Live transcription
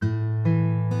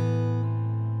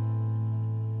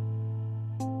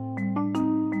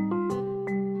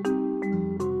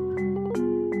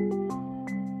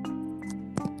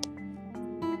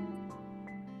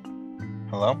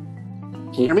Hello?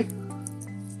 Can you hear me?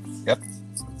 Yep.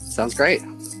 Sounds great.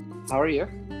 How are you?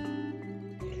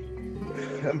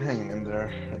 I'm hanging in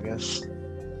there, I guess.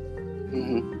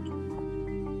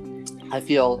 I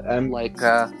feel like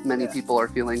many yeah. people are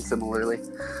feeling similarly.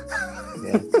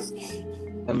 Yeah.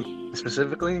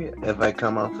 Specifically, if I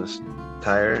come off as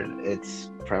tired, it's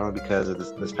probably because of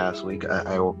this past week.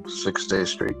 I worked 6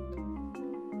 days straight.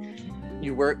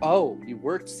 You worked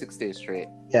 6 days straight.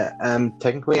 Yeah,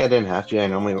 technically I didn't have to. I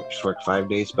normally just work 5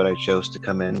 days, but I chose to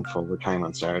come in for overtime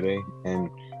on Saturday. And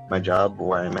my job,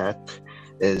 where I'm at,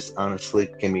 is honestly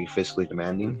can be physically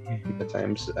demanding at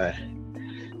times.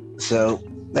 So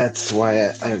that's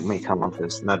why I may come off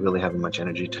as not really having much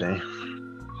energy today.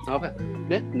 Okay.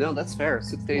 Yeah, no, that's fair.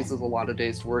 6 days is a lot of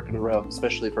days to work in a row,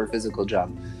 especially for a physical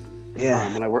job.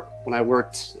 Yeah. When I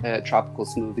worked at Tropical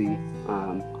Smoothie,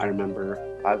 I remember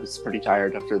I was pretty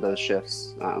tired after those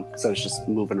shifts because I was just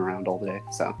moving around all day.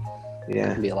 So Yeah.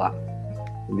 it can be a lot.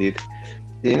 Indeed.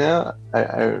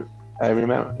 I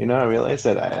remember. I realized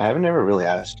that I haven't ever really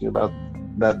asked you about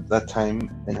that time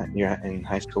in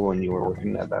high school when you were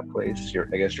working at that place.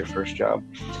 I guess your first job.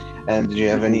 And did you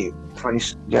have any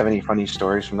funny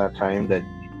stories from that time that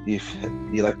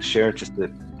you like to share, just to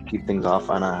keep things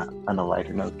off on a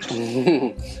lighter note?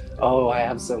 Oh, I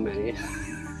have so many.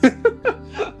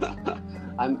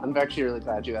 I'm actually really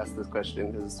glad you asked this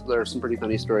question because there are some pretty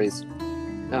funny stories.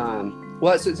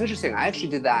 Well, so it's interesting. I actually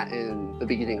did that in the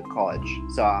beginning of college.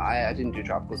 So I didn't do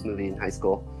Tropical Smoothie in high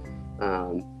school.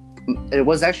 It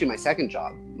was actually my second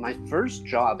job. My first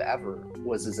job ever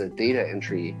was as a data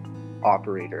entry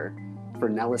operator for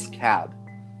Nellis Cab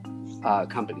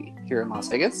company here in Las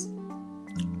Vegas.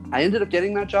 I ended up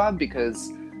getting that job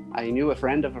because I knew a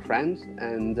friend of a friend,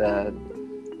 and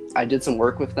I did some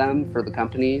work with them for the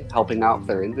company, helping out with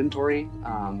their inventory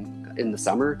in the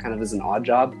summer, kind of as an odd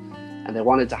job. And they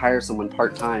wanted to hire someone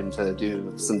part-time to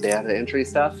do some data entry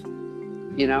stuff,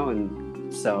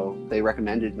 and so they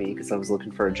recommended me because I was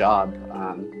looking for a job.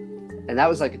 And that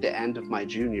was like at the end of my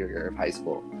junior year of high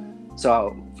school.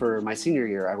 So for my senior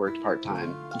year, I worked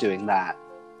part-time doing that.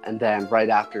 And then right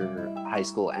after high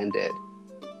school ended,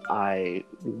 I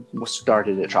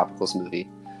started at Tropical Smoothie.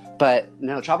 But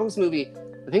no, Tropical Smoothie,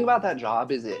 the thing about that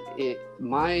job is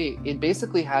it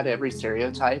basically had every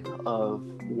stereotype of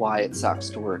why it sucks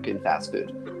to work in fast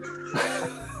food.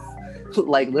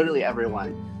 Like literally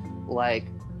everyone. Like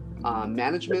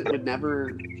management would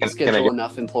never schedule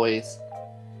enough employees.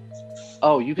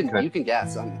 Oh, you can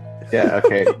guess. Yeah.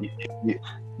 Okay.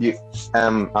 you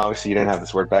obviously you didn't have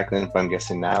this word back then, but I'm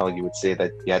guessing now you would say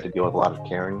that you had to deal with a lot of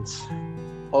Karens.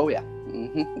 Oh yeah.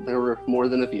 There were more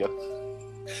than a few.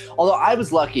 Although I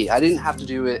was lucky, I didn't have to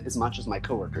do it as much as my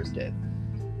coworkers did,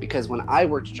 because when I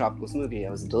worked at Tropical Smoothie, I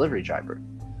was a delivery driver.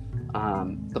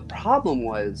 The problem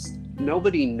was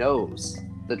nobody knows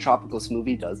that Tropical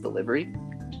Smoothie does delivery,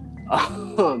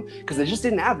 because they just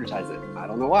didn't advertise it. I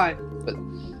don't know why, but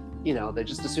they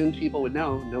just assumed people would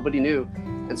know. Nobody knew,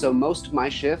 and so most of my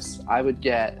shifts, I worked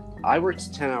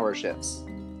 10-hour shifts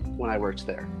when I worked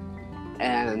there,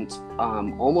 and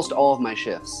almost all of my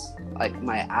shifts, like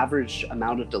my average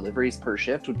amount of deliveries per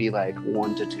shift would be like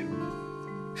 1 to 2.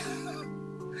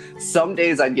 Some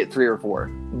days I'd get 3 or 4,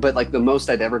 but like the most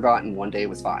I'd ever got in one day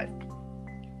was 5.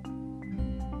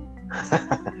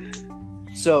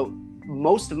 So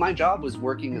most of my job was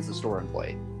working as a store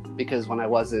employee, because when I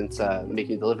wasn't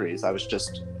making deliveries, I was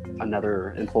just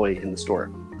another employee in the store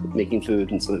making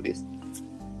food and smoothies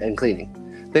and cleaning.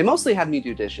 They mostly had me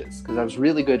do dishes because I was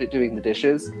really good at doing the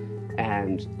dishes.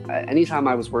 And anytime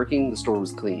I was working, the store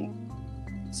was clean.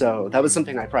 So that was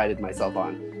something I prided myself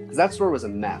on, because that store was a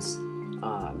mess.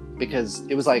 Because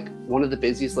it was like one of the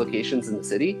busiest locations in the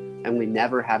city, and we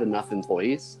never had enough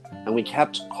employees. And we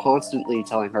kept constantly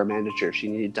telling our manager she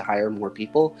needed to hire more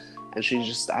people. And she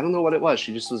just, I don't know what it was.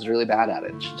 She just was really bad at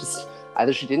it.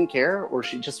 Either she didn't care, or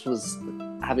she just was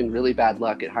having really bad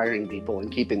luck at hiring people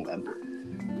and keeping them.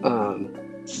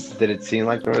 Did it seem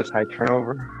like there was high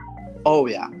turnover? Oh,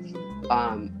 yeah.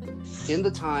 In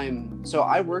the time, so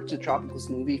I worked at Tropical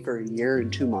Smoothie for 1 year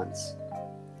and 2 months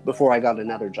before I got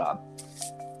another job.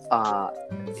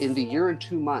 In the 1 year and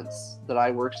 2 months that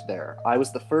I worked there, I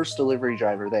was the first delivery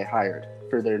driver they hired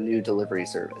for their new delivery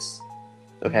service.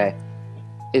 Okay.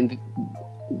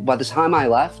 By the time I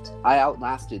left, I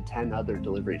outlasted 10 other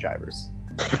delivery drivers.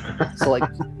 So like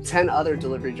 10 other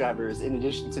delivery drivers in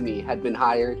addition to me had been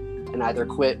hired and either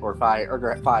quit or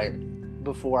fired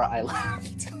before I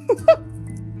left.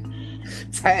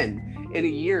 10 in a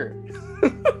year.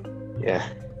 Yeah.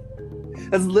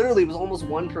 That's literally, it was almost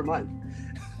 1 per month.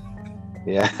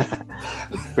 Yeah.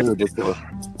 It's pretty ridiculous.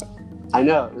 I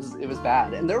know it was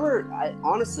bad, and there were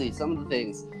honestly some of the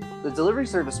things. The delivery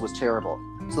service was terrible.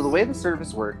 So the way the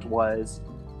service worked was,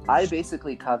 I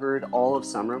basically covered all of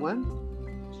Summerlin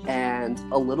and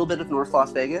a little bit of North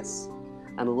Las Vegas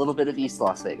and a little bit of East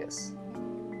Las Vegas,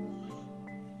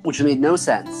 which made no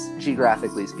sense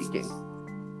geographically speaking,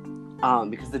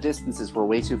 because the distances were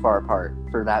way too far apart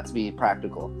for that to be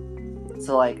practical.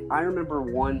 So like, I remember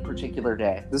one particular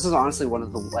day. This is honestly one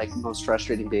of the like most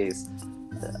frustrating days,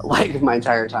 like my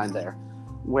entire time there,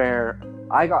 where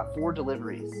I got 4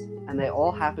 deliveries and they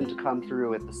all happened to come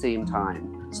through at the same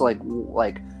time. So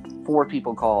like 4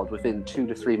 people called within 2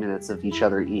 to 3 minutes of each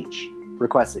other each,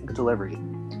 requesting delivery.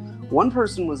 One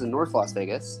person was in North Las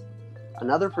Vegas,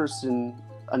 another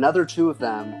 2 of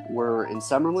them were in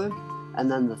Summerlin,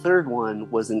 and then the third one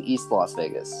was in East Las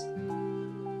Vegas.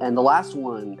 And the last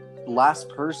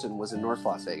person was in North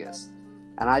Las Vegas.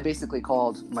 And I basically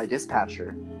called my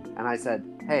dispatcher and I said,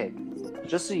 hey,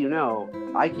 just so you know,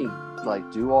 I can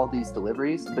like do all these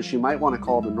deliveries, but you might want to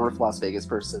call the North Las Vegas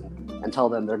person and tell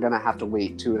them they're going to have to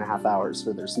wait 2.5 hours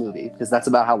for their smoothie, because that's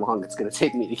about how long it's going to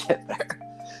take me to get there.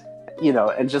 You know,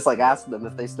 and just like ask them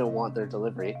if they still want their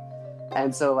delivery.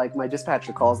 And so like my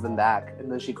dispatcher calls them back,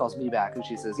 and then she calls me back and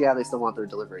she says, yeah, they still want their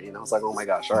delivery. And I was like, oh my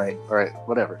gosh, all right,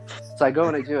 whatever. So I go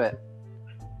and I do it.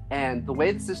 And the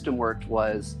way the system worked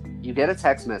was, you get a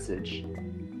text message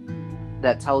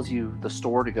that tells you the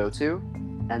store to go to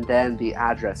and then the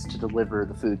address to deliver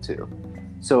the food to.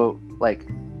 So like,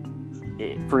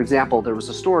 for example, there was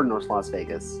a store in North Las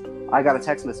Vegas. I got a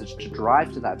text message to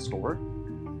drive to that store,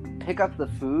 pick up the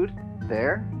food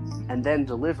there, and then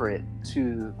deliver it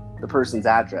to the person's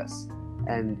address.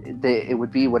 And it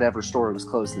would be whatever store was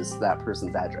closest to that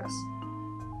person's address.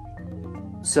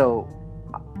 So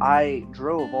I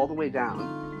drove all the way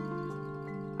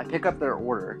down. I pick up their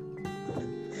order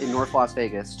in North Las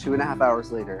Vegas 2.5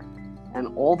 hours later, and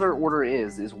all their order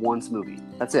is one smoothie.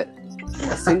 That's it.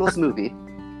 A single smoothie.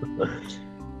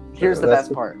 Here's the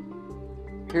best part.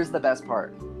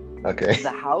 Okay.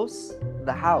 The house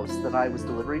that I was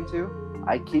delivering to,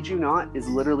 I kid you not, is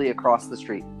literally across the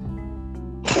street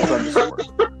from the store.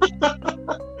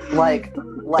 like,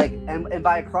 and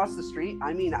by across the street,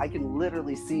 I mean I can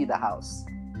literally see the house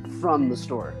from the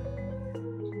store.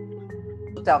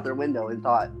 Looked out their window and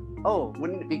thought, oh,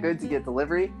 wouldn't it be good to get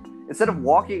delivery? Instead of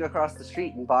walking across the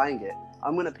street and buying it,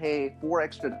 I'm going to pay $4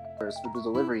 extra for the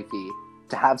delivery fee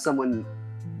to have someone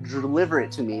deliver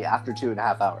it to me after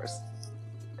 2.5 hours.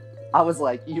 I was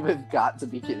like, you have got to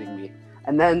be kidding me.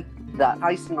 And then the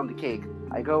icing on the cake,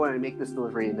 I go and I make this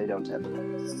delivery and they don't tip.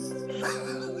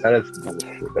 That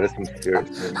is some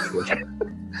serious.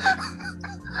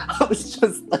 I was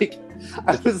just like,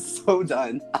 I was so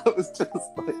done. I was just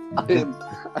like,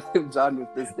 I am done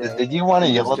with this day. Did you want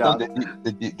to yell at them?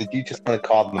 Did you just want to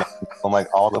call them on like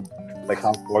all the like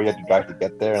how far you had to drive to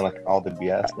get there and like all the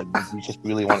BS? Like, did you just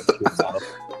really want to kill them?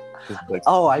 Like,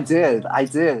 oh, I did.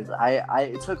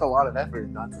 It took a lot of effort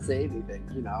not to say anything,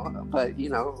 you know. But you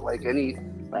know, like any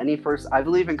first, I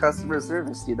believe in customer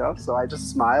service, you know. So I just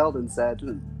smiled and said,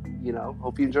 you know,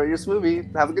 hope you enjoy your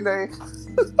smoothie. Have a good day.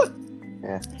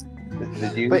 Yeah.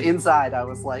 Did you? But inside, I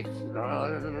was like,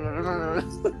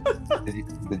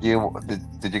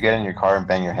 Did you get in your car and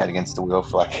bang your head against the wheel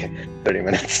for like 30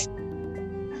 minutes?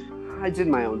 I did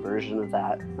my own version of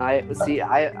that.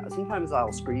 Sometimes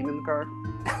I'll scream in the car.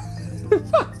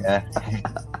 Yeah.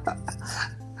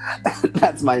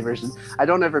 That's my version. I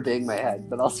don't ever bang my head,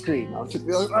 but I'll scream. I'll just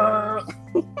be like, "Arr!"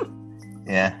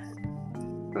 Yeah.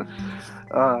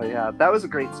 Oh yeah, that was a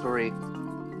great story.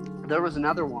 There was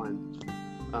another one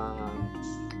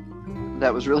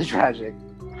that was really tragic,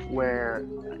 where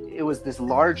it was this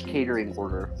large catering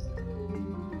order.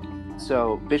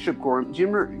 So Bishop Gorman, do you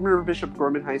remember Bishop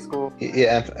Gorman High School?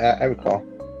 Yeah, I recall.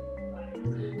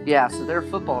 Yeah, so their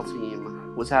football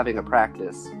team was having a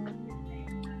practice,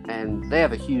 and they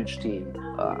have a huge team,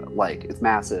 like it's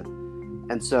massive,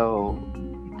 and so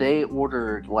they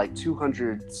ordered like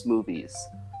 200 smoothies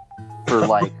for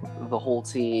like the whole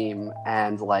team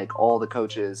and like all the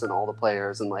coaches and all the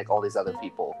players and like all these other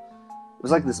people. It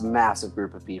was like this massive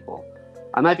group of people.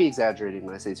 I might be exaggerating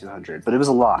when I say 200, but it was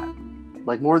a lot,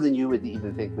 like more than you would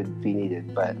even think would be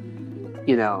needed. But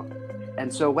you know,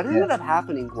 and so what ended up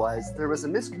happening was there was a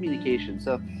miscommunication.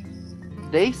 So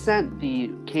they sent the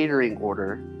catering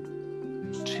order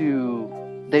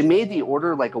they made the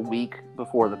order like a week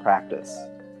before the practice,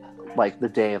 like the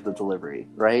day of the delivery,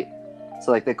 right?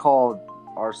 So like they called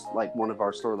one of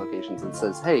our store locations and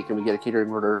says, hey, can we get a catering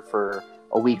order for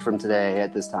a week from today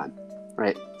at this time,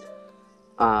 right?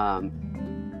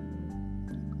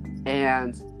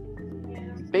 And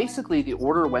basically the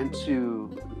order went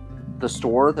to the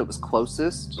store that was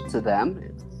closest to them.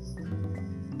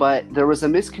 But there was a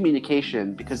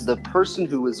miscommunication because the person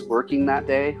who was working that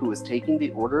day, who was taking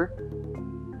the order,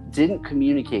 didn't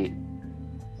communicate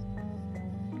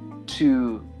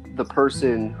to the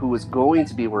person who was going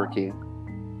to be working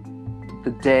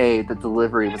the day the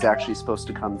delivery was actually supposed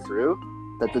to come through,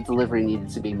 that the delivery needed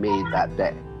to be made that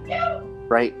day,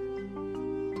 right?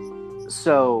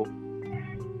 So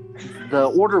the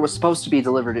order was supposed to be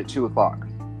delivered at 2 o'clock,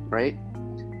 right?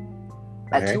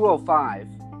 At 2:05,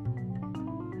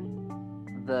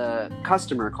 the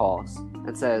customer calls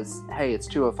and says, hey, it's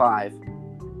 2:05.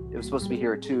 It was supposed to be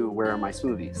here at 2. Where are my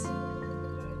smoothies?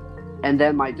 And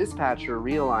then my dispatcher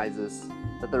realizes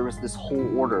that there was this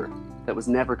whole order that was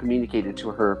never communicated to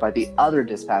her by the other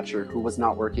dispatcher who was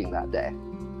not working that day.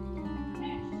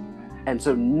 And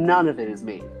so none of it is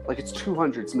made. Like, it's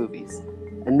 200 smoothies.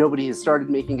 And nobody has started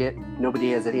making it. Nobody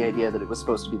has any idea that it was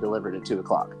supposed to be delivered at 2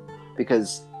 o'clock.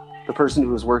 Because the person who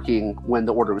was working when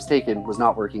the order was taken was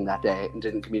not working that day and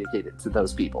didn't communicate it to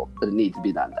those people that it needed to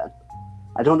be done then.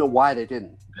 I don't know why they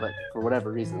didn't, but for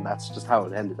whatever reason, that's just how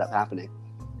it ended up happening.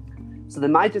 So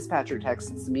then my dispatcher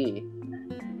texts me.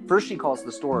 First, she calls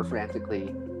the store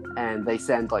frantically, and they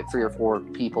send like 3 or 4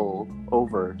 people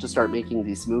over to start making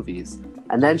these smoothies.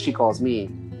 And then she calls me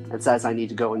and says, I need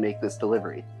to go and make this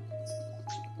delivery.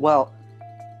 Well,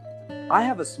 I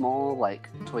have a small like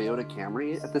Toyota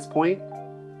Camry at this point.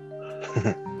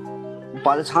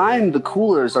 By the time the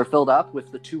coolers are filled up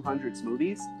with the 200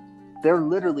 smoothies, there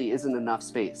literally isn't enough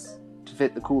space to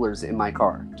fit the coolers in my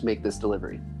car to make this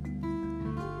delivery.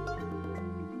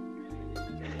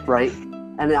 Right?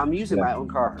 And I'm using my own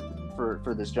car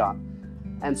for this job.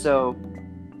 And so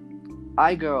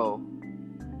I go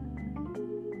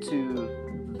to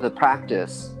the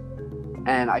practice,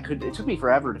 and it took me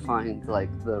forever to find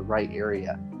like the right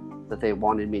area that they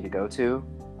wanted me to go to,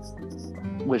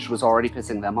 which was already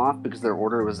pissing them off because their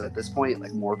order was at this point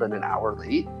like more than an hour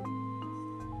late.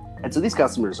 And so these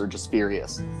customers are just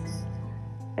furious.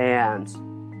 And,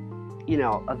 you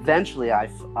know, eventually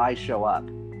I show up,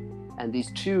 and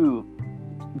these 2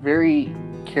 very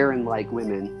Karen-like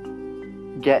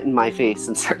women get in my face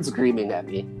and start screaming at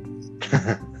me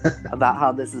about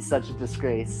how this is such a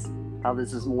disgrace, how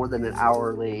this is more than an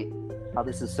hour late, how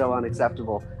this is so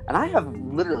unacceptable. And I have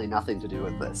literally nothing to do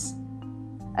with this.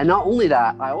 And not only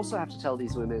that, I also have to tell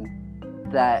these women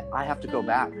that I have to go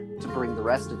back to bring the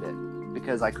rest of it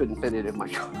because I couldn't fit it in my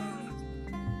car.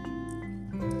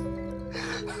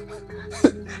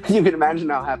 You can imagine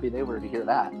how happy they were to hear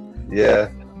that. Yeah.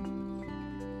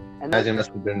 And Imagine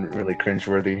must have been really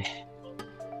cringeworthy.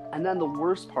 And then the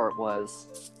worst part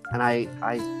was, and I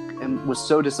was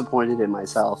so disappointed in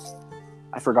myself,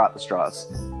 I forgot the straws.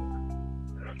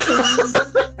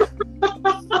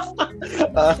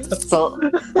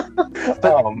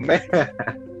 Oh man!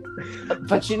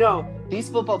 But you know, these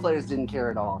football players didn't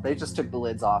care at all. They just took the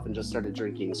lids off and just started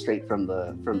drinking straight from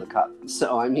the cup.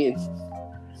 So I mean.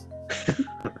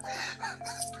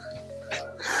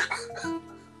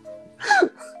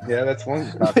 Yeah, that's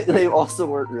one. They also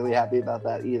weren't really happy about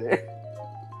that either.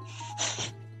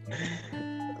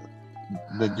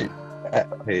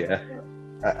 Yeah,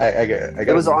 I get.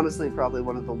 It was honestly probably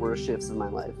one of the worst shifts in my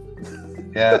life.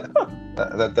 Yeah,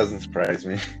 that doesn't surprise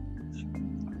me.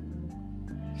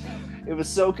 It was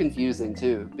so confusing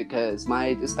too, because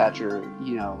my dispatcher,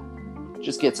 you know,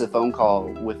 just gets a phone call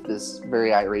with this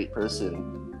very irate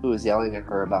person who is yelling at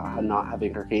her about not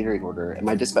having her catering order, and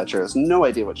my dispatcher has no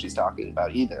idea what she's talking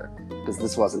about either, because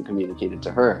this wasn't communicated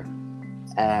to her.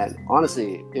 And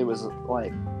honestly, it was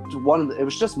like it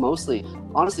was just mostly,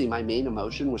 honestly, my main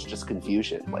emotion was just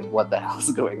confusion. Like, what the hell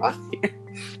is going on here?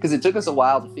 Because it took us a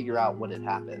while to figure out what had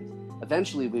happened.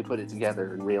 Eventually, we put it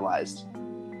together and realized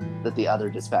that the other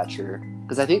dispatcher,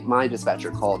 because I think my dispatcher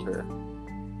called her,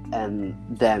 and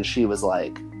then she was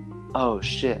like, oh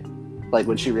shit. Like,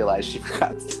 when she realized she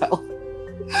forgot to tell.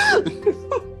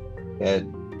 Yeah,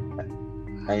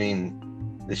 I mean,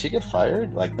 did she get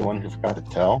fired? Like, the one who forgot to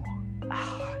tell?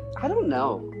 I don't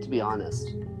know, to be honest.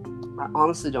 I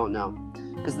honestly don't know.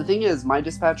 Because the thing is, my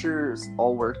dispatchers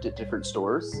all worked at different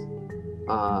stores.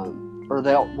 Or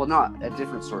they all, well, not at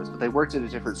different stores, but they worked at a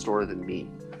different store than me.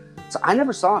 So I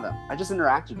never saw them. I just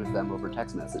interacted with them over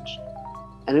text message.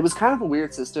 And it was kind of a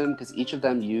weird system because each of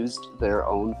them used their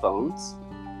own phones.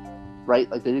 Right?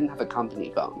 Like, they didn't have a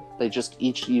company phone. They just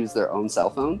each used their own cell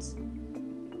phones.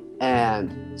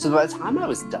 And so by the time I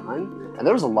was done, and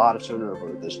there was a lot of turnover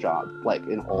at this job, like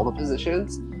in all the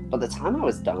positions, by the time I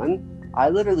was done, I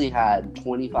literally had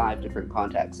 25 different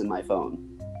contacts in my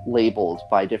phone labeled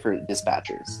by different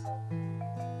dispatchers.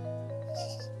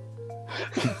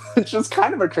 which is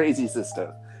kind of a crazy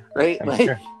system, right? I'm Like,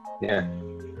 sure. Yeah.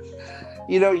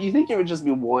 you think it would just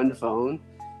be one phone.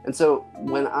 And so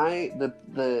when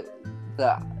the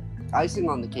icing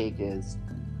on the cake is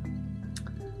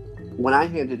when I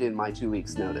handed in my 2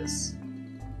 weeks notice,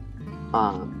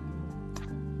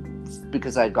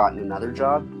 because I'd gotten another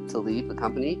job to leave the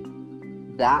company,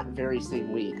 that very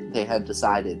same week, they had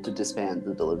decided to disband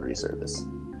the delivery service.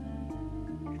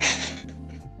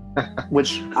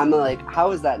 Which I'm like,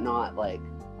 how is that not like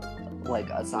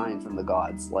a sign from the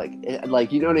gods? Like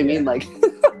you know what I mean? Like,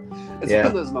 it's one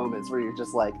of those moments where you're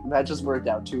just like, that just worked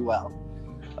out too well.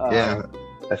 Yeah,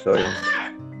 I feel you.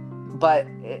 But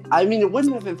it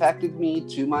wouldn't have affected me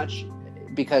too much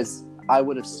because I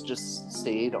would have just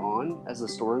stayed on as a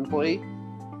store employee.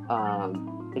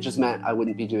 It just meant I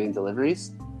wouldn't be doing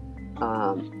deliveries.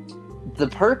 The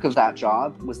perk of that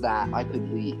job was that I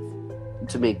could leave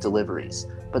to make deliveries.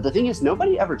 But the thing is,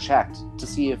 nobody ever checked to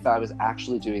see if I was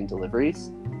actually doing deliveries.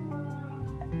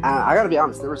 And I gotta be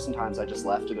honest, there were some times I just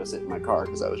left to go sit in my car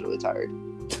because I was really tired.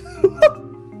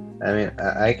 I mean,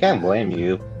 I can't blame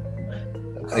you.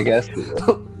 I guess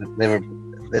they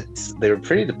were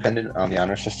pretty dependent on the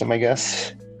honor system, I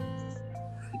guess.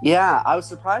 Yeah, I was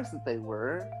surprised that they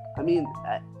were. I mean,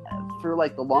 for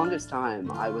like the longest time,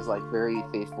 I was like very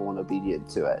faithful and obedient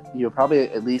to it. Probably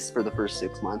at least for the first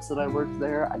 6 months that I worked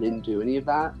there, I didn't do any of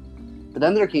that. But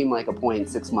then there came like a point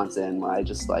 6 months in where I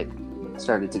just like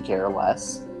started to care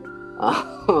less.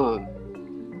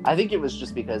 I think it was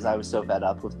just because I was so fed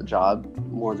up with the job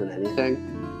more than anything.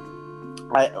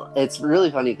 It's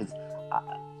really funny because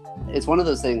it's one of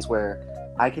those things where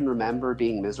I can remember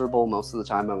being miserable most of the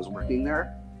time I was working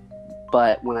there.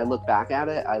 But when I look back at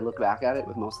it,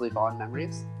 with mostly fond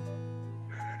memories.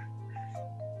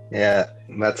 Yeah,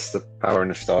 that's the power of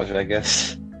nostalgia, I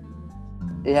guess.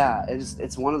 Yeah,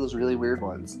 it's one of those really weird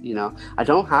ones, I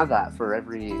don't have that for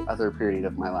every other period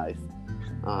of my life.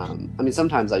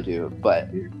 Sometimes I do, but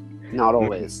not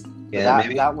always. Yeah,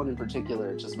 that one in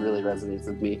particular just really resonates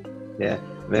with me. Yeah,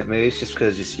 maybe it's just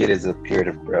because you see it as a period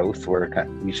of growth where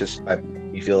you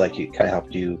feel like it kind of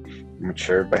helped you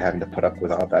mature by having to put up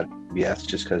with all that BS,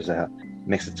 just because it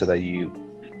makes it so that you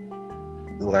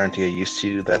learn to get used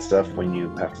to that stuff when you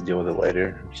have to deal with it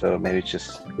later. So maybe it's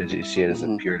just because you see it as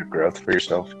a period of growth for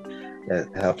yourself. It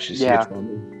helps you see it.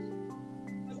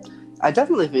 I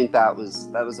definitely think that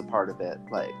was a part of it.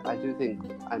 Like, I do think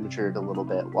I matured a little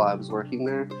bit while I was working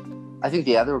there. I think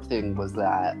the other thing was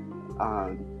that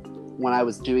when I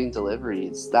was doing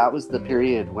deliveries, that was the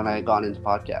period when I got into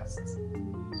podcasts.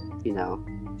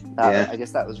 I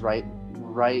guess that was right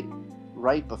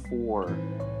before,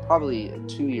 probably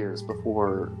 2 years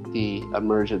before the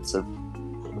emergence of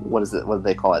what do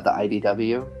they call it, the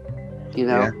IDW.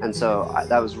 And so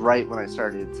that was right when I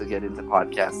started to get into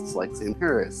podcasts like Sam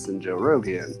Harris and Joe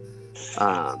Rogan.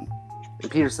 And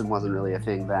Peterson wasn't really a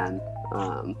thing then.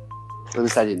 At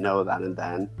least I didn't know about him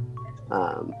then.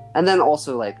 And then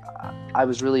also, like, I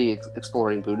was really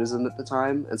exploring Buddhism at the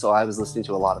time, and so I was listening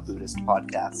to a lot of Buddhist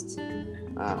podcasts, and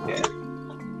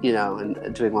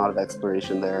doing a lot of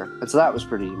exploration there. And so that was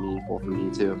pretty meaningful for me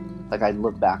too. Like, I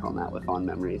look back on that with fond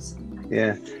memories.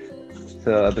 Yeah.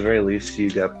 So at the very least,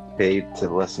 you got paid to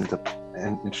listen to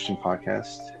an interesting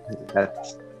podcast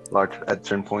at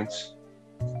certain points.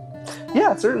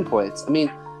 Yeah, at certain points. I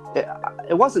mean,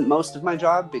 it wasn't most of my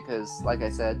job because, like I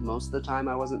said, most of the time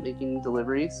I wasn't making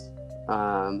deliveries.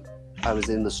 I was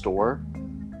in the store.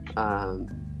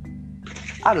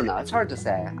 I don't know. It's hard to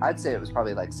say. I'd say it was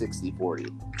probably like 60-40,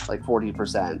 like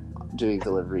 40% doing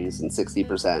deliveries and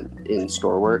 60% in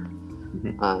store work.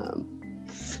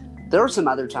 Mm-hmm. There were some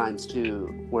other times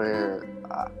too where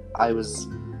I was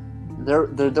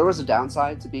there was a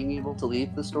downside to being able to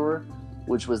leave the store,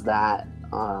 which was that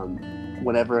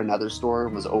whenever another store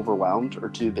was overwhelmed or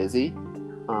too busy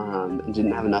and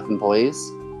didn't have enough employees,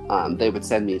 they would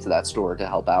send me to that store to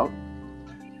help out.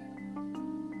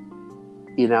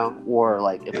 Or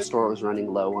like if a store was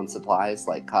running low on supplies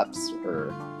like cups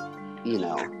or,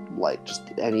 like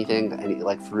just anything,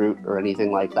 like fruit or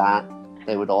anything like that,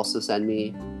 they would also send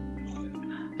me,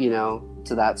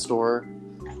 to that store.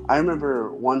 I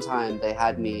remember one time they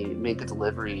had me make a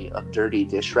delivery of dirty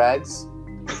dish rags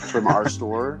from our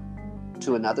store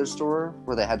to another store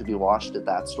where they had to be washed at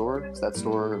that store.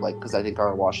 Because I think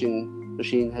our washing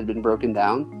machine had been broken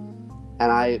down.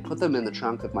 And I put them in the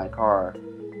trunk of my car.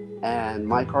 And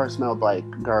my car smelled like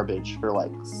garbage for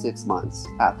like 6 months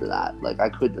after that. Like, I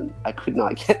could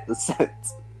not get the scent.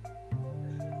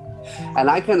 And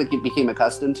I kind of became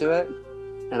accustomed to it.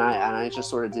 And I just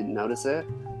sort of didn't notice it.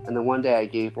 And then one day I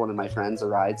gave one of my friends a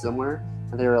ride somewhere.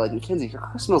 And they were like, Mackenzie, your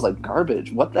car smells like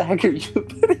garbage. What the heck are you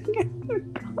putting in your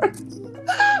car?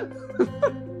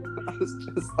 I was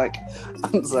just like,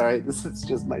 I'm sorry, this is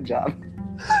just my job.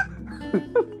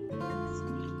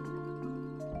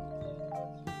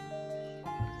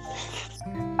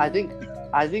 I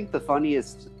think the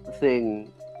funniest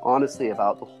thing, honestly,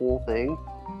 about the whole thing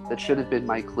that should have been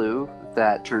my clue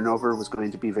that turnover was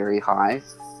going to be very high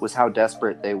was how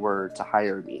desperate they were to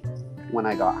hire me when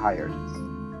I got hired.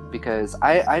 Because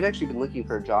I'd actually been looking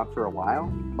for a job for a while.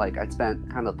 Like, I'd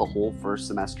spent kind of the whole first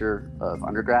semester of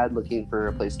undergrad looking for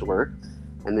a place to work,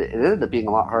 and it ended up being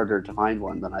a lot harder to find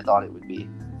one than I thought it would be.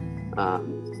 I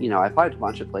applied to a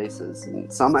bunch of places,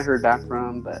 and some I heard back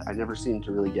from, but I never seemed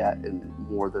to really get in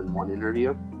more than one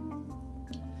interview.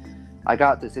 I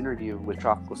got this interview with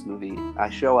Tropical Smoothie. I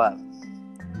show up,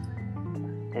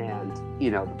 and,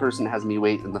 the person has me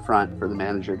wait in the front for the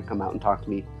manager to come out and talk to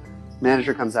me.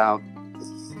 Manager comes out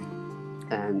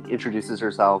and introduces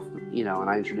herself, and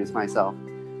I introduce myself.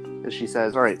 And she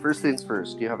says, all right, first things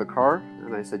first, do you have a car?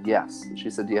 And I said, yes. And she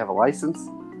said, do you have a license?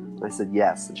 And I said,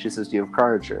 yes. And she says, do you have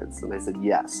car insurance? And I said,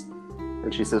 yes.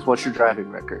 And she says, what's your driving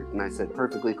record? And I said,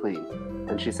 perfectly clean.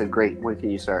 And she said, great, when can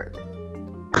you start?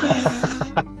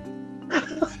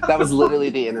 That was literally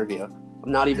the interview.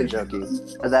 I'm not even joking.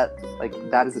 And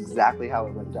that is exactly how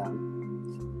it went down.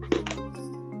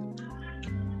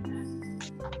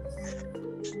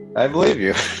 I believe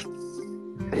you.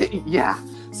 Yeah.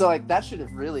 So, that should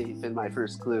have really been my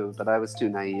first clue, but I was too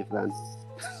naive then.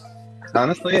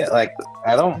 Honestly,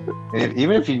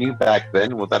 even if you knew back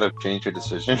then, would that have changed your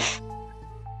decision?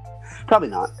 Probably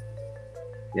not.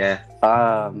 Yeah.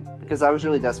 Because I was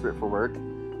really desperate for work.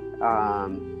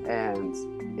 And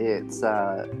it's,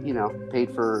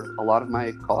 paid for a lot of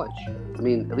my college. I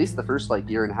mean, at least the first,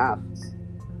 year and a half.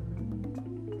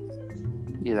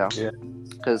 Yeah.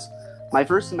 Because my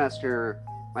first semester,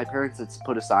 my parents had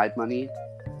put aside money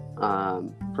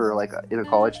for in a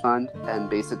college fund, and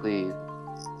basically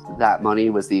that money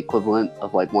was the equivalent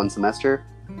of one semester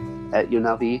at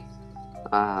UNLV.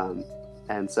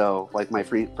 And so my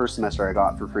first semester I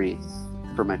got for free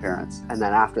for my parents, and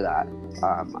then after that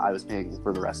I was paying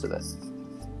for the rest of it.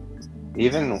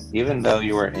 Even though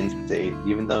you were in state,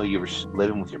 even though you were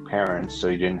living with your parents, so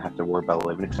you didn't have to worry about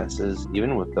living expenses,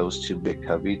 even with those two big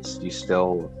cubbies, you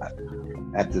still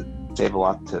had to save a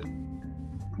lot to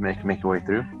make your way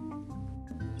through.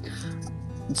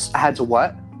 Had to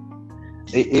what?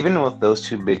 Even with those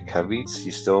two big cubbies,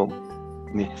 you still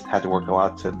had to work a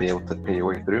lot to be able to pay your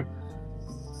way through.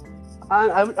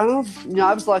 I don't.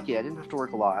 I was lucky. I didn't have to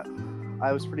work a lot.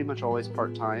 I was pretty much always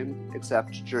part-time,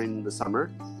 except during the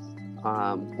summer,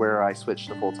 where I switched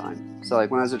to full-time. So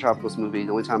when I was at Tropical Smoothie,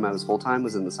 the only time I was full-time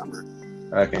was in the summer.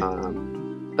 Okay.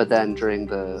 But then during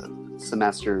the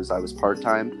semesters, I was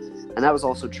part-time, and that was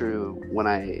also true when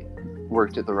I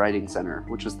worked at the Writing Center,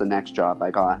 which was the next job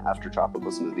I got after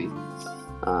Tropical Smoothie.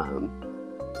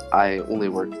 I only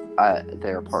worked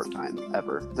there part-time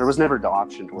ever. There was never the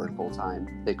option to work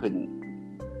full-time. They couldn't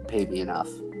pay me enough,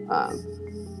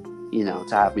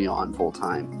 to have me on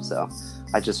full-time. So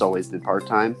I just always did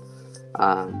part-time.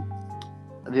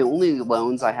 The only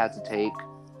loans I had to take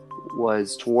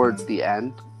was towards the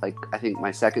end. I think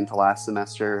my second to last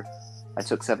semester, I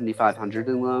took $7,500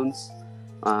 in loans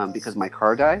because my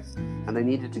car died, and I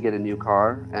needed to get a new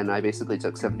car, and I basically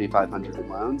took $7,500 in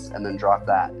loans and then dropped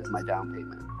that as my down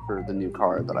payment for the new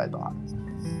car that I bought.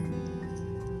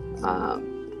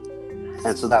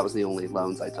 And so that was the only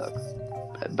loans I took,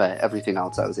 but everything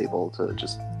else I was able to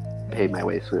just pay my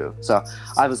way through. So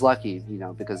I was lucky,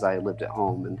 because I lived at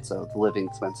home, and so the living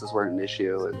expenses weren't an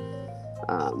issue,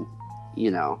 and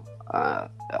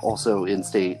also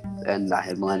in-state, and I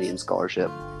had Millennium Scholarship,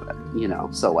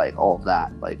 so all of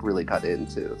that really cut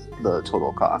into the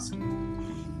total cost.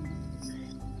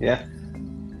 Yeah.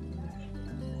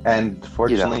 And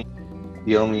fortunately,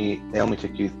 it only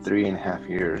took you 3.5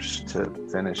 years to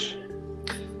finish.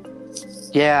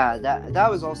 Yeah, that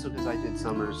was also because I did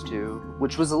summers too,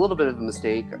 which was a little bit of a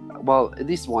mistake. Well, at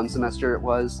least one semester it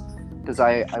was, because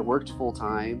I worked full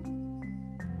time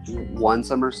one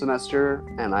summer semester,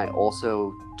 and I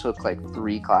also took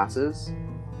 3 classes,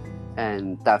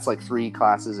 and that's 3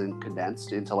 classes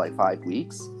condensed into 5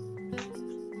 weeks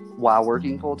while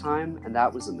working full time, and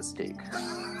that was a mistake.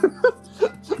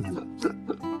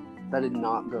 That did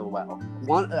not go well.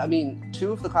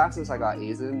 2 of the classes I got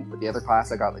A's in, but the other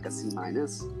class I got a C-,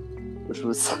 which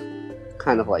was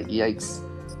kind of yikes.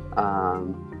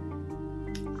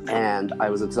 And I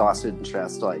was exhausted and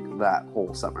stressed that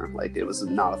whole summer. It was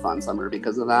not a fun summer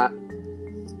because of that.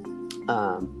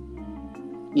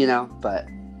 But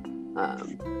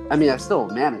I mean, I still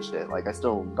managed it. Like, I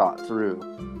still got through.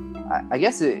 I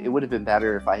guess it would have been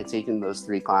better if I had taken those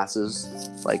 3 classes,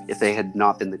 like, if they had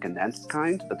not been the condensed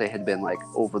kind, but they had been, like,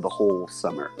 over the whole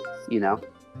summer, you know?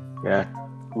 Yeah.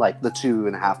 Like, the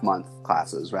 2.5-month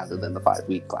classes rather than the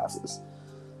 5-week classes.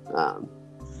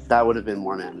 That would have been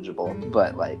more manageable.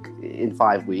 But, like, in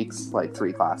 5 weeks, like,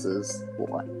 3 classes,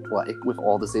 like, with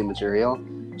all the same material,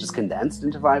 just condensed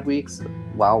into 5 weeks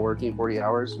while working 40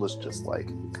 hours was just, like,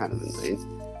 kind of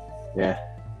insane. Yeah.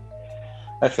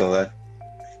 I feel that.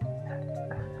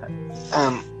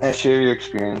 I share your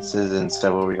experiences in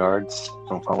several regards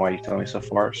from what you told me so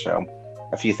far. So,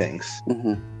 a few things.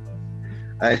 Mm-hmm.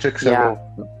 I took several.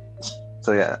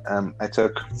 So yeah, I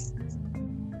took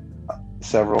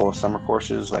several summer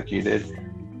courses like you did,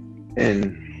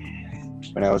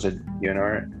 when I was at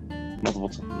UNR, multiple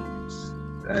times,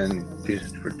 and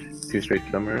for 2 straight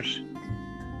summers,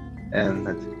 and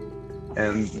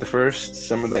the first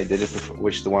summer that I did it,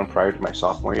 which the one prior to my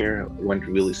sophomore year, went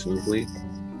really smoothly.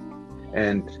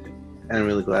 And I'm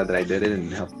really glad that I did it,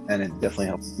 and it definitely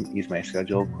helped ease my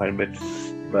schedule quite a bit.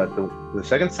 But the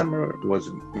second summer was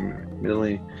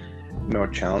really more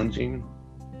challenging,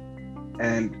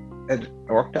 and it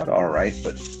worked out all right.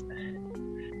 But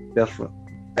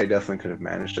I definitely could have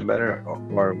managed it better.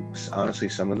 Or honestly,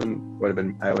 some of them would have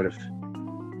been. I would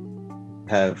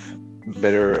have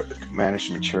better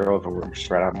managed material if it were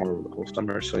spread out more over the whole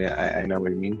summer. So yeah, I know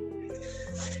what you mean.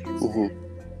 Mm-hmm.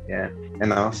 Yeah,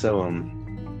 and also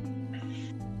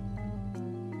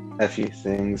a few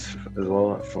things as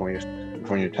well from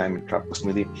your time at Tropical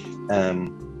Smoothie.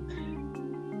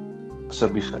 So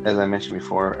as I mentioned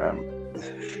before,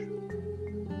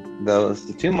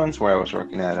 the 2 months where I was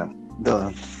working at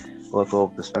the local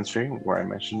dispensary where I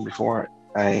mentioned before,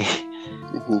 I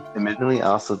admittedly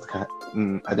also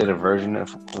I did a version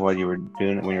of what you were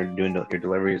doing when you were doing your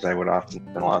deliveries. I would often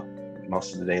spend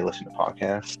most of the day listening to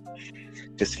podcasts,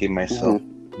 just to keep myself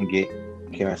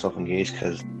engaged,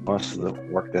 because most of the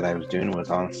work that I was doing was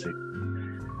honestly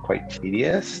quite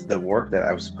tedious. The work that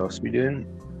I was supposed to be doing,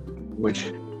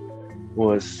 which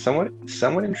was somewhat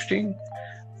interesting,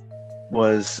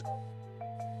 was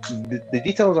the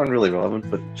details aren't really relevant,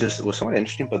 but just it was somewhat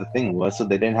interesting. But the thing was, so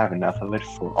they didn't have enough of it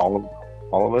for all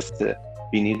of us to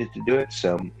be needed to do it.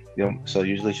 So so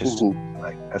usually just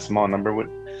like a small number would.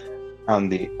 I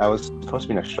was supposed to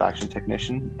be an extraction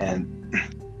technician,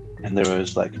 and there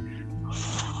was like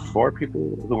 4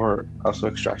 people who were also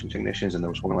extraction technicians, and there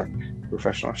was one like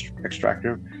professional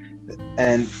extractor.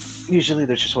 And usually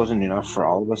there just wasn't enough for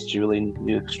all of us to really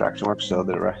do extraction work. So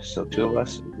 2 of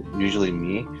us, usually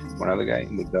me, one other guy,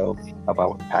 would go help out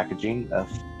with the packaging of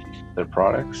their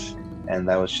products, and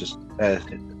that was just as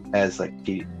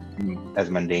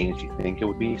mundane as you think it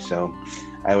would be. So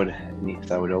I would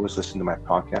always listen to my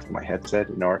podcast on my headset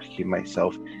in order to keep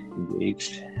myself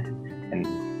engaged. And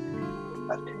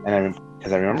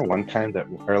because I remember one time that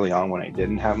early on when I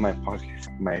didn't have my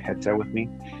headset with me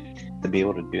to be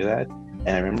able to do that, and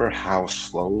I remember how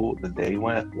slow the day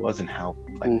was and how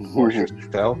torturous it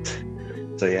felt.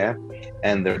 So yeah,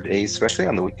 and there were days, especially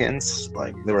on the weekends,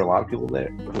 like there were a lot of people there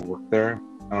who worked there.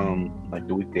 Like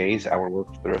the weekdays, I would work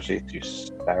Thursday through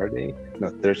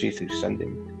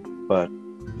Sunday, but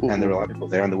and there were a lot of people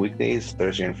there on the weekdays,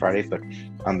 Thursday and Friday. But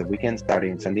on the weekends, Saturday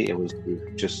and Sunday, it was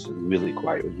just really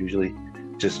quiet. It was usually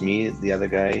just me, the other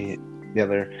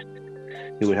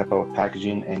who would help out with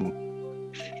packaging,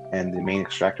 and the main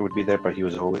extractor would be there, but he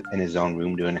was always in his own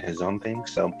room doing his own thing.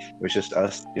 So it was just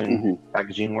us doing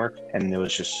packaging work, and it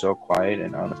was just so quiet.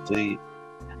 And honestly,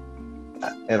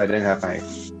 if I didn't have my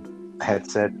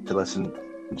headset to listen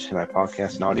to my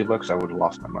podcast and audiobooks, I would have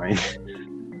lost my mind.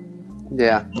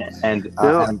 Yeah. And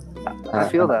I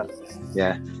feel that.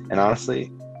 Yeah, and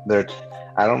honestly,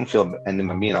 I don't feel, and if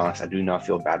I'm being honest, I do not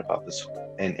feel bad about this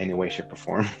in any way, shape, or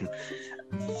form.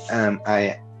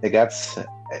 I got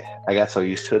so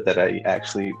used to it that I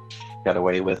actually got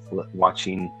away with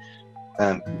watching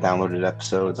downloaded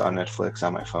episodes on Netflix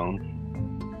on my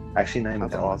phone. Actually, not even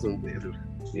That's awesome.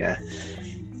 Yeah.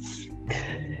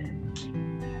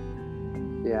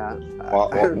 Yeah.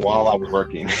 While I was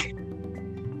working.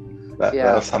 I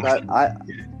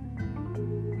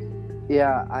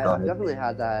definitely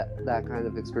had that kind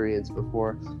of experience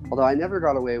before. Although I never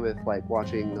got away with like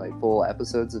watching like full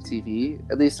episodes of TV,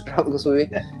 at least Tropical Smoothie.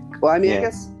 Yeah. Well, I mean, I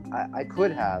guess I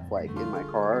could have like in my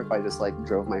car if I just like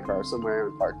drove my car somewhere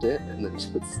and parked it, and then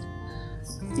just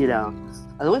And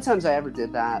the only times I ever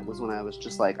did that was when I was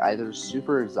just like either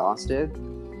super exhausted,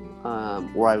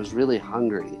 or I was really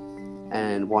hungry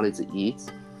and wanted to eat.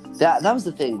 That was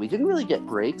the thing. We didn't really get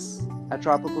breaks at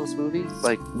Tropical Smoothie.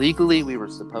 Like legally, we were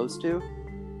supposed to,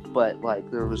 but like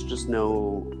there was just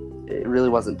it really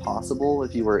wasn't possible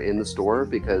if you were in the store,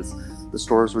 because the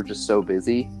stores were just so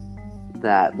busy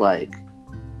that like,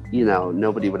 you know,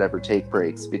 nobody would ever take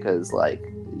breaks, because like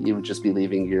you would just be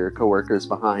leaving your coworkers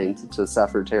behind to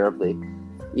suffer terribly,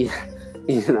 you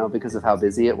know, because of how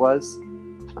busy it was.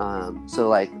 So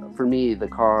like for me, the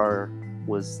car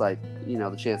was like, you know,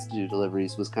 the chance to do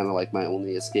deliveries was kind of like my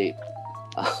only escape,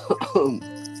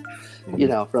 you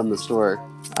know, from the store.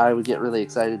 I would get really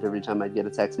excited every time I'd get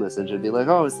a text message. I'd be like,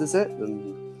 oh, is this it?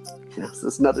 And, you know, is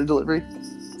this another delivery?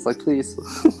 It's like, please,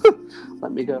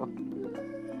 let me go.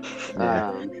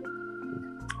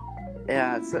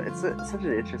 Yeah, it's such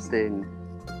an interesting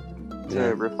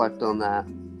to reflect on that.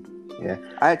 Yeah.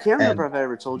 I can't remember if I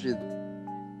ever told you.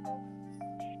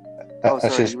 Oh,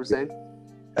 sorry, you were saying?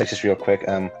 Just real quick.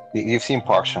 You've seen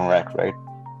Parks and Rec, right?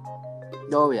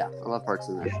 Oh yeah, I love Parks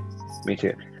and Rec. Yeah, me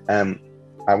too.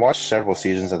 I watched several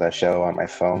seasons of that show on my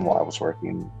phone while I was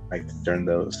working, like during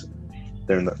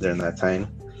that time.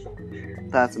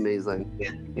 That's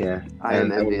amazing. Yeah. I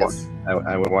am envious.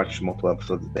 I would watch multiple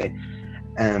episodes a day.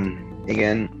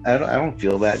 Again, I don't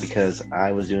feel that, because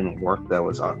I was doing work that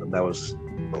was a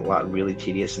lot really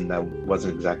tedious, and that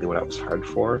wasn't exactly what I was hired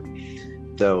for.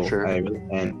 So sure.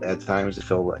 And at times I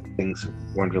feel like things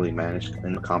weren't really managed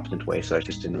in a competent way, so I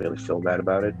just didn't really feel bad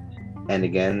about it. And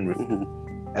again,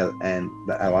 and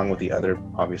along with the other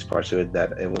obvious parts of it,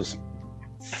 that it was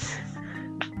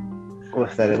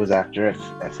after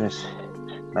I finished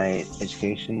my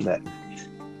education, that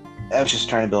I was just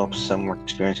trying to build up some work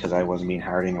experience, because I wasn't being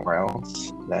hired anywhere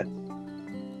else. That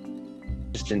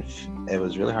just didn't. It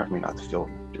was really hard for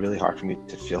me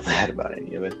to feel bad about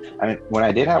any of it. I mean, when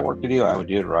I did have work to do, I would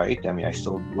do it right. I mean, I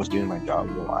still was doing my job.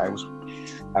 I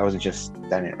wasn't just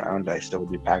standing around. I still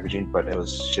would do packaging, but it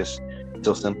was just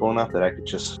still simple enough that I could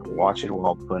just watch it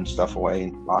while putting stuff away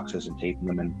in boxes and taping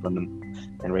them and putting them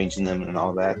and arranging them and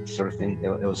all that sort of thing.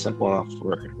 It was simple enough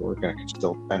work.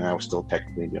 I was still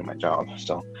technically doing my job.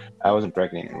 So I wasn't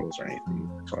breaking any rules or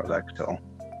anything, as far as I could tell.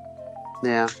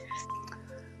 Yeah.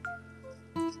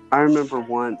 I remember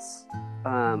once,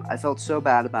 I felt so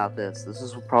bad about this. This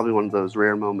is probably one of those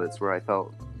rare moments where I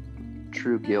felt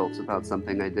true guilt about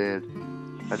something I did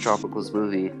at Tropical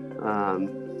Smoothie.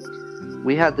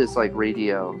 We had this like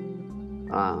radio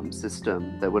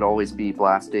system that would always be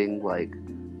blasting like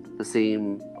the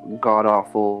same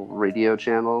god-awful radio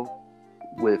channel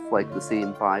with like the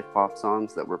same 5 pop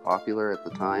songs that were popular at the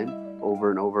time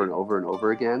over and over and over and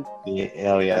over again.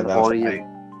 Yeah, and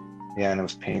and it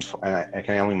was painful, and I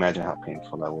can only imagine how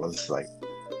painful that was. Like,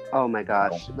 oh my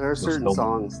gosh, there are certain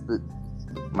songs that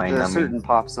there are certain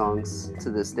pop songs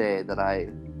to this day that I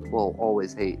will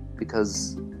always hate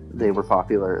because they were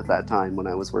popular at that time when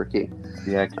I was working.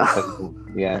 Yeah,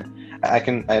 yeah,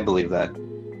 I believe that.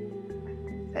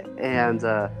 And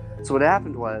so what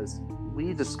happened was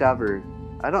we discovered,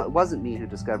 it wasn't me who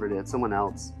discovered it, someone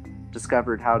else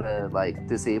discovered how to like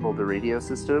disable the radio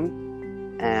system.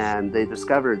 And they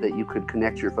discovered that you could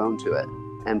connect your phone to it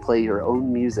and play your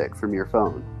own music from your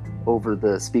phone over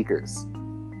the speakers.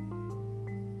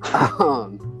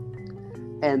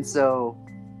 And so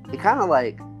it kind of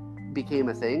like became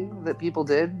a thing that people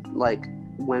did, like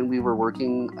when we were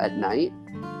working at night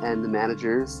and the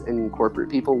managers and corporate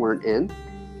people weren't in.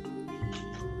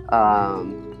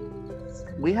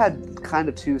 We had kind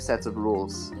of 2 sets of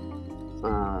rules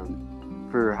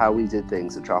for how we did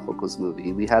things at Tropical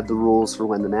Smoothie. We had the rules for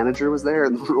when the manager was there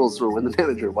and the rules for when the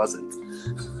manager wasn't.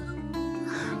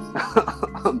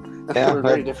 They were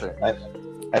very different.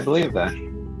 I believe that.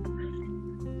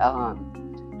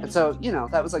 And so, you know,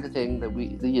 that was like a thing that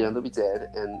we did.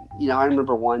 And, you know, I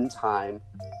remember one time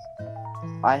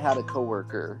I had a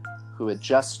coworker who had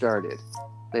just started.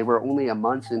 They were only a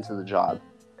month into the job.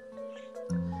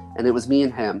 And it was me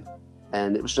and him.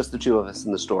 And it was just the 2 of us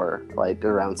in the store, like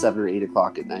around 7 or 8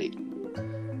 o'clock at night.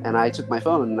 And I took my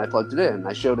phone and I plugged it in and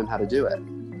I showed him how to do it.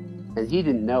 And he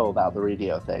didn't know about the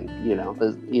radio thing, you know.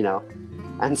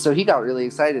 And so he got really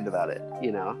excited about it,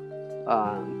 you know.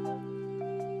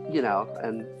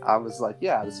 And I was like,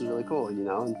 yeah, this is really cool, you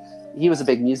know. And he was a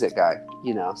big music guy,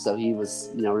 you know, so he was,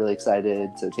 you know, really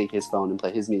excited to take his phone and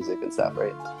play his music and stuff,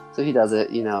 right? So he does it,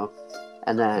 you know.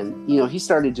 And then, you know, he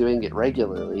started doing it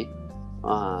regularly.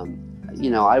 You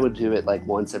know, I would do it like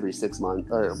once every 6 months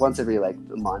or once every like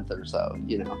a month or so,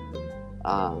 you know.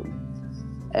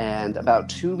 And about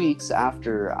 2 weeks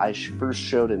after I first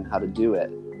showed him how to do it,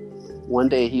 one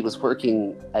day he was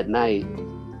working at night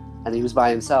and he was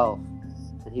by himself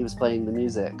and he was playing the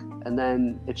music. And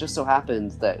then it just so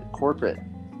happened that corporate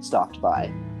stopped by.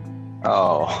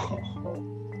 Oh.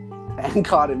 And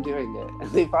caught him doing it. And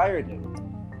they fired him.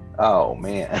 Oh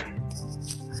man.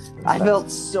 I felt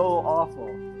so awful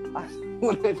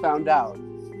when I found out.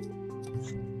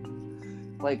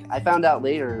 Like, I found out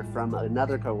later from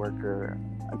another coworker,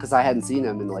 because I hadn't seen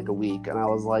him in like a week, and I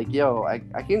was like, yo, I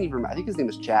can't even remember. I think his name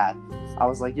was Chad. I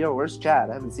was like, yo, where's Chad?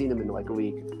 I haven't seen him in like a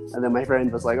week. And then my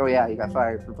friend was like, oh yeah, he got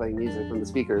fired for playing music from the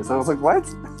speakers. And I was like, what?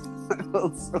 I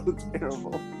felt so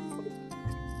terrible.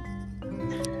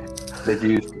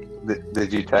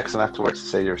 Did you text him afterwards to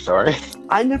say you're sorry?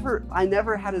 I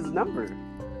never had his number.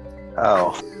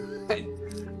 Oh.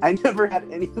 I never had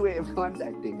any way of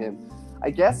contacting him. I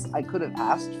guess I could have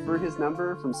asked for his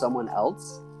number from someone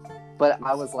else, but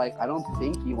I was like, I don't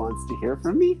think he wants to hear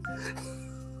from me.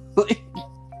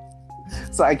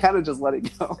 So I kind of just let it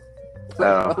go.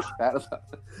 Oh.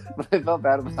 I felt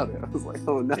bad about it. I was like,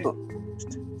 oh no.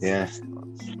 Yeah.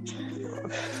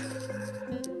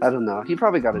 I don't know. He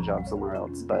probably got a job somewhere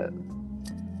else, but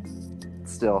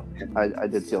still, I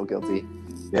did feel guilty.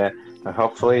 Yeah.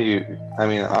 Hopefully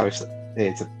obviously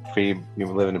you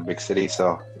live in a big city,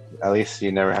 so at least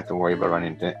you never have to worry about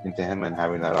running into him and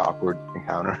having that awkward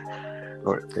encounter.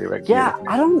 To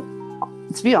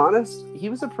be honest, he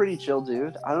was a pretty chill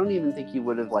dude. I don't even think he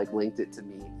would have like linked it to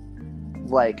me.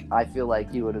 Like, I feel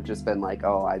like he would have just been like,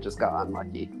 oh, I just got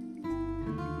unlucky.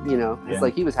 You know? Yeah. It's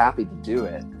like he was happy to do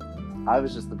it. I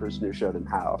was just the person who showed him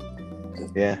how.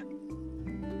 Yeah.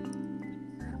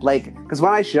 Like, because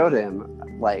when I showed him,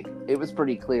 like, it was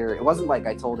pretty clear. It wasn't like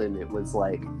I told him it was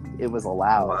allowed.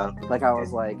 Wow. Like, I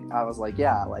was like,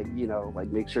 yeah, like, you know, like,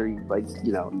 make sure you, like,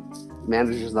 you know,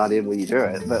 manager's not in when you do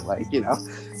it. But, like, you know,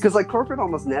 because, like, corporate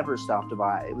almost never stopped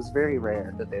by. It was very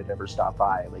rare that they'd ever stop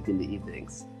by, like, in the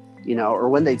evenings, you know, or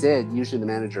when they did, usually the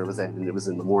manager was in, and it was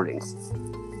in the mornings,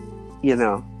 you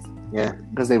know. Yeah.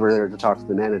 Because they were there to talk to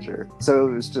the manager. So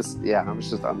it was just, yeah, I was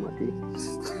just unlucky.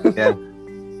 Yeah.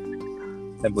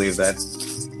 I believe that.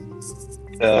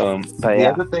 But the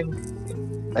other thing,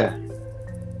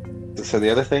 so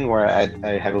the other thing where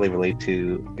I heavily relate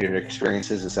to your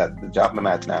experiences is that the job I'm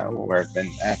at now, where I've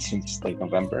been at since like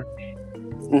November,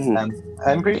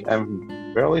 I'm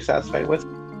fairly satisfied with,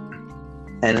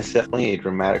 and it's definitely a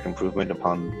dramatic improvement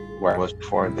upon where I was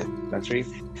before the dispensary.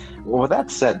 Well, with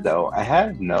that said, though, I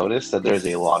have noticed that there's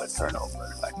a lot of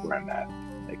turnover, like where I'm at.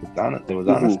 Like it was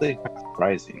honestly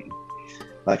surprising.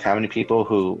 Like how many people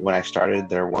who, when I started,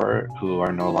 there were who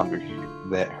are no longer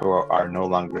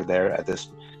there at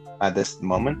this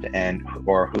moment, and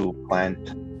or who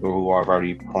have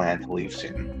already planned to leave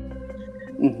soon.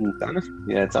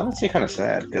 It's honestly kind of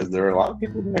sad because there are a lot of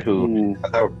people there who I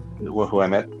thought, who I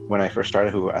met when I first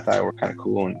started, who I thought were kind of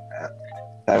cool and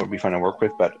that would be fun to work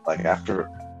with, but like after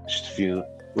just a few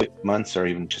months or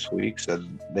even just weeks,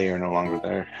 they are no longer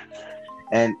there,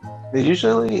 and they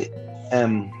usually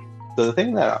So the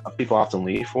thing that people often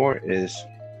leave for is,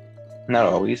 not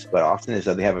always, but often, is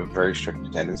that they have a very strict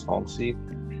attendance policy.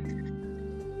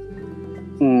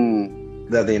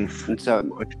 That they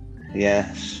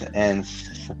yes, and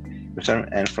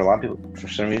for a lot of people, for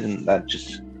some reason, that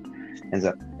just ends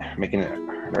up making it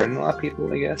hurting a lot of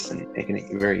people, I guess, and making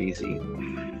it very easy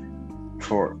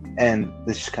and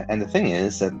the thing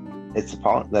is that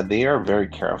that they are very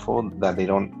careful that they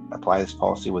don't apply this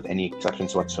policy with any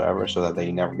exceptions whatsoever, so that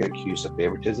they never get accused of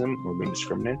favoritism or being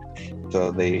discriminant.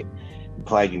 So they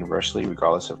apply universally,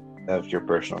 regardless of your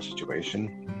personal situation.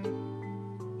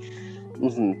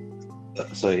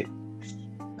 So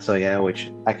yeah,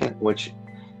 which I can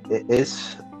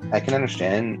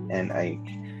understand, and I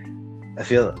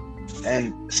feel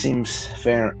and seems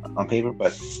fair on paper,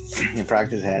 but in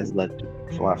practice has led to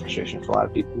a lot of frustration for a lot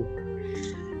of people.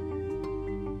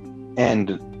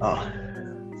 And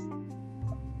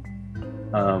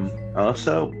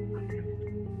also,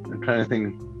 I'm trying to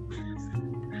think.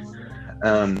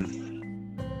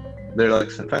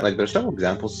 There's several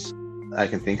examples I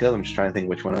can think of. I'm just trying to think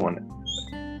which one I want to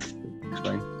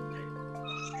explain.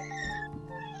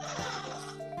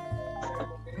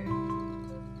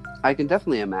 I can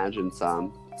definitely imagine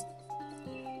some.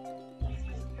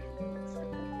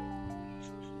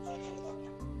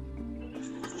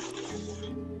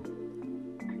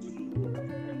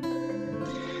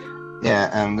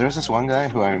 Yeah, there's this one guy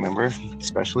who I remember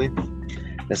especially.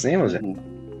 His name was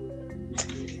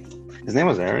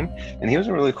Aaron, and he was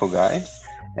a really cool guy,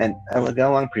 and I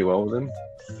got along pretty well with him.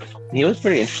 He was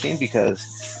pretty interesting because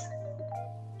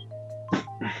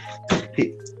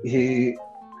he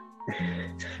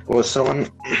was someone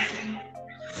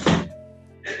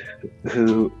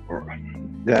who,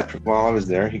 while I was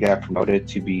there, he got promoted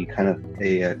to be kind of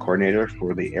a coordinator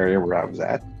for the area where I was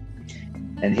at.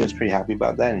 And he was pretty happy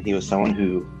about that. And he was someone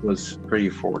who was pretty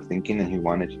forward-thinking, and he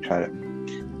wanted to try to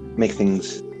make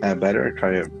things better,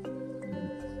 try to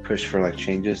push for like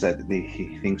changes that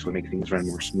he thinks would make things run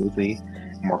more smoothly,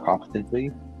 more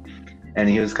competently. And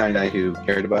he was the kind of guy who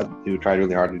cared about, who tried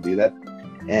really hard to do that.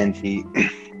 And he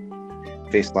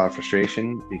faced a lot of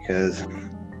frustration because,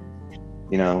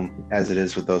 as it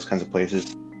is with those kinds of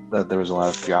places, that there was a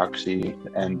lot of bureaucracy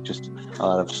and just a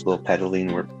lot of slow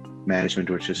pedaling where management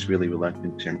was just really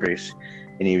reluctant to embrace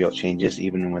any real changes,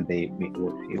 even when they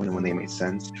made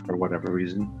sense for whatever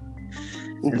reason.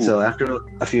 Mm-hmm. And so after a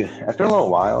little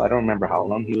while, I don't remember how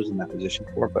long he was in that position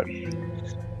for, but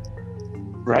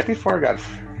right before I got,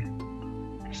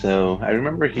 so I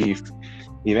remember he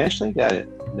eventually got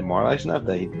demoralized enough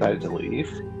that he decided to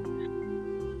leave,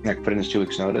 like put in his 2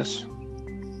 weeks notice,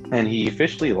 and he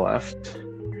officially left.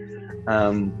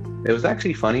 It was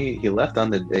actually funny. He left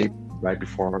on the day right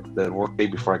before the work day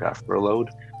before I got furloughed,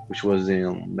 which was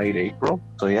in late April.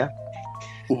 So yeah,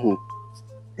 Mm-hmm.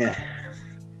 yeah,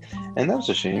 and that was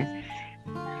a shame.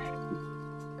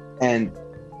 And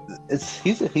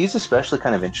he's especially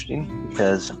kind of interesting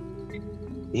because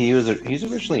he's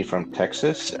originally from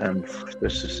Texas,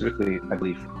 specifically I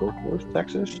believe Fort Worth,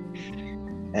 Texas,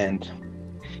 and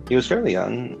he was fairly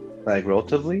young, like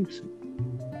relatively.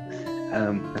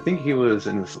 I think he was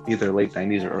in his either late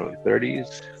 90s or early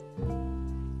 30s.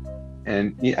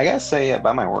 And I gotta say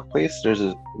about my workplace,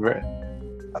 for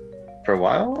a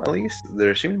while at least,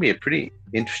 there seemed to be a pretty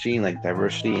interesting like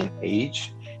diversity in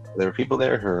age. There were people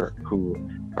there who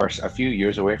are a few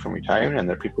years away from retirement, and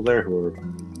there are people there who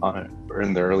are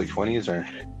in their early 20s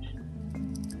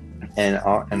and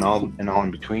all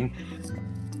in between.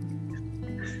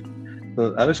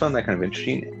 So I always found that kind of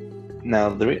interesting.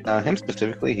 Now, him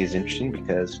specifically, he's interesting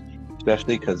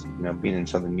especially because being in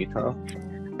Southern Utah.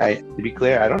 To be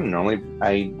clear, I don't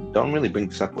really bring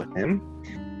this up with him,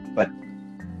 but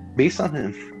based on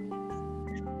him,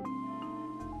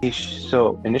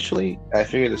 so initially I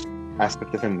figured this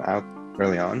aspect of him out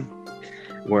early on,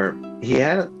 where he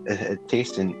had a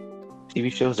taste in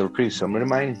TV shows that were pretty similar to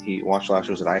mine. He watched a lot of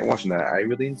shows that I watched and that I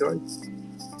really enjoyed.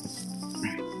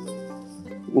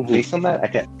 Mm-hmm. Based on that, I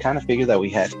kind of figured that we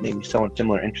had maybe somewhat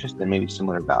similar interests and maybe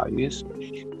similar values.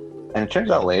 And it turns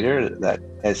out later that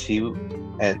I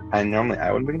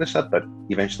wouldn't bring this up, but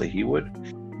eventually he would,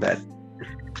 that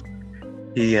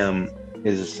he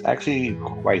is actually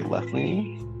quite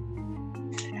left-leaning,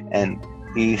 and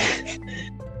he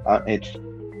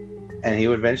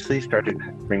would eventually start to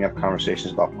bring up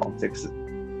conversations about politics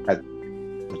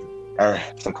are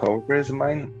some coworkers of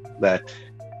mine that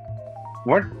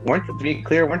weren't to be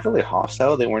clear, weren't really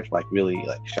hostile. They weren't like really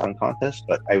like shouting contests,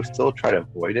 but I would still try to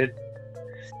avoid it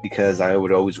because I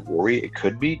would always worry it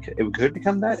could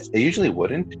become that. It usually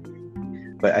wouldn't,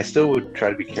 but I still would try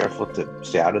to be careful to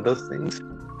stay out of those things.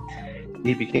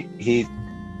 He made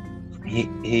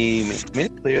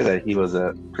it clear that he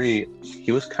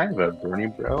was kind of a Bernie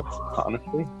bro,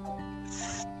 honestly.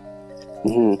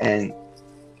 Mm-hmm.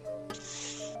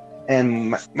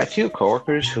 And my 2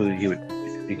 coworkers who he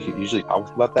usually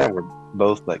talk about that were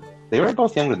both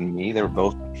younger than me. They were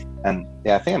both, I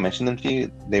think I mentioned them to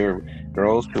you. They were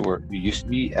girls who used to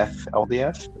be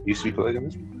FLDS, used to be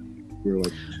polygamous. We were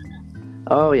like,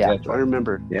 oh yeah, I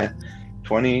remember. Yeah,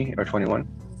 20 or 21,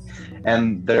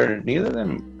 and neither of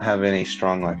them have any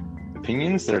strong like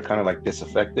opinions. They're kind of like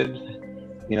disaffected,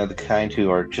 the kind who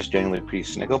are just generally pretty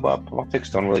cynical about politics,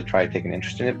 don't really try to take an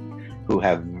interest in it, who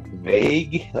have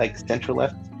vague like center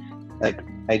left like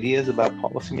ideas about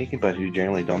policy making, but who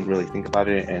generally don't really think about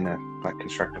it in a like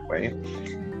constructive way.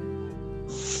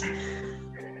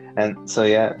 And so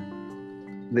yeah,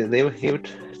 he would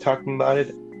talk about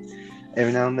it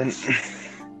every now and then,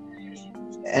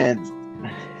 and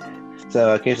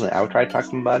so occasionally I would try to talk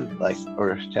to him about it, like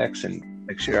or text and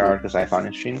like share articles I found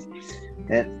interesting,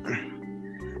 and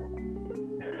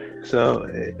so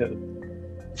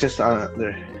just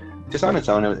on its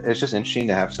own, it's just interesting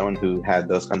to have someone who had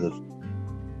those kinds of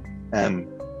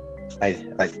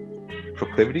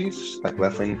proclivities, like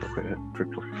left-wing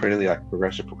pretty like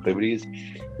progressive proclivities,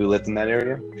 who lived in that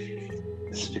area.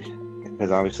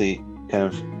 Because obviously,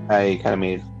 when I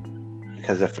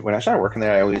started working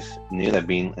there, I always knew that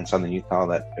being in Southern Utah,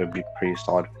 that it would be pretty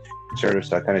solid conservative.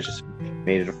 So I kind of just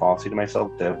made it a policy to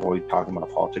myself to avoid talking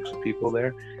about politics with people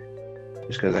there,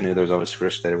 just because I knew there was always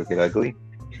risk that it would get ugly.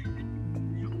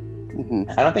 Mm-hmm.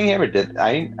 I don't think he ever did.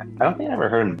 I don't think I ever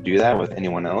heard him do that with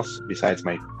anyone else besides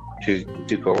my two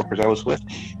coworkers I was with.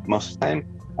 Most of the time,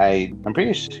 I'm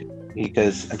pretty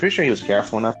sure he was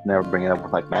careful enough to never bring it up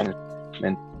with like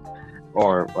management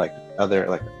or like other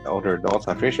like older adults.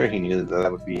 I'm pretty sure he knew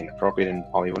that would be inappropriate and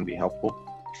probably wouldn't be helpful.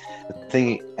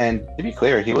 And to be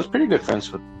clear, he was pretty good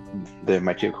friends with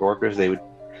my 2 coworkers. They would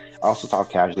also talk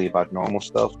casually about normal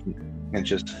stuff and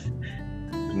just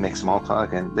make small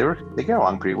talk, and they get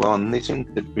along pretty well, and they seem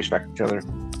to respect each other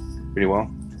pretty well.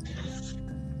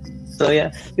 So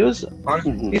yeah, he was on.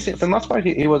 Mhm. For the most part,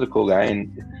 he was a cool guy,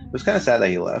 and it was kind of sad that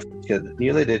he left because he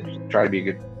really did try to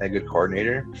be a good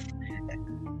coordinator,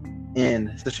 and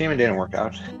it's a shame it didn't work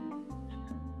out.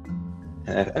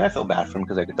 And I felt bad for him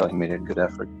because I could tell he made a good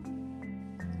effort.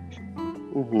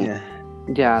 Mhm. Yeah,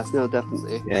 Yeah. No,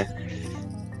 definitely. yeah.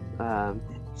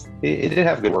 He did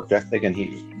have a good work ethic, and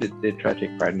he did try to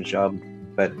take pride in his job.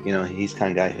 But you know, he's the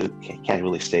kind of guy who can't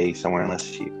really stay somewhere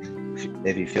unless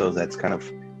if he feels that's kind of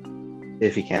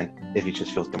if he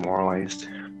just feels demoralized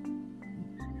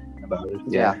about it.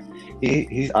 Yeah.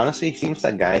 He's honestly he seems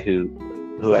that guy who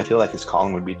I feel like his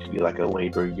calling would be to be like a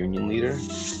labor union leader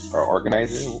or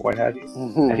organizer, what have you.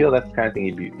 Mhm. I feel that's the kind of thing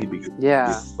he'd be good Yeah.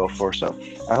 to go for. So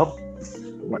I hope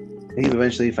he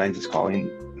eventually finds his calling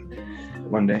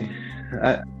one day.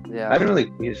 I Yeah. haven't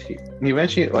really. He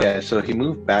eventually. Oh yeah. So he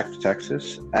moved back to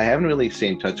Texas. I haven't really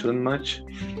stayed in touch with him much.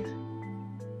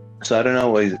 So I don't know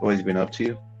what he's been up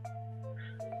to.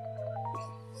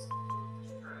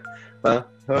 Well,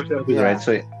 he's Yeah. right.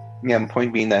 So yeah.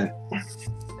 Point being that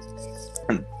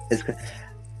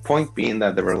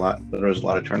there was a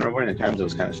lot of turnover, and at times it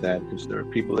was kind of sad because there were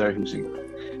people there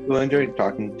who I enjoyed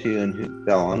talking to and who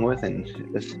got along with, and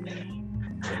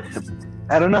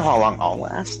I don't know how long I'll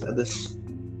last at this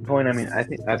point. I mean, I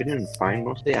think I've been doing fine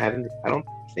mostly. I don't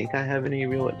think I have any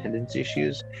real attendance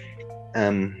issues.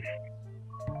 I've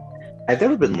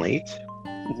never been late.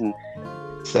 Mhm.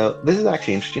 So this is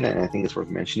actually interesting, and I think it's worth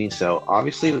mentioning. So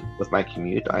obviously, with my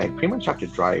commute, I pretty much have to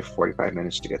drive 45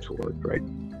 minutes to get to work, right?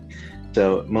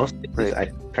 So most days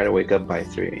I try to wake up by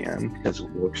 3 a.m. because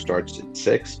work starts at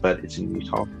 6, but it's in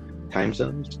Utah time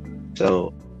zones.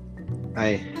 So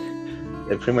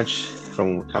it pretty much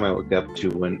from the time I wake up to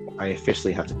when I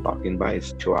officially have to clock in by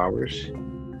is 2 hours.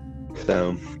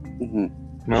 So Mhm.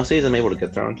 most days I'm able to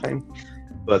get there on time.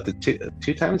 But the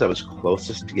two times I was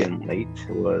closest to getting late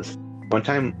was one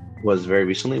time was very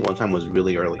recently. One time was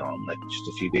really early on, like just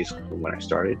a few days from when I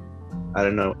started. I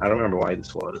don't know. I don't remember why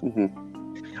this was. Mhm.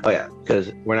 Oh yeah,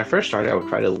 because when I first started, I would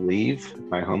try to leave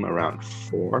my home around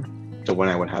 4, so when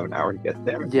I would have an hour to get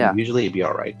there. Yeah. And usually it'd be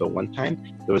all right. But one time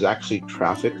there was actually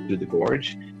traffic through the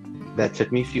gorge that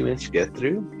took me a few minutes to get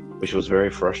through, which was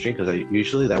very frustrating because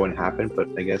usually that wouldn't happen. But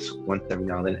I guess once every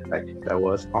now and then that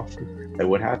was awesome. That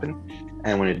would happen,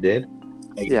 and when it did,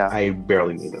 I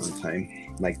barely made it on time.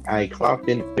 Like I clocked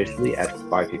in officially at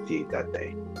 5:58 that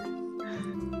day.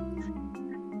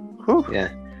 Whew. Yeah,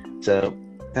 so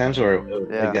times where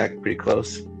Yeah. I got pretty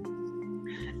close,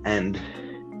 and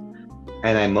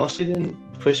I mostly didn't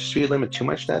push the speed limit too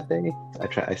much that day.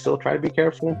 I still try to be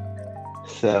careful.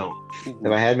 So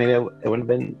if I had, maybe it wouldn't have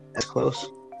been as close.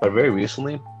 But very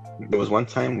recently, there was one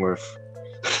time where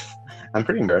I'm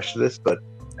pretty embarrassed of this, but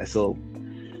I still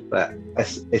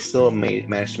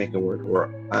managed to make it work. Where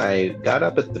I got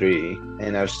up at 3,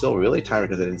 and I was still really tired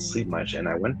because I didn't sleep much, and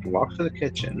I walked to the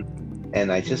kitchen,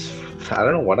 and I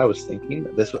don't know what I was thinking.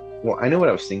 I knew what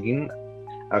I was thinking.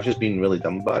 I was just being really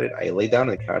dumb about it. I laid down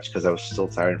on the couch because I was still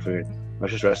tired and figured I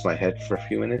was just resting my head for a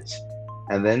few minutes,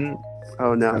 and then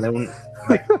Oh no. and then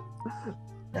like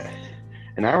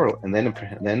an hour, and then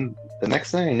the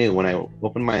next thing I knew, when I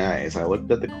opened my eyes, I looked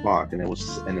at the clock, and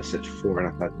it said 4, and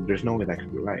I thought, there's no way that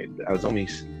could be right. I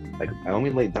only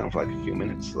laid down for like a few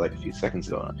minutes, like a few seconds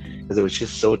ago, because I was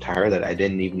just so tired that I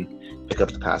didn't even pick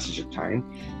up the passage of time.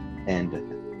 And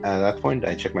at that point,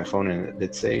 I checked my phone, and it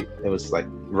did say it was like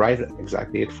right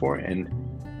exactly at 4. And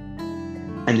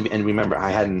remember, I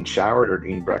hadn't showered or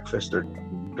eaten breakfast or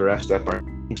dressed up or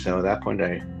anything, so at that point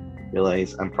I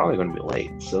realized I'm probably going to be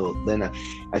late. So then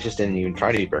I just didn't even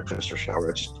try to eat breakfast or shower.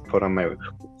 I just put on my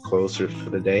clothes for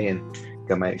the day and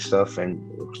got my stuff and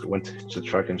went to the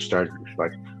truck and started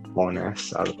like hauling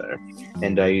ass out of there.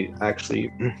 And I actually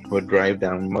would drive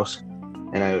down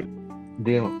and I would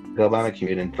go by my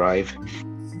commute and drive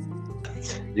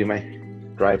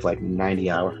like 90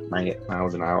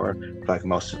 miles an hour for like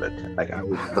most of it. Like I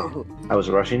was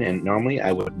rushing, and normally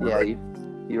I would never. Yeah,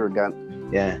 you were gone.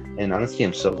 Yeah, and honestly,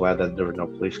 I'm so glad that there were no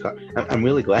police cars. I'm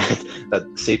really glad that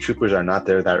state troopers are not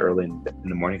there that early in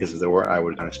the morning, because if there were, I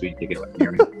would have gotten a speeding ticket.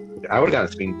 I would have gotten a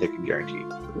speeding ticket guaranteed.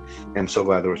 And I'm so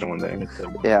glad there was no one there.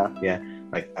 Yeah.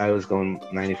 Like I was going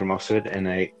 90 for most of it, and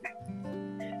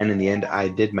in the end, I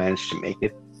did manage to make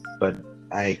it, but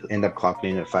I ended up clocking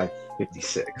in at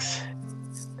 5:56.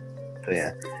 So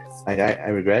yeah, I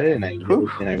regret it, and I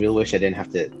really wish I didn't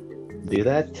have to do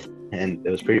that. And it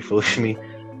was pretty foolish of me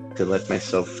to let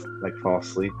myself like fall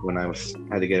asleep when I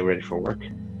had to get ready for work.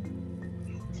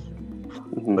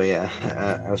 But yeah,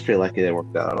 I was pretty lucky that it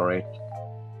worked out all right.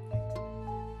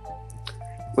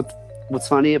 What's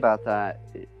funny about that,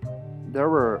 there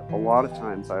were a lot of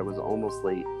times I was almost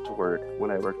late to work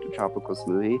when I worked at Tropical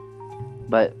Smoothie,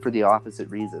 but for the opposite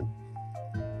reason.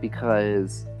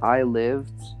 Because I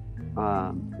lived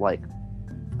like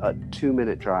a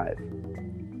 2-minute drive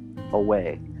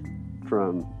away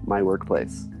from my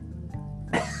workplace.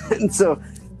 And so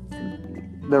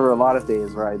there were a lot of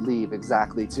days where I'd leave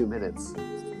exactly 2 minutes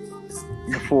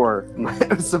before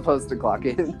I was supposed to clock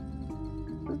in.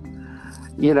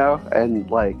 And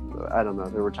like, I don't know,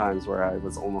 there were times where I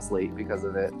was almost late because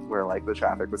of it, where like the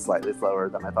traffic was slightly slower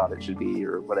than I thought it should be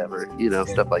or whatever,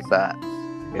 stuff like that.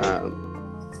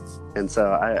 And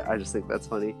so I just think that's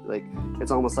funny. Like,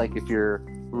 it's almost like if you're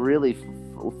really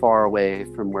far away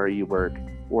from where you work,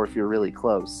 or if you're really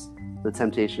close, the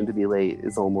temptation to be late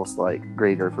is almost like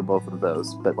greater for both of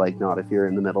those, but like not if you're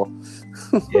in the middle.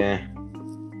 Yeah.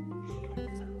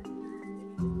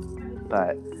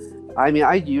 But I mean,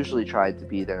 I usually tried to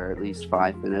be there at least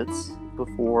 5 minutes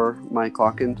before my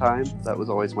clock-in time. That was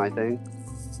always my thing.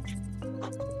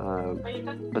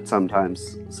 But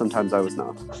sometimes I was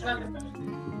not.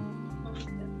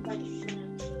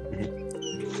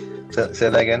 Say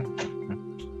that again.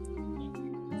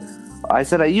 I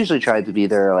said I usually tried to be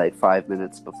there like 5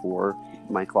 minutes before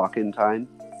my clock-in time.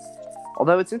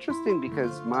 Although it's interesting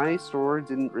because my store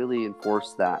didn't really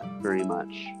enforce that very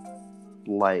much.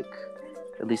 Like,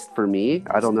 at least for me,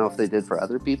 I don't know if they did for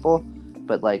other people,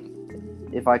 but like,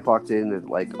 if I clocked in at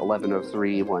like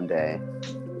 11:03 one day,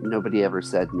 nobody ever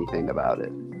said anything about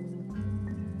it.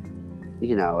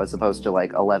 As opposed to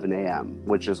like 11 a.m.,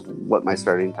 which is what my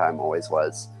starting time always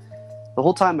was. The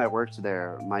whole time I worked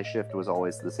there, my shift was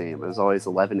always the same. It was always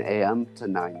 11 a.m. to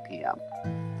 9 p.m.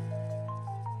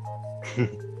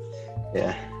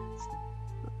 Yeah.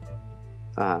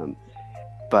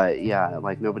 But yeah,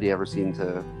 like nobody ever seemed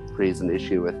to raise an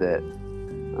issue with it.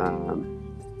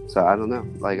 So I don't know.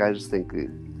 Like, I just think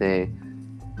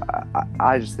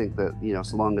I just think that,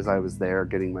 so long as I was there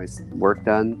getting my work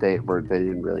done, they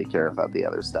didn't really care about the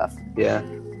other stuff. Yeah.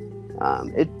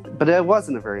 But it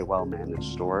wasn't a very well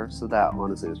managed store, so that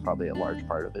honestly was probably a large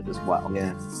part of it as well.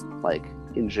 Yeah. Like,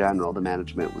 in general, the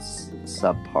management was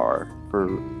subpar for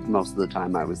most of the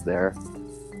time I was there.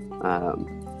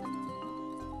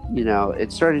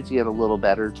 It started to get a little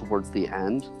better towards the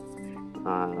end,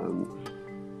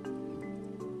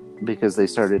 because they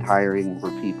started hiring more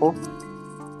people,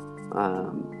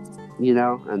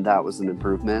 and that was an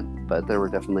improvement, but there were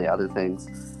definitely other things.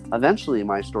 Eventually,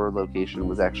 my store location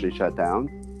was actually shut down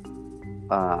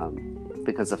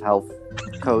because of health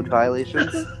code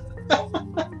violations.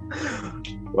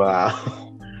 Wow.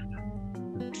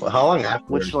 Well, how long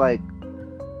after? Which,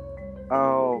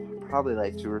 probably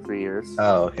like 2 or 3 years.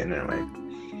 Oh, okay, never mind.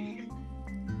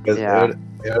 Yeah.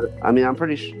 I mean, I'm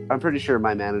pretty sure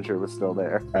my manager was still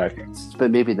there. Okay.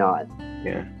 But maybe not.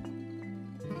 Yeah.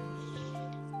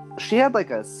 She had like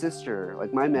a sister.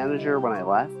 Like, my manager, when I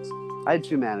left, I had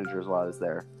 2 managers while I was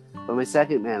there. But my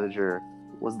second manager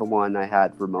was the one I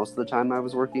had for most of the time I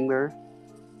was working there.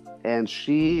 And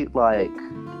she had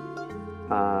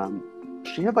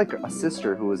like a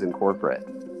sister who was in corporate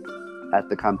at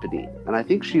the company. And I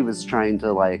think she was trying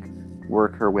to like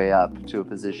work her way up to a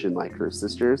position like her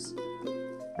sister's.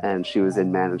 And she was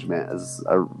in management as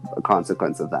a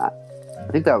consequence of that.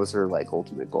 I think that was her like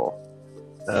ultimate goal.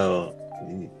 Oh.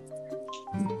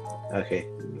 Okay.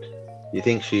 You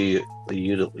think she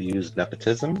used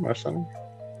nepotism or something?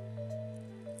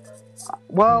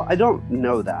 Well, I don't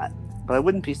know that, but I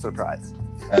wouldn't be surprised.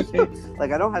 Okay.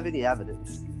 Like, I don't have any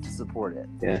evidence to support it.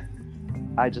 Yeah.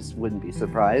 I just wouldn't be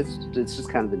surprised. It's just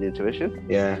kind of an intuition.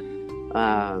 Yeah.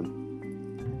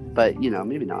 But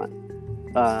maybe not.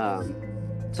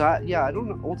 So I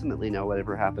don't ultimately know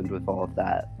whatever happened with all of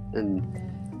that. And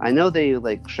I know they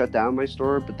like shut down my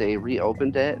store, but they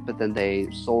reopened it. But then they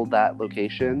sold that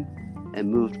location and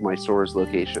moved my store's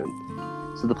location.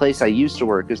 So the place I used to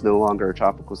work is no longer a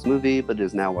Tropical Smoothie, but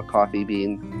is now a Coffee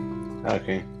Bean.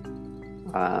 Okay.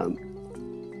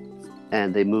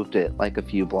 And they moved it like a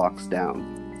few blocks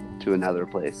down to another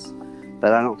place.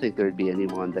 But I don't think there'd be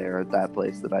anyone there at that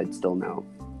place that I'd still know.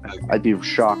 Okay. I'd be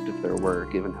shocked if there were,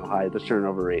 given how high the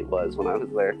turnover rate was when I was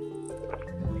there.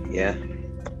 Yeah.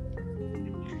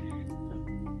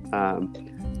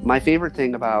 My favorite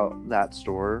thing about that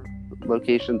store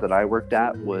location that I worked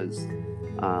at was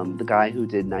the guy who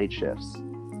did night shifts.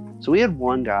 So we had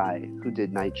one guy who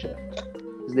did night shift.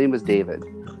 His name was David.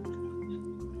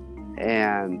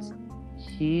 And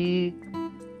he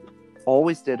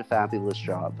always did a fabulous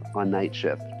job on night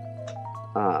shift.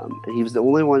 And he was the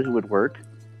only one who would work.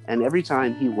 And every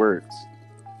time he worked,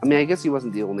 I mean, I guess he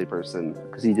wasn't the only person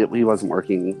because he wasn't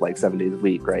working like 7 days a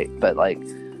week, right? But like,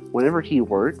 whenever he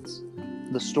worked,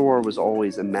 the store was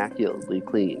always immaculately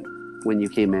clean when you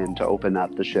came in to open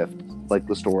up the shift, like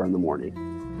the store in the morning.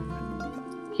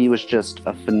 He was just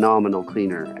a phenomenal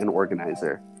cleaner and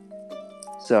organizer.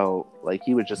 So like,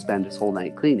 he would just spend his whole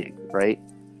night cleaning, right?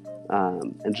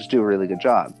 And just do a really good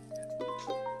job.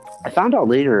 I found out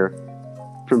later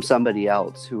from somebody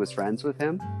else who was friends with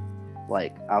him,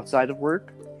 like outside of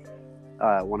work,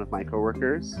 one of my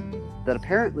coworkers, that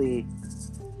apparently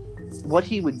what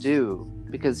he would do,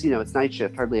 because, you know, it's night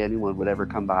shift, hardly anyone would ever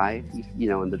come by, you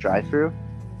know, in the drive-thru.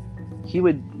 He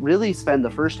would really spend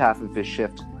the first half of his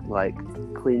shift like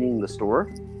cleaning the store,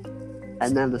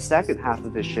 and then the second half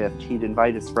of his shift he'd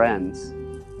invite his friends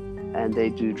and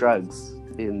they'd do drugs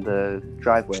in the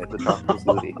driveway at the Tropical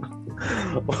Smoothie.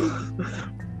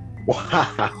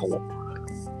 Wow.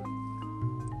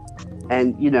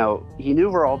 And, you know, he knew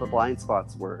where all the blind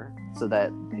spots were so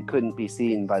that they couldn't be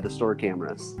seen by the store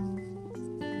cameras.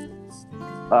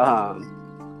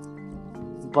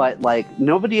 But, like,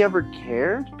 nobody ever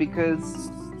cared because,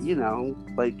 you know,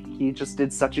 like, he just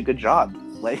did such a good job.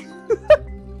 Like,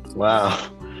 Wow.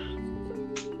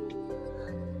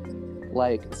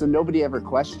 like, so nobody ever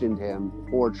questioned him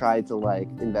or tried to, like,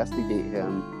 investigate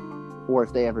him. Or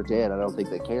if they ever did, I don't think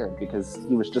they cared because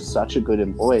he was just such a good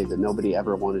employee that nobody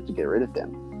ever wanted to get rid of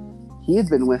him. He had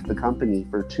been with the company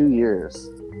for 2 years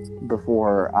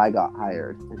before I got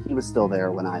hired, and he was still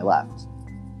there when I left.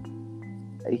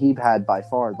 He had by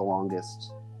far the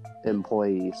longest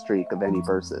employee streak of any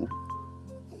person.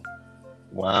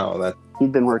 Wow,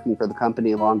 He'd been working for the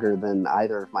company longer than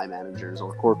either of my managers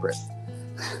or corporate.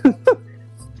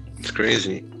 it's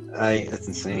crazy. That's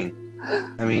insane.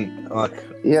 I mean, like,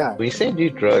 Yeah. when you say do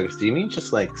drugs, do you mean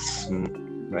just like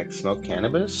smoke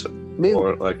cannabis,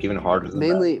 or like even harder than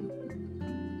mainly,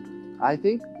 I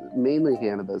think mainly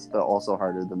cannabis, but also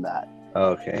harder than that.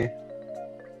 Okay.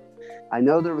 I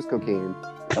know there was cocaine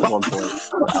at one point.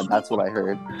 That's what I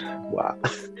heard. Wow.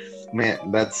 Man,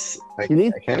 that's like, You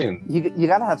need, I can't even. you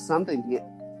gotta have something to get.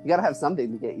 You gotta have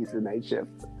something to get you through night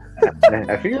shift.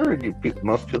 I figured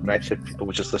most people, night shift people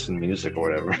would just listen to music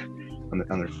or whatever on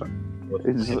their phone.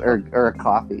 Or a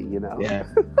coffee, you know. Yeah.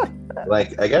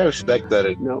 Like, I gotta respect that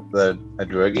Nope. that a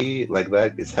druggie like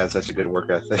that has such a good work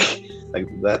ethic. Like,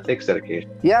 that takes dedication.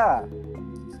 Yeah.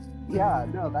 Yeah,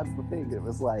 no, that's the thing. It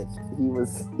was like he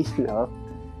was, you know,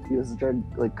 he was a drug,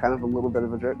 like kind of a little bit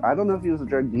of a drug. I don't know if he was a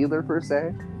drug dealer per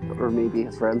se, or maybe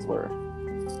his friends were.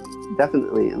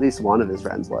 Definitely, at least one of his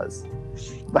friends was.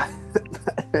 But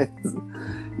it's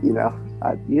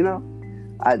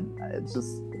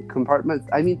just compartments.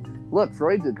 I mean, look,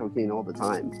 Freud did cocaine all the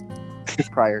time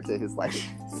prior to his life.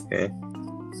 Okay.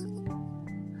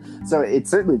 So it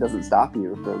certainly doesn't stop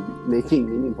you from making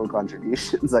meaningful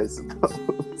contributions, I suppose.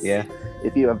 Yeah.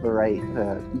 If you have the right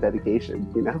dedication,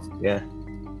 you know. Yeah.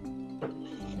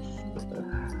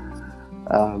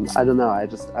 I don't know. I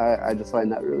just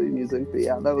find that really amusing. But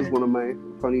yeah, that was one of my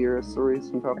funnier stories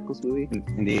from Tropical Smoothie.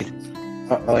 Indeed.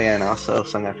 Oh yeah, and also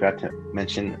something I forgot to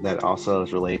mention that also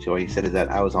is related to what you said is that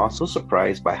I was also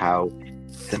surprised by how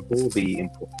simple the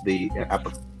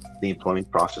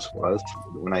employment process was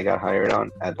when I got hired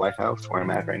on at Lighthouse, where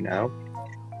I'm at right now.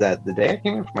 That the day I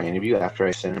came in for my interview after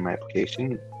I sent in my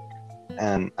application,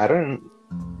 the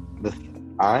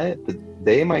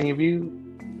day of my interview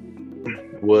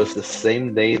was the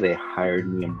same day they hired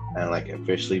me and like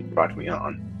officially brought me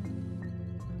on.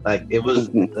 Like, it was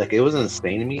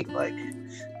insane to me. Like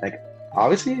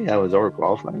obviously I was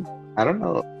overqualified. I don't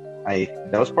know.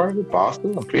 That was part of the boss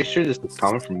though. I'm pretty sure this is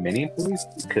common for many employees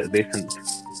because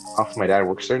also my dad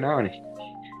works there now, and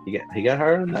he got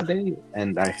hired on that day.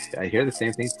 And I hear the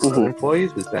same thing from other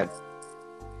employees is that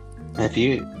if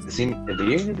you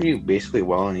interview basically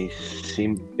well and you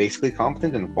seem basically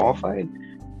competent and qualified,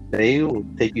 they will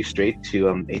take you straight to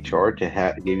HR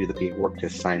to give you the paperwork to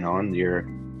sign on your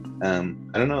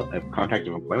I don't know, a contract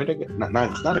of employment.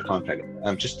 It's not a contract.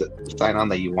 Just to sign on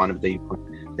that you want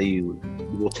that you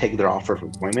will take their offer of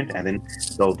employment, and then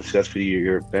they'll discuss with you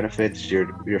your benefits,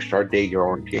 your start date, your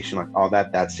orientation, like all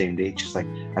that same day. Just like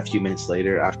a few minutes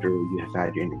later after you have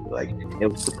had your interview. Like, it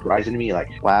was surprising to me,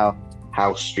 like, wow,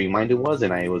 how streamlined it was,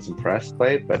 and I was impressed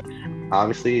by it. But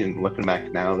obviously, looking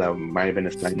back now, that might have been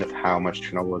a sign of how much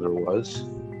turnover there was.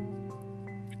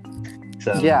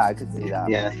 So, yeah, I could see that.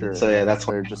 Yeah, for sure. So yeah, that's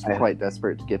why they're just quite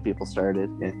desperate to get people started.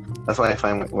 Yeah, that's why I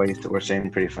find what you were saying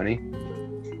pretty funny.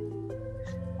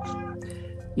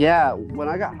 Yeah, when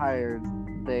I got hired,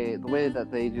 the way that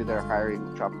they do their hiring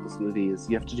with Tropical Smoothie is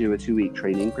you have to do a 2-week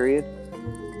training period.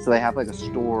 So they have like a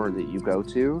store that you go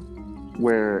to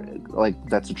where like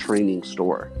that's a training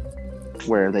store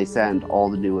where they send all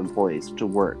the new employees to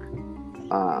work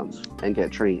and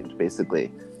get trained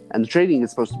basically. And the training is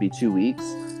supposed to be 2 weeks.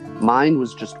 Mine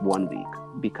was just 1 week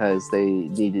because they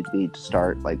needed me to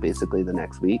start like basically the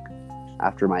next week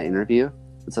after my interview.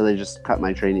 And so they just cut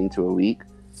my training to a week.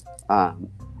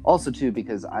 Also too,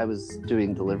 because I was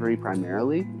doing delivery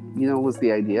primarily, was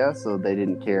the idea. So they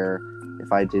didn't care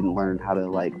if I didn't learn how to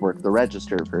like work the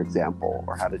register, for example,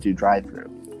 or how to do drive-through.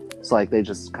 So like they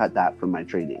just cut that from my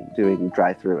training, doing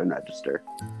drive-through and register.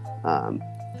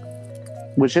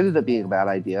 Which ended up being a bad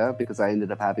idea because I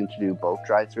ended up having to do both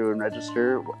drive-through and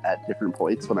register at different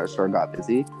points when our store got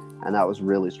busy. And that was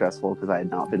really stressful because I had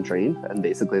not been trained. And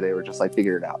basically they were just like,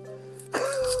 figure it out.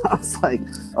 I was like,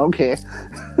 okay.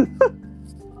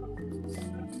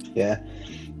 Yeah.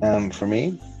 For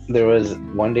me, there was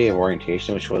 1 day of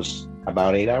orientation, which was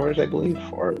about 8 hours, I believe,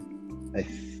 or I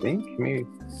think maybe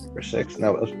or 6.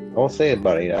 No, I'll say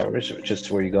about 8 hours,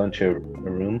 just where you go into a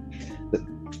room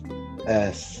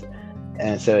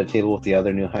and set a table with the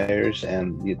other new hires,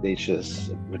 and they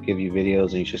just would give you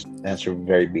videos, and you just answer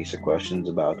very basic questions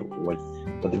about what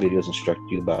the videos instruct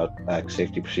you about, like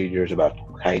safety procedures, about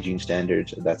hygiene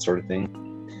standards, that sort of thing,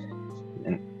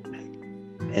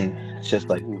 and it's just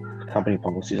like company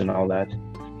policies and all that.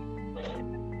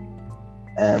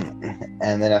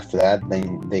 And then after that,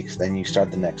 then you start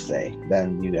the next day.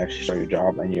 Then you actually start your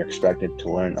job, and you're expected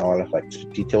to learn a lot of like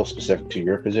details specific to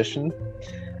your position.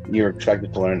 You're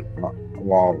expected to learn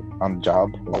while on the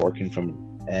job, while working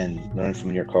and learn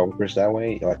from your coworkers that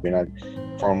way. Like you're not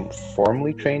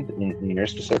formally trained in your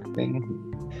specific thing.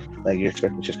 Like you're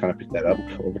expected to just kind of pick that up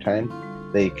over time.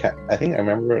 I think I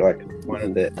remember like one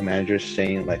of the managers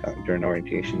saying like during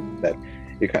orientation that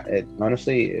we kind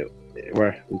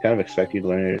of expect you to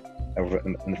learn it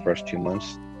in the first 2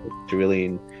 months to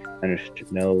really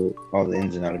know all the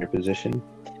ins and outs of your position,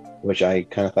 which I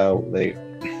kind of thought they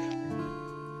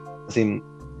seemed,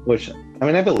 which I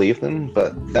mean I believe them,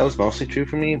 but that was mostly true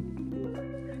for me.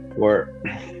 Where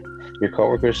your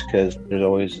coworkers, because there's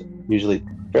always usually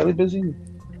fairly busy,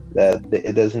 that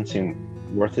it doesn't seem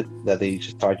worth it that they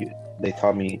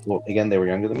taught me, well, again, they were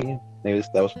younger than me, maybe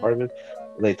that was part of it.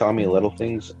 They taught me little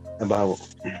things about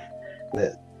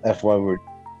the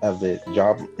of the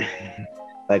job,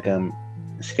 like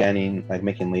scanning, like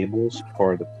making labels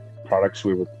for the products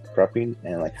we were prepping,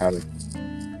 and like how to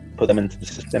put them into the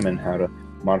system and how to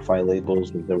modify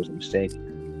labels if there was a mistake.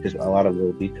 Just a lot of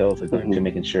little details that go into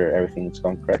making sure everything's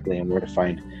going correctly, and where to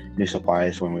find new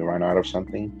supplies when we run out of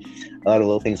something. A lot of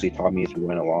little things they taught me as we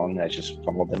went along. I just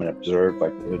followed them and observed.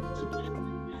 Like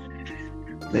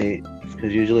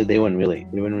because usually it wouldn't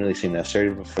really seem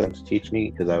necessary for them to teach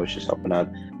me, because I was just helping out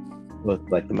with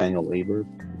like the manual labor.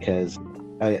 Because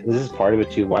this is part of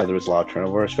it too, why there was a lot of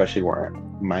turnover, especially where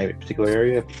my particular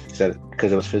area,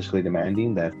 because it was physically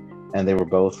demanding, and they were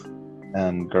both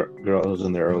girls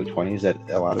in their early 20s, that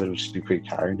a lot of it would just be pretty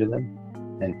tiring to them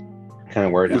and kind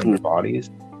of wear down their bodies.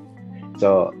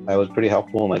 So I was pretty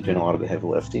helpful in like doing a lot of the heavy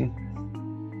lifting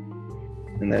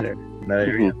in that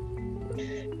area.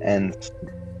 And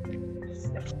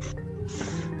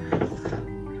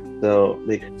so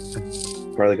they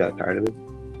probably got tired of it.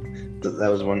 So that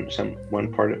was one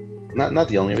part of, not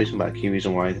the only reason, but a key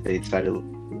reason why they decided.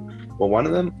 Well, one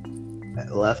of them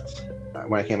left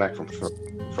when I came back from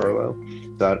furlough,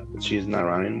 so she's not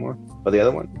around anymore. But the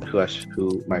other one,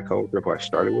 who my coworker who I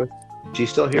started with,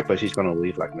 she's still here, but she's going to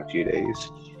leave like in a few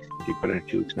days. She put in a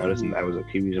 2 weeks notice, and that was a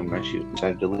key reason why she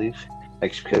decided to leave.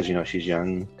 Like, because she's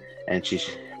young, and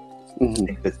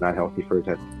it's not healthy for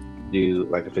her to do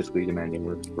like a physically demanding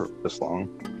work for this long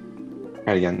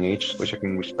at a young age, which I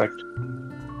can respect.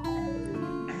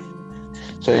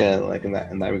 So yeah, like in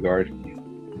that regard,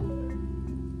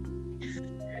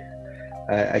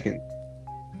 I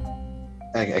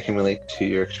can relate to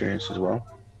your experience as well.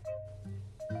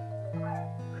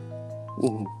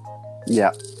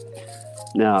 Yeah.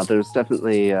 No, there's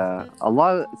definitely a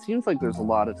lot. It seems like there's a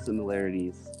lot of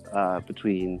similarities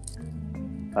between.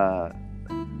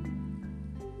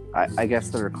 I guess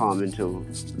that are common to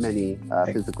many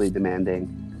physically demanding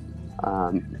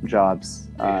jobs,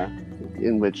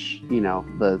 in which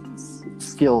the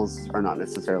skills are not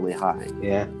necessarily high.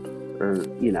 Yeah. Or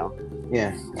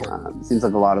Yeah. It seems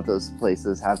like a lot of those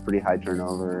places have pretty high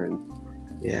turnover, and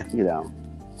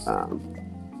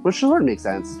which sort of makes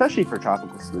sense, especially for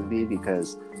tropical smoothie,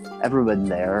 because everyone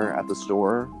there at the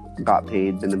store got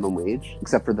paid minimum wage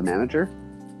except for the manager,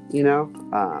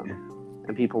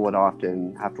 and people would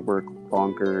often have to work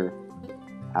longer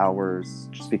hours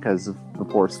just because of the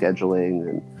poor scheduling,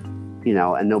 and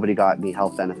and nobody got any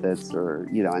health benefits or,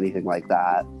 anything like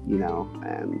that,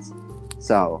 and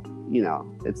so,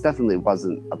 it definitely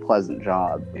wasn't a pleasant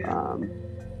job,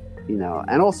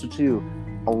 and also too,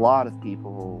 a lot of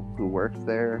people who worked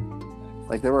there,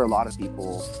 like there were a lot of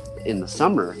people in the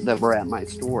summer that were at my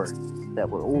store that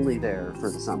were only there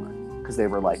for the summer because they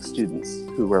were like students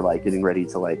who were like getting ready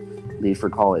to like leave for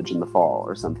college in the fall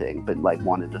or something, but like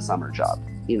wanted a summer job,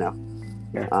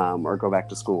 or go back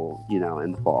to school,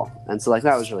 in the fall. And so like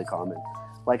that was really common.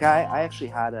 Like I actually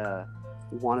had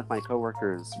one of my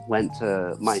coworkers went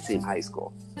to my same high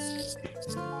school.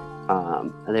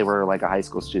 And they were like a high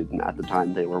school student at the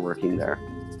time they were working there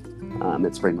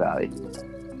at Spring Valley,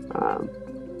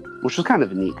 which was kind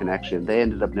of a neat connection. They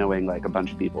ended up knowing like a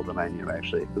bunch of people that I knew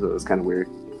actually, because it was kind of weird.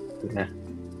 Yeah.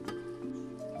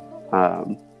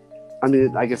 I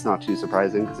mean, I guess not too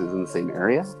surprising because it was in the same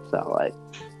area. So like,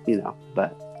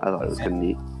 but I thought it was kind of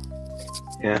neat.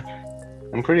 Yeah.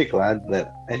 I'm pretty glad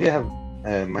that I do have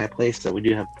my place that we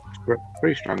do have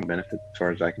pretty strong benefits as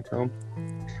far as I can tell,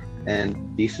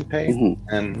 and decent pay.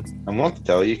 Mm-hmm. I want to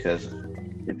tell you because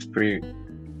it's pretty.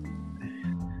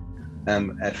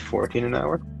 At 14 an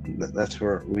hour, that's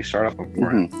where we start off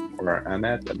where I'm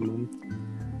at the moment.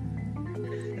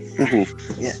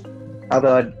 Mm-hmm. Yeah.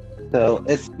 Although, so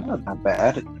it's not that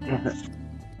bad.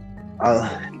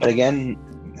 But again,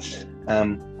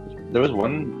 there was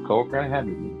one coworker I had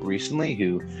recently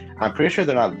who I'm pretty sure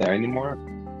they're not there anymore.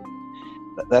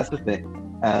 That's the thing.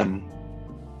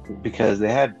 Because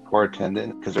they had poor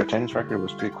attendance, because their attendance record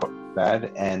was pretty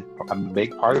bad, and a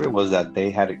big part of it was that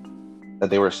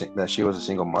that she was a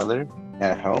single mother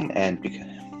at home, and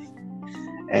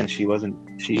she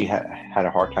had a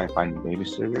hard time finding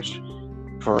babysitters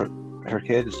for her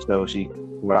kids, so she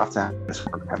would often have to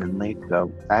work coming late.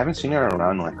 So I haven't seen her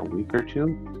around in like a week or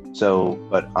two. So,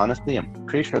 but honestly, I'm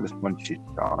pretty sure this one she's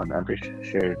gone. I'm pretty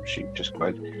sure she just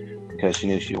quit because she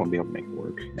knew she won't be able to make it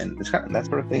work. And it's kind of that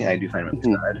sort of thing I do find really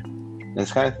sad. And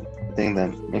it's kind of the thing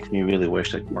that makes me really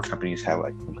wish like more companies have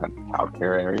like some kind of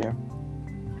childcare area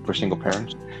for single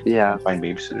parents. Yeah. Find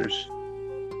babysitters.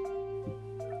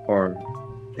 Or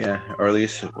at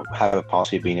least have a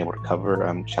policy of being able to cover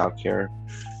childcare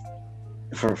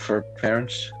for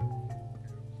parents.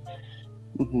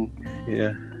 Mm-hmm.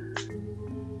 Yeah.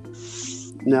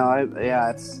 No,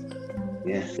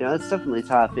 it's definitely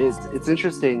tough. It's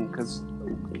interesting because,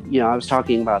 I was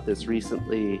talking about this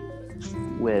recently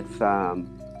with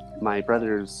my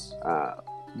brother's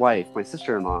wife, my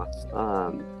sister-in-law.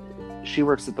 She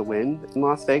works at the Wynn in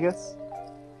Las Vegas,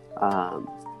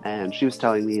 and she was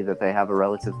telling me that they have a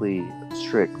relatively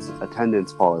strict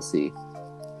attendance policy,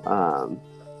 and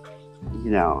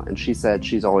she said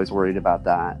she's always worried about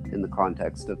that in the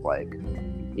context of like,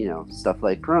 stuff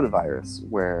like coronavirus,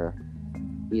 where,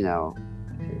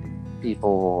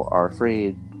 people are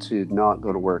afraid to not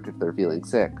go to work if they're feeling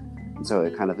sick. And so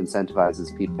it kind of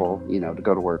incentivizes people, to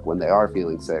go to work when they are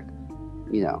feeling sick,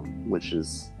 which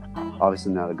is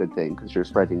obviously not a good thing because you're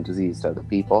spreading disease to other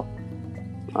people.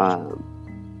 And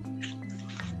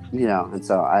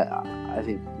so I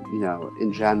think,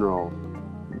 in general,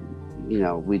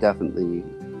 we definitely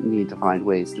need to find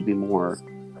ways to be more,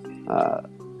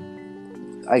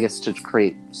 I guess, to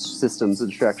create systems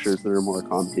and structures that are more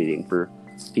accommodating for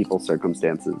people's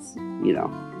circumstances,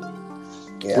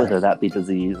 whether that be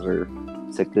disease or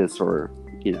sickness or,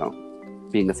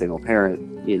 being a single parent,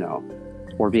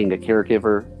 or being a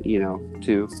caregiver,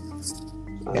 too,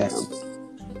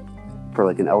 for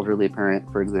like an elderly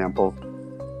parent, for example,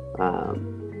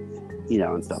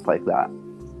 and stuff like that.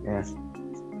 Yeah.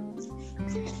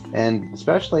 And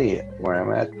especially where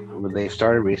I'm at, they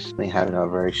started recently having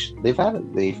they've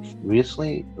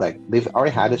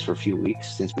already had this for a few weeks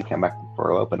since we came back from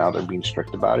furlough, but now they're being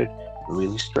strict about it,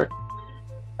 really strict.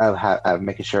 I've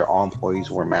making sure all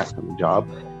employees wear masks on the job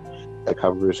that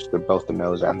covers both the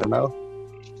nose and the mouth.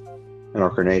 And our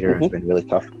coordinator has been really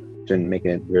tough, been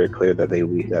making it very clear that they're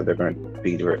going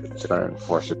to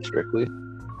enforce it strictly,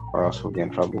 or else we'll get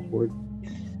in trouble for it.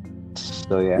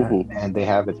 So and they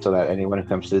have it so that anyone who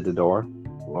comes through the door,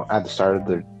 at the start of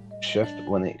the shift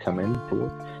when they come in to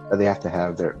work, they have to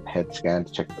have their head scanned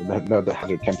to check, have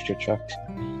their temperature checked.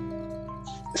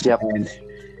 Yep.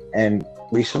 And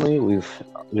recently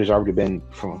there's already been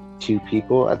from 2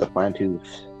 people at the plant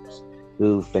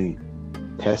who've been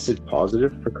tested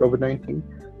positive for COVID-19,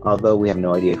 although we have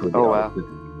no idea who they are. Wow.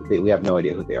 We have no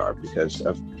idea who they are because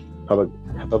of public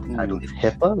I believe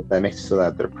HIPAA, that makes it so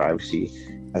that their privacy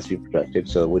has to be protected,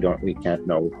 so we can't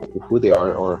know who they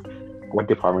are or what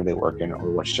department they work in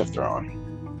or what shift they're on.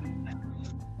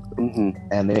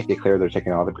 And they make it clear they're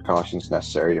taking all the precautions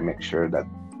necessary to make sure that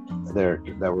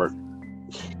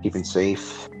keeping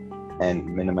safe and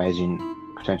minimizing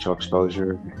potential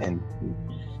exposure, and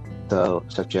so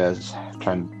such as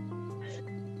trying.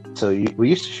 So we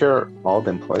used to share all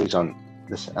the employees on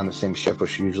the same shift,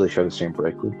 which usually share the same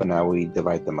break room, but now we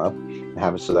divide them up and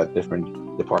have it so that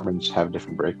different departments have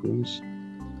different break rooms.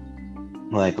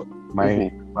 Like my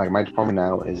department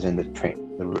now is in the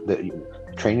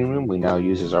training room. We now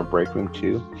use as our break room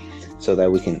too, so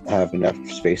that we can have enough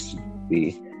space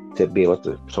to be able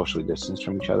to socially distance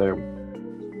from each other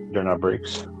during our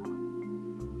breaks.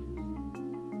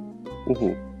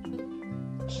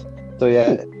 So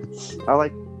yeah, I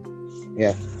like.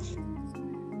 Yeah.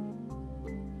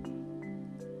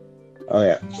 Oh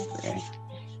yeah.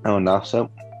 Oh, and also,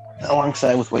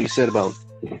 alongside with what you said about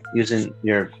using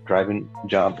your driving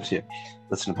job to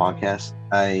listen to podcasts,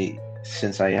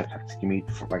 since I have to commute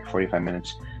for like 45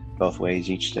 minutes both ways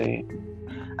each day,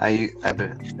 I've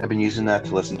been using that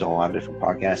to listen to a lot of different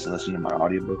podcasts and listen to my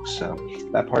audiobooks. So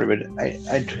that part of it,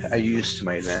 I use to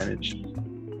my advantage.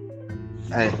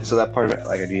 So that part of it,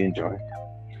 like, I do enjoy.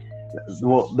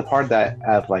 Well, the part that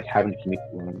of like having to commute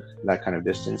that kind of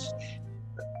distance,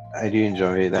 I do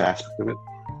enjoy that aspect of it.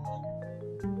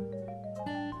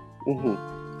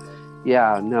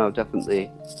 Yeah, no, definitely.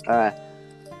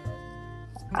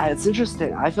 It's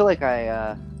interesting. I feel like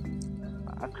I've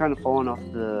kind of fallen off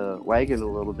the wagon a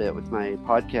little bit with my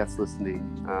podcast listening,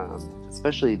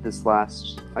 especially this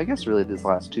last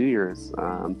 2 years.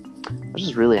 I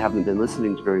just really haven't been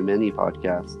listening to very many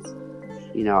podcasts.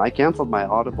 You know, I canceled my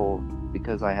Audible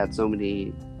because I had so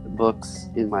many books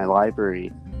in my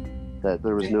library that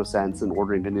there was no sense in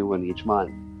ordering a new one each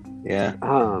month. Yeah.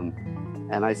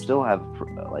 And I still have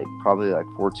probably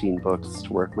 14 books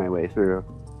to work my way through,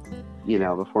 you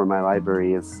know, before my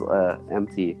library is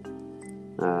empty.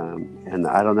 And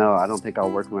I don't know. I don't think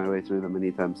I'll work my way through them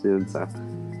anytime soon. So,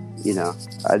 you know,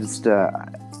 I just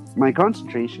my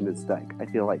concentration is I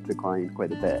feel like declined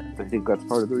quite a bit. I think that's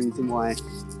part of the reason why.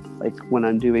 Like when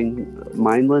I'm doing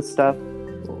mindless stuff,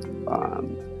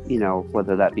 you know,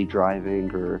 whether that be driving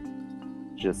or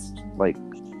just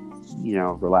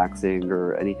relaxing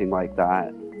or anything like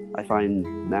that, I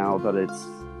find now that it's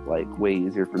like way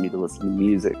easier for me to listen to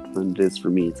music than it is for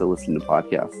me to listen to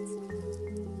podcasts.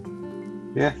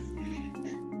 Yeah,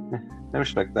 I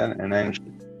respect that, and I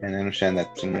understand that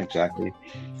exactly.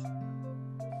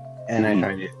 And I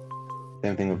try to do the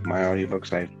same thing with my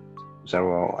audiobooks.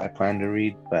 I plan to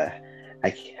read, but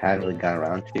I haven't really gotten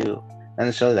around to. Not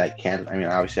necessarily that I can't. I mean,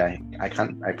 obviously, I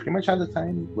can't. I pretty much have the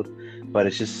time, but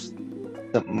it's just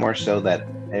more so that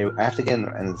I have to get in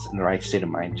the right state of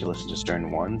mind to listen to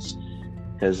certain ones,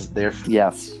 because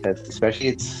especially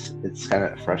it's kind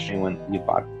of frustrating when you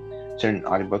bought certain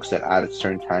audiobooks that at a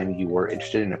certain time you were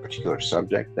interested in a particular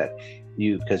subject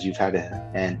because you've had to,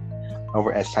 and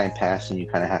over as time passed and you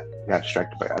kind of got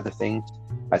distracted by other things.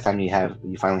 By the time you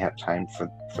finally have time for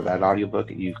that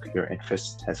audiobook, your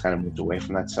interest has kind of moved away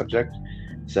from that subject.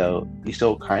 So you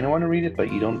still kind of want to read it,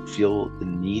 but you don't feel the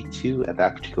need to at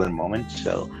that particular moment.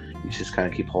 So you just kind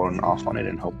of keep holding off on it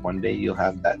and hope one day you'll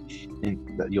have that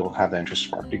interest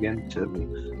sparked again to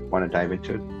want to dive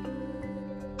into it.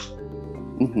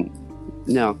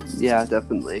 No, yeah,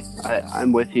 definitely.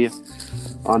 I'm with you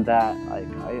on that.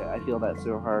 I feel that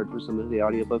so hard for some of the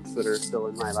audiobooks that are still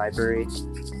in my library.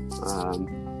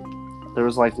 There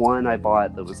was one I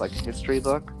bought that was a history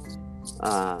book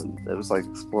that was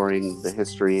exploring the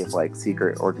history of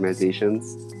secret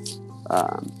organizations,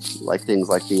 things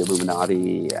like the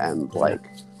Illuminati and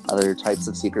other types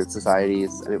of secret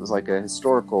societies, and it was a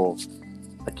historical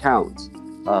account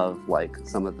of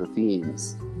some of the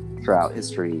themes throughout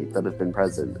history that have been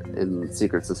present in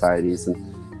secret societies.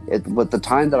 And with the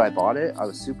time that I bought it, I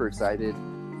was super excited.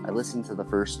 I listened to the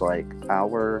first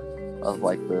hour of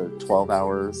the 12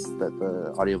 hours that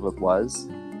the audiobook was,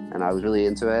 and I was really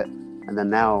into it. And then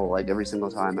now every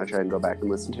single time I try and go back and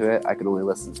listen to it, I can only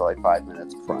listen for 5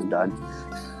 minutes before I'm done.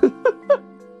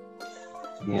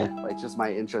 Yeah, just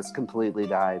my interest completely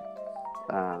died.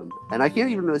 And I can't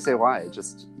even really say why. It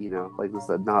just, this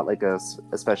is not a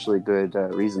especially good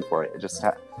reason for it. It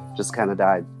just kind of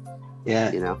died.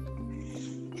 Yeah.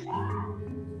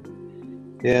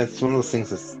 Yeah, it's one of those things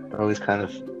that's always kind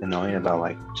of annoying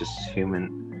about just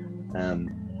human.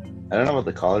 I don't know what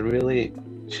to call it really.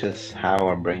 Just how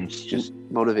our brains just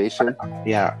motivation.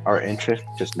 Yeah, our interest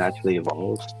just naturally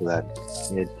evolves so that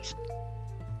it's,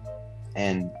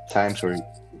 and times where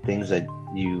things that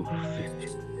you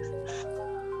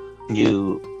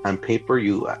on paper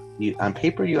you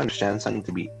understand something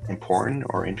to be important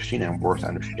or interesting and worth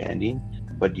understanding,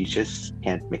 but you just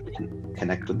can't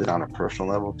connect with it on a personal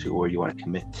level to where you want to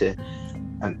commit to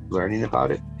learning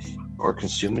about it. or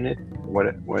consuming it,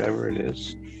 whatever it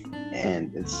is,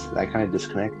 and it's that kind of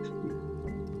disconnect.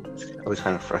 It's always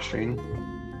kind of frustrating.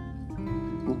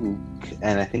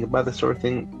 And I think about this sort of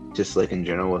thing just like in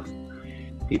general with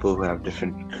people who have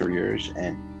different careers,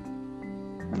 and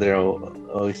they'll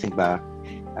always think about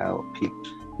how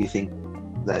you think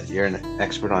that you're an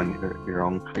expert on your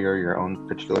own career, your own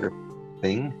particular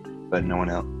thing, but no one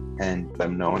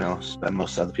else, but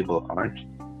most other people aren't,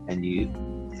 and you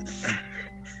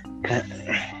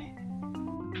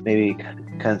maybe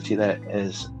kind of see that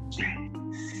as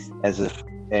a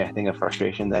thing of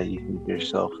frustration, that you think to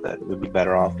yourself that it would be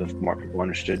better off if more people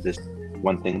understood this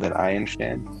one thing that I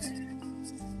understand.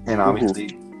 And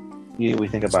obviously, we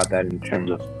think about that in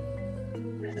terms of,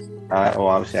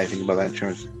 obviously I think about that in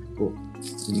terms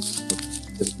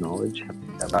of knowledge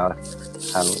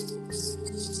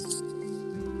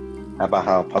about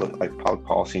how public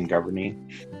policy and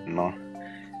governing,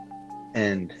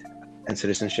 and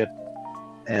citizenship.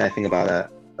 And I think about that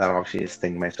obviously is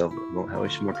thinking to myself, well, I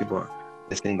wish more people,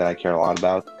 this thing that I care a lot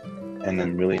about and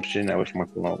I'm really interested in, I wish more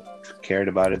people cared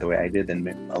about it the way I did, then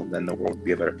the world would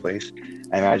be a better place.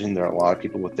 I imagine there are a lot of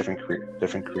people with different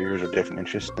careers or different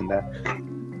interests in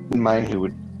mind who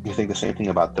think the same thing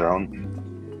about their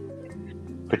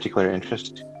own particular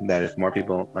interest, that if more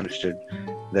people understood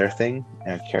their thing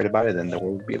and cared about it, then the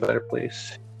world would be a better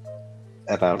place.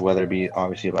 About whether it be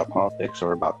obviously about politics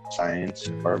or about science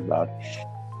or about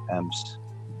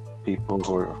people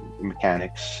who are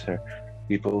mechanics or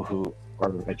people who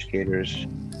are educators,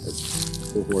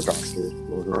 people who are doctors,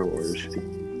 people who are lawyers,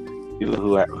 people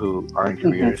who are in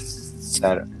careers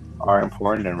that are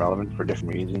important and relevant for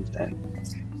different reasons,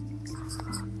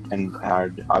 and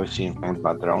are obviously informed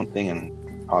about their own thing, and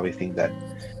probably think that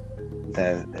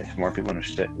if more people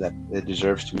understood that it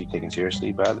deserves to be taken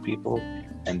seriously by other people,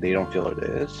 and they don't feel it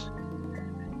is,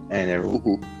 and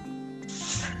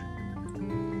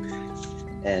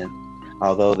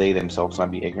although they themselves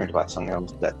might be ignorant about something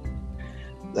else that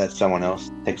someone else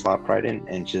takes a lot of pride in,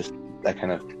 and just that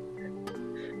kind of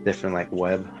different like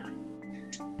web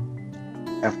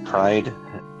of pride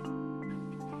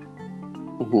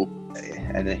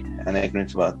and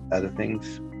ignorance about other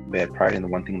things. They have pride in the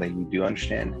one thing that you do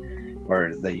understand,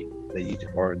 or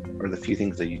the few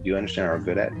things that you do understand or are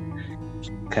good at.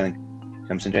 Kind of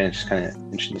comes into it. It's just kind of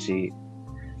interesting to see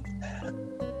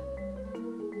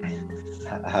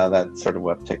how that sort of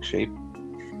web takes shape,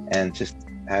 and just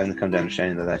having to come to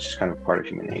understanding that that's just kind of part of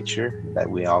human nature, that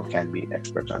we all can be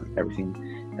experts on everything,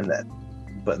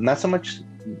 but not so much.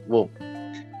 Well,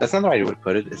 that's not the right way to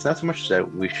put it. It's not so much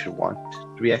that we should want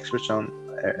to be experts on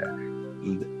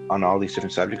all these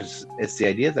different subjects. It's the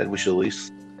idea that we should at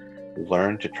least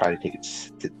learn to try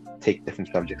to take different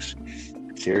subjects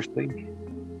seriously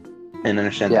and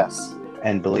understand that,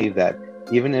 and believe that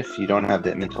even if you don't have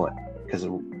the mental, because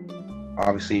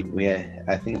obviously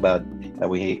I think about that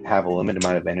we have a limited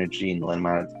amount of energy and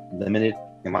limited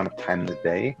amount of time in the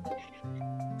day,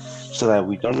 so that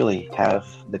we don't really have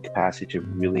the capacity to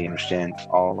really understand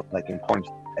all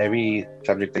every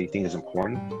subject that you think is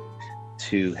important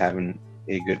to having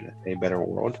a better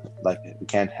world. Like, we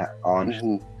can't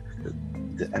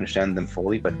understand them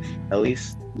fully, but at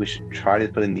least we should try to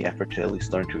put in the effort to at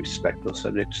least learn to respect those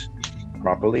subjects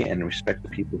properly, and respect the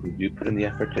people who do put in the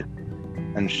effort to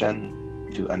understand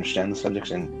the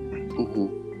subjects and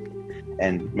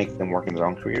make them work in their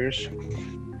own careers.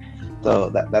 So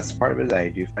that's part of it that I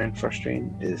do find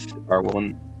frustrating, is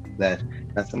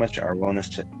not so much our willingness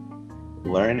to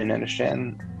learn and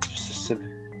understand specific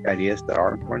ideas that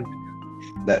are important,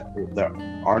 that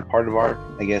aren't part of our,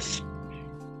 I guess,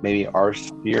 maybe our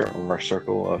sphere or our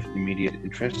circle of immediate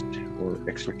interest or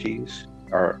expertise,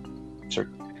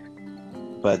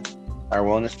 but our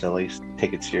willingness to at least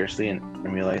take it seriously and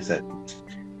realize that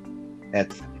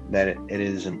it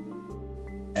is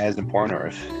as important,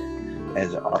 or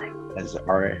as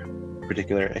our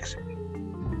particular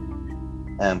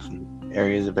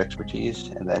areas of expertise,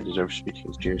 and that deserves to be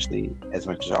taken seriously as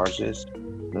much as ours is.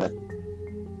 That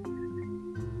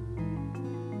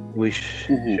we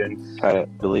shouldn't try to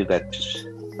believe that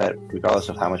regardless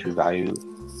of how much we value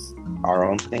our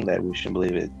own thing, that we shouldn't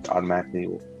believe it's automatically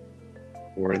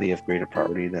worthy of greater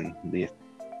priority than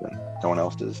someone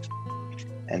else's,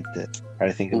 and to try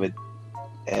to think of it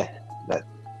that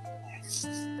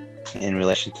in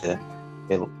relation to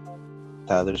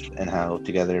others, and how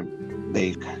together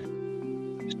they,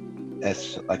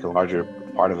 as like a larger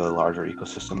part of a larger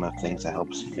ecosystem of things that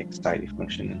helps make society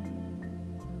function,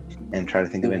 and try to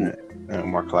think of it in a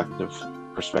more collective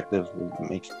perspective,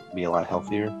 will be a lot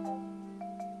healthier.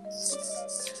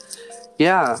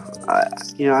 Yeah,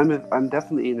 I'm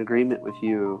definitely in agreement with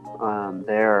you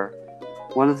there.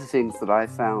 One of the things that I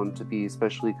found to be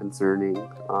especially concerning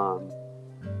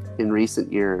in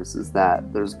recent years is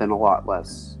that there's been a lot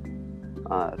less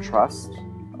trust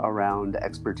around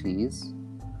expertise.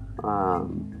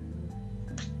 Um,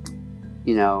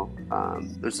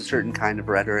 there's a certain kind of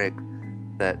rhetoric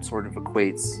that sort of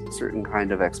equates a certain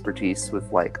kind of expertise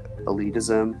with like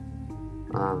elitism,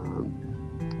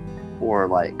 or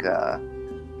like Yeah.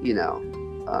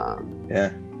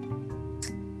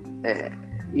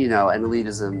 an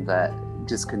elitism that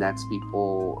disconnects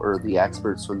people or the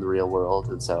experts from the real world.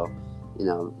 And so,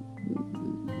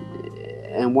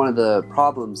 and one of the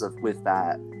problems with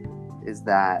that is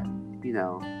that,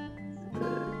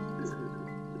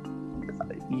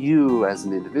 you as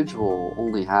an individual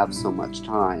only have so much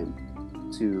time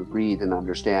to read and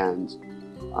understand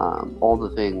all the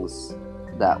things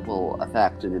that will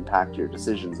affect and impact your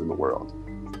decisions in the world,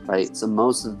 right? So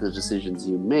most of the decisions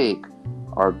you make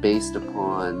are based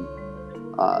upon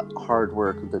hard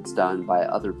work that's done by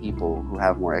other people who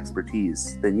have more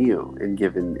expertise than you in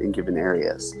given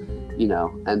areas,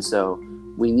 and so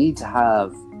we need to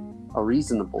have a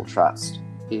reasonable trust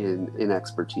in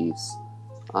expertise.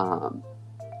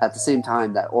 At the same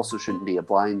time, that also shouldn't be a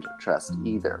blind trust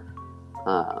either.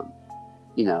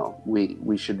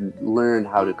 We should learn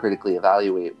how to critically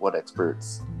evaluate what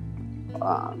experts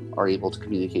are able to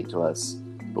communicate to us,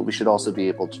 but we should also be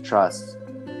able to trust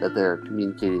that they're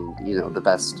communicating, the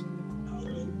best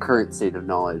current state of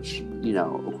knowledge,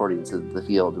 according to the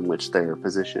field in which they're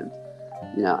positioned.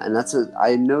 And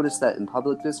I noticed that in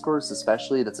public discourse,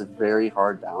 especially, that's a very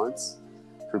hard balance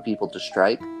for people to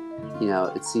strike.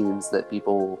 It seems that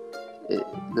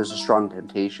there's a strong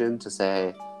temptation to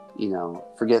say,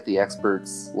 forget the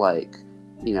experts, like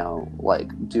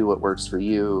do what works for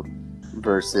you,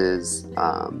 versus,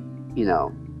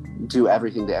 do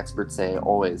everything the experts say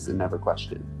always and never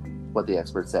question what the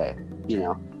experts say.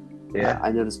 Yeah.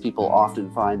 I notice people often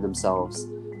find themselves,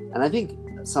 and I think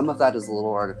some of that is a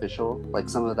little artificial. Like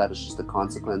some of that is just the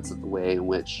consequence of the way in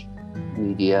which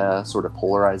media sort of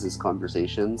polarizes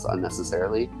conversations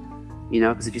unnecessarily.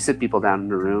 Because if you sit people down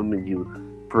in a room and you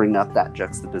bring up that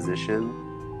juxtaposition,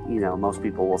 most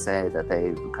people will say that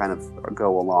they kind of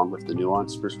go along with the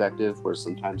nuanced perspective, where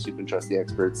sometimes you can trust the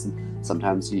experts and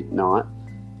sometimes you not.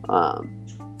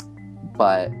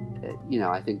 But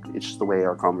I think it's just the way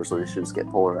our conversations get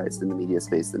polarized in the media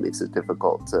space that makes it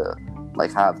difficult to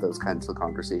have those kinds of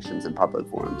conversations in public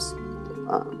forums.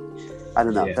 I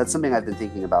don't know. Yeah. That's something I've been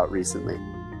thinking about recently.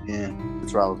 Yeah.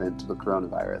 It's relevant to the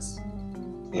coronavirus.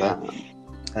 Yeah.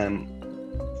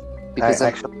 Because I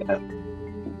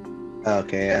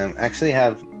actually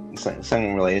have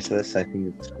something related to this. I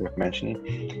think it's worth mentioning.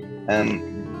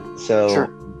 So Sure.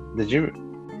 did you?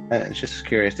 Just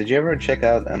curious. Did you ever check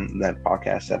out that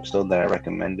podcast episode that I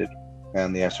recommended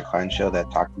on the Esther Klein show that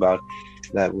talked about?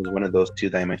 That was one of those two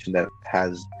that I mentioned that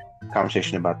has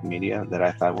conversation about the media that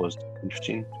I thought was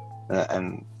interesting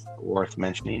and worth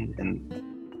mentioning.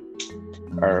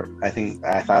 I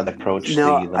thought it approached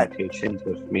the limitations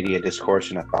of media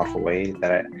discourse in a thoughtful way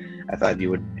that I thought you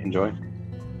would enjoy.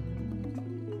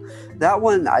 That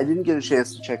one, I didn't get a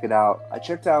chance to check it out. I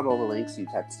checked out all the links you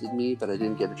texted me, but I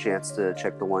didn't get a chance to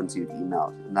check the ones you'd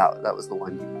emailed. And that was the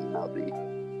one you emailed me.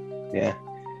 Yeah.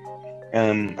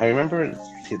 I remember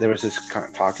there was this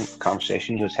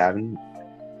conversation he was having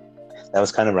that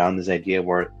was kind of around this idea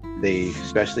where they,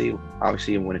 especially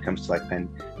obviously when it comes to like the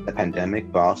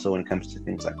pandemic, but also when it comes to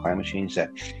things like climate change,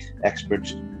 that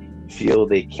experts feel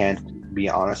they can't be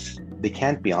honest. They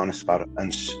can't be honest about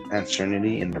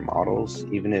uncertainty in their models,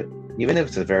 even if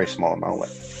it's a very small amount,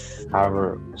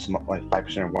 however small, like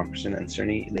 5% or 1%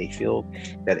 uncertainty. They feel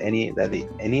that any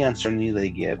uncertainty they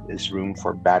give is room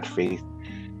for bad faith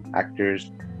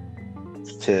actors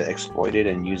to exploit it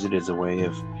and use it as a way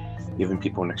of giving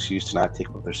people an excuse to not take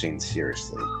what they're saying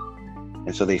seriously.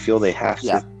 And so they feel they have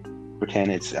to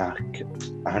pretend it's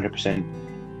 100%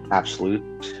 absolute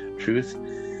truth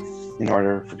in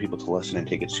order for people to listen and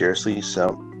take it seriously.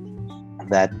 So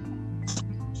that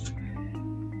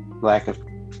lack of,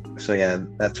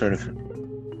 that sort of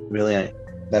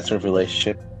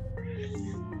relationship,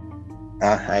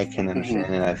 I can understand,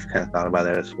 and I've kind of thought about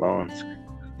that as well. And it's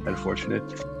unfortunate.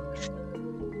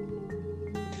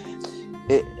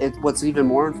 What's even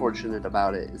more unfortunate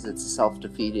about it is it's a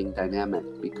self-defeating dynamic,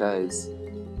 because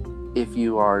if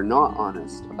you are not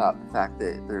honest about the fact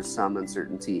that there's some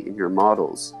uncertainty in your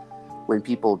models, when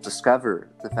people discover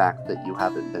the fact that you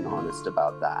haven't been honest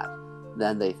about that,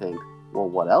 then they think, well,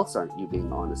 what else aren't you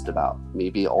being honest about?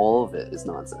 Maybe all of it is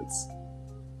nonsense.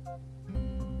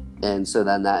 And so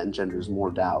then that engenders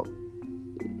more doubt,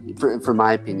 for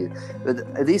my opinion. But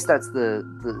at least that's the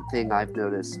thing I've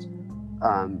noticed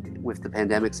with the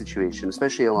pandemic situation,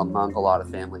 especially among a lot of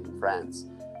family and friends,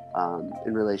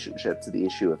 in relationship to the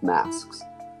issue of masks.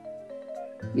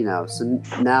 So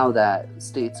now that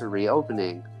states are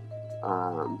reopening,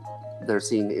 they're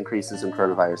seeing increases in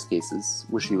coronavirus cases,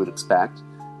 which you would expect.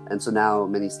 And so now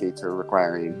many states are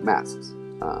requiring masks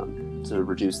to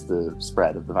reduce the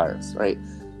spread of the virus, right?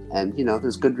 And,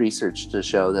 there's good research to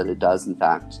show that it does, in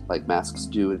fact, masks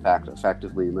do, in fact,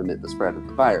 effectively limit the spread of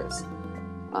the virus.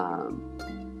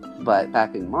 But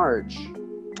back in March,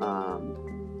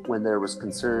 when there was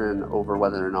concern over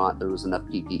whether or not there was enough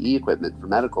PPE equipment for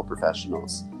medical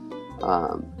professionals,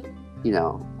 the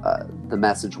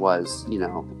message was,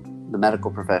 the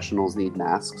medical professionals need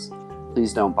masks.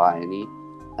 Please don't buy any.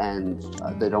 And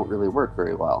they don't really work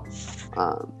very well.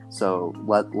 So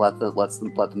let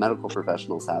the medical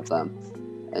professionals have them.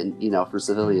 And, for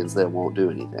civilians, they won't do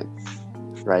anything.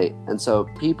 Right? And so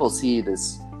people see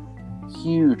this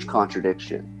huge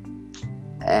contradiction.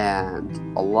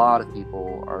 And a lot of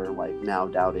people are now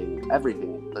doubting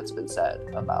everything that's been said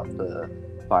about the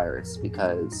virus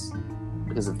because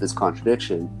of this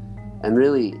contradiction. And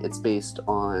really, it's based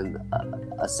on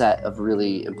a set of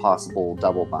really impossible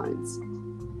double binds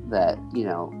that,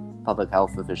 public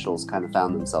health officials kind of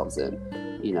found themselves in,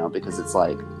 because it's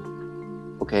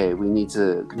okay, we need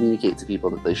to communicate to people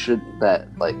that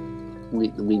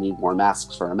we need more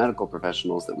masks for our medical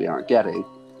professionals that we aren't getting.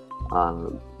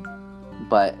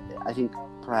 But I think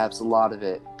perhaps a lot of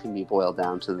it can be boiled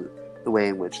down to the way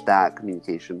in which that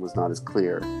communication was not as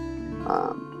clear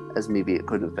as maybe it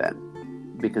could have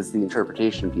been, because the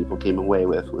interpretation people came away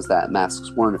with was that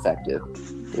masks weren't effective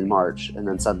in March, and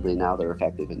then suddenly now they're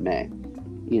effective in May,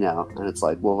 and it's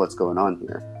well, what's going on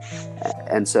here?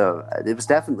 And so it was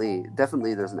definitely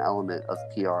there's an element of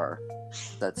PR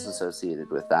that's associated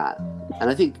with that. And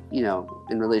I think,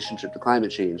 in relationship to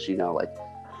climate change,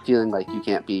 feeling like you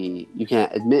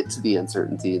can't admit to the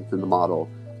uncertainty in the model,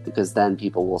 because then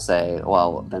people will say,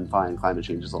 well, then fine, climate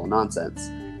change is all nonsense.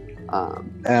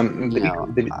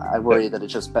 I worry that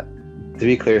it's just... To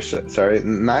be clear, sorry,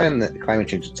 not in the climate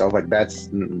change itself,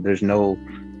 there's no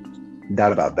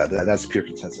doubt about that. That's pure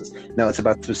consensus. No, it's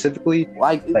about specifically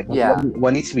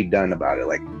what needs to be done about it.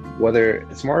 Whether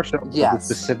it's more so the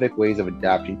specific ways of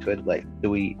adapting to it.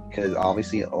 Because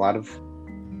obviously a lot of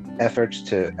efforts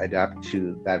to adapt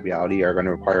to that reality are going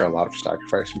to require a lot of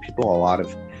sacrifice from people. A lot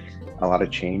of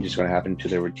change is going to happen to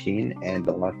their routine, and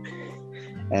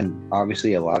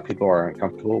obviously a lot of people are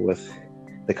uncomfortable with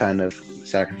the kind of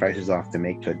sacrifices they'll have to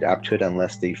make to adapt to it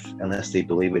unless they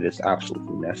believe it is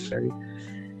absolutely necessary.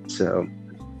 So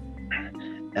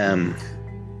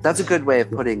that's a good way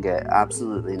of putting it.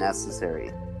 Absolutely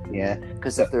necessary. Yeah.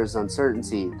 Because if there's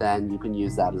uncertainty, then you can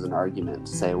use that as an argument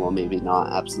to say, well, maybe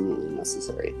not absolutely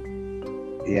necessary.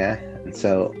 Yeah. And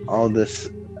so all this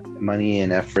money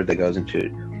and effort that goes into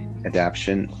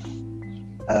adaptation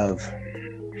that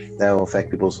will affect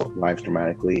people's lives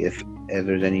dramatically. If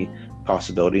there's any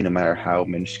possibility, no matter how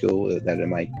minuscule, that it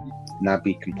might not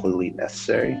be completely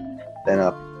necessary, then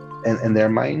in their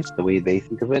minds, the way they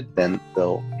think of it, then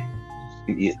there'll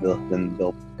be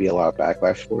a lot of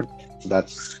backlash for it. So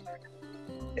that's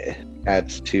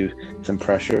adds to some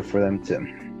pressure for them to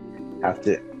have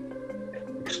to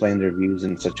explain their views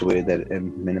in such a way that it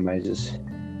minimizes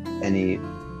any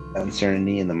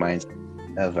uncertainty in the minds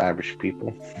of average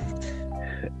people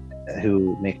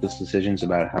who make those decisions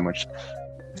about how much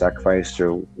sacrifice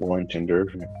they're willing to endure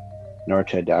in order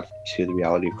to adapt to the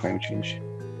reality of climate change.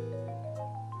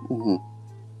 Mm-hmm.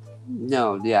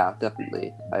 No, yeah,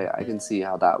 definitely. I can see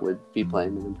how that would be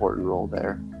playing an important role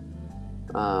there.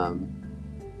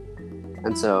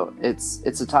 And so it's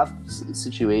a tough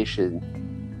situation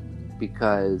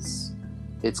because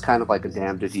it's kind of like a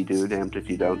damned if you do, damned if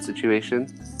you don't situation.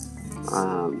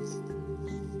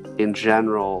 In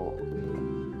general,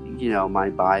 my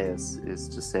bias is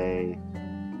to say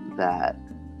that,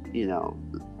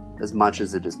 as much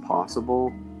as it is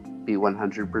possible, be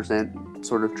 100%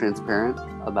 sort of transparent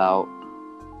about,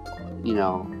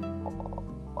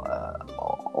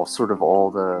 sort of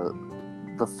all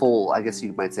the full, I guess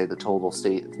you might say, the total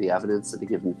state of the evidence in a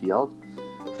given field.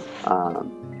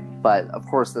 But of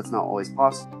course, that's not always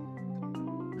possible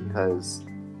because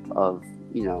of,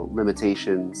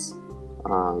 limitations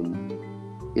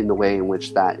in the way in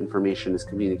which that information is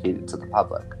communicated to the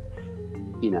public.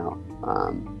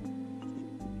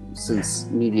 Since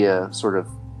media sort of,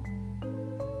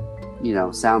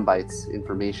 sound bites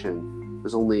information,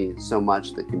 there's only so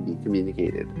much that can be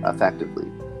communicated effectively.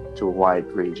 to a wide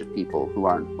range of people who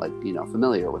aren't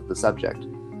familiar with the subject.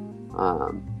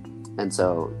 And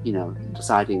so,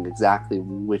 deciding exactly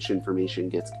which information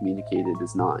gets communicated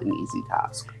is not an easy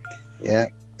task. Yeah,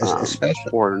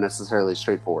 especially or necessarily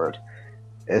straightforward.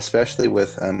 Especially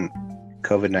with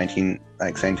COVID-19,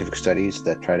 like scientific studies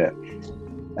that try to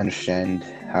understand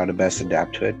how to best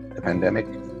adapt to it, the pandemic,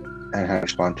 and how to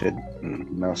respond to it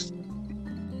in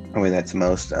a way that's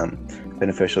most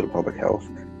beneficial to public health.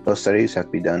 Those studies have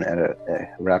to be done at a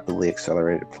rapidly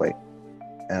accelerated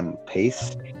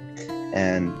pace,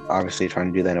 and obviously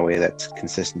trying to do that in a way that's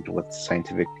consistent with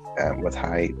scientific, with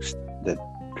the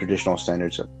traditional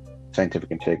standards of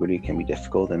scientific integrity can be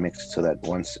difficult, and makes it so that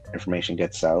once information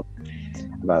gets out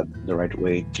about the right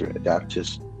way to adapt to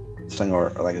something or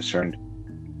like a certain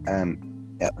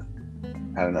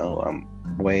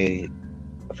way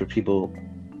for people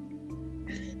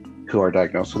who are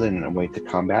diagnosed with it, and a way to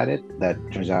combat it that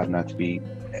turns out not to be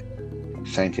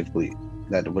scientifically,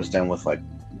 that was done with like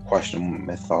questionable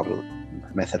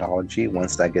methodology.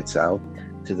 Once that gets out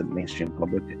to the mainstream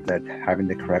public, that having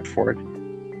to correct for it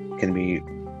can be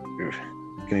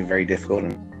very difficult,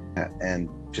 and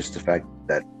just the fact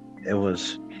that it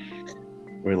was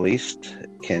released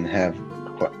can have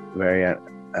very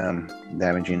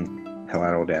damaging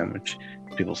collateral damage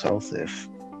to people's health if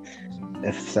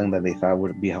something that they thought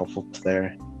would be helpful to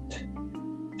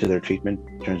their treatment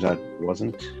turns out it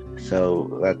wasn't. So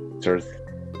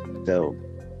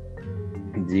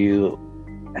do you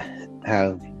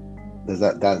have does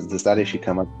that issue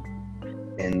come up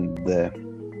in the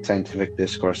scientific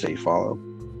discourse that you follow?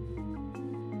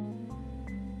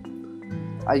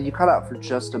 You cut out for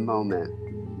just a moment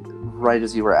right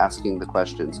as you were asking the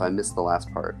question, so I missed the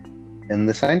last part. In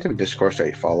the scientific discourse that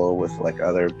you follow with like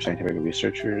other scientific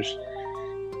researchers,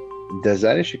 does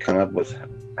that issue come up with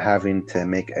having to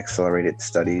make accelerated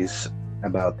studies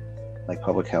about like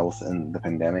public health and the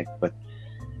pandemic, but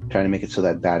trying to make it so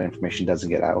that bad information doesn't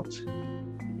get out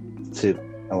to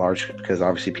a large, because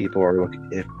obviously people are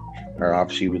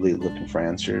obviously really looking for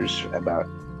answers about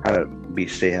how to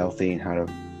stay healthy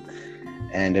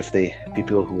and if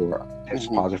people who are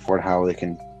positive for it, how they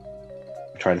can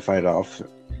try to fight it off in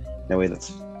a way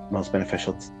that's most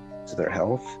beneficial to their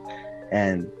health.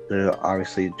 And they're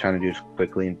obviously trying to do it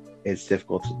quickly, and it's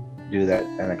difficult to do that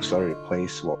at an accelerated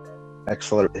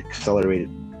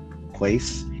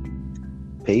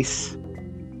pace.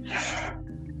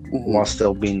 While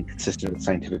still being consistent with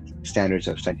scientific standards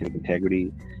of scientific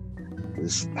integrity. Do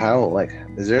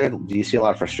you see a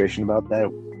lot of frustration about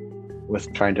that,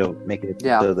 with trying to make it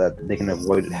so that they can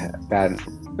avoid bad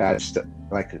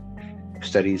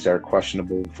studies that are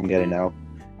questionable from getting out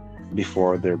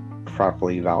before they're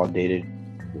properly validated,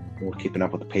 or keeping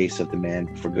up with the pace of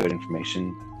demand for good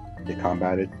information to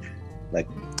combat it?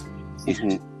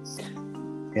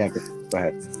 Yeah, go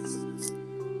ahead.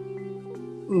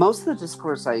 Most of the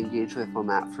discourse I engage with on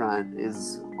that front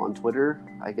is on Twitter,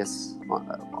 I guess,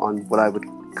 on what I would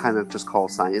kind of just call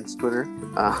science Twitter.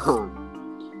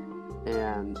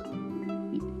 And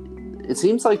it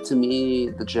seems like, to me,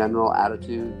 the general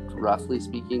attitude, roughly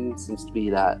speaking, seems to be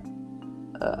that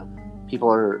people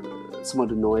are somewhat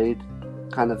annoyed,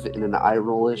 kind of in an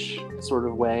eye-rollish sort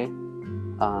of way,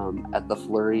 at the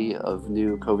flurry of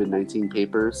new COVID-19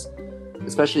 papers,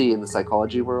 especially in the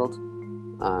psychology world.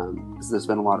 Because there's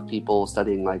been a lot of people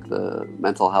studying like the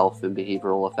mental health and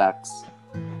behavioral effects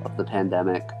of the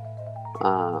pandemic,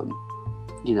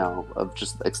 of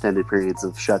just extended periods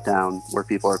of shutdown where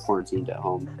people are quarantined at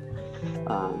home.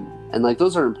 And like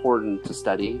those are important to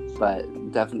study, but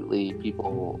definitely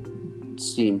people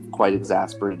seem quite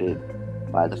exasperated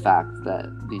by the fact that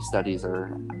these studies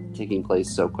are taking place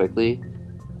so quickly,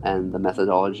 and the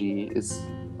methodology is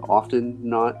often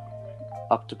not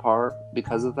up to par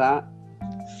because of that.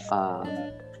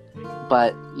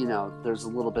 But there's a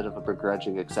little bit of a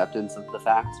begrudging acceptance of the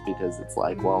facts, because it's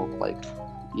like,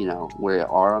 we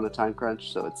are on a time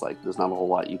crunch, so it's like there's not a whole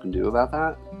lot you can do about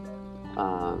that.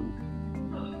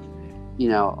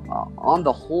 On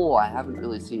the whole, I haven't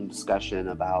really seen discussion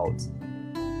about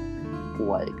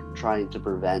like trying to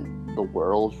prevent the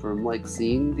world from like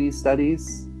seeing these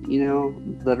studies,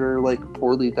 that are like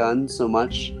poorly done so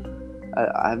much.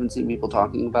 I haven't seen people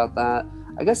talking about that.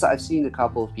 I guess I've seen a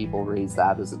couple of people raise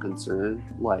that as a concern,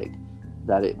 like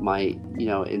that it might,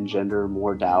 engender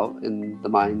more doubt in the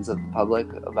minds of the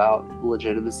public about the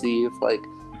legitimacy of like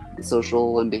the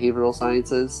social and behavioral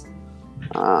sciences,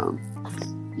 from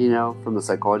the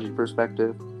psychology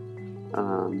perspective.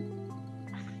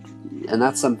 And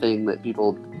that's something that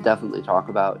people definitely talk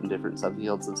about in different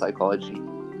subfields of psychology.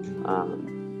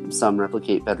 Some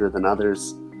replicate better than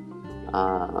others.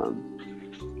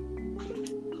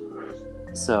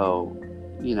 So,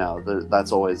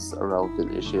 that's always a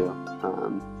relevant issue.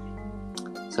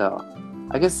 So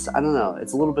I guess, I don't know,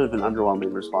 it's a little bit of an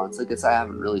underwhelming response. I guess I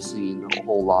haven't really seen a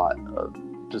whole lot of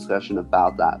discussion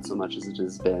about that so much as it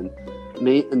has been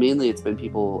mainly it's been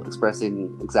people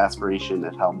expressing exasperation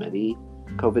at how many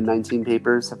COVID-19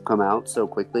 papers have come out so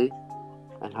quickly,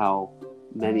 and how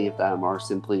many of them are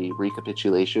simply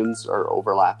recapitulations or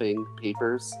overlapping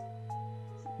papers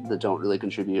that don't really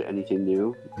contribute anything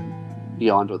new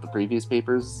beyond what the previous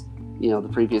papers, the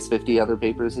previous 50 other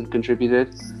papers had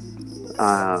contributed.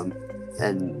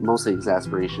 And mostly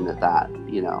exasperation at that,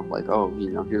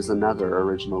 here's another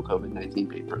original COVID-19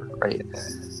 paper, right?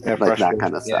 Yeah, like that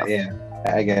kind of stuff. Yeah.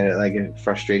 I get it, like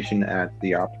frustration at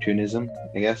the opportunism,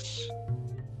 I guess.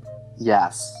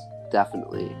 Yes,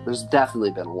 definitely. There's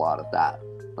definitely been a lot of that.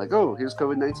 Like, oh, here's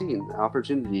COVID-19,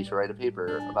 opportunity to write a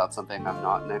paper about something I'm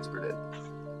not an expert in.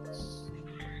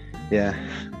 Yeah.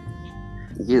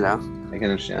 I can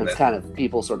understand it's that. kind of,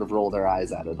 people sort of roll their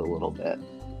eyes at it a little bit.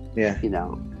 Yeah.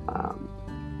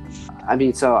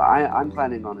 So I'm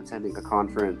planning on attending a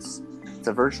conference. It's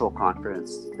a virtual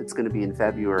conference. It's going to be in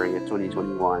February of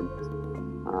 2021.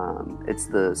 It's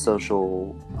the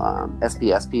social,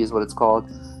 SPSP is what it's called,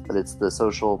 but it's the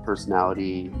Social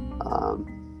Personality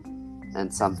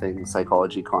and Something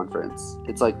Psychology Conference.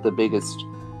 It's like the biggest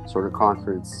sort of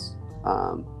conference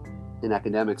in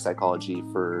academic psychology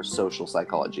for social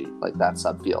psychology, like that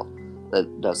subfield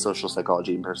that does social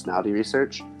psychology and personality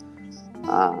research.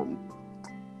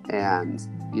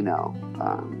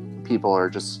 People are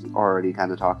just already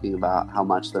kind of talking about how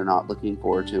much they're not looking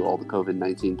forward to all the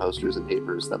COVID-19 posters and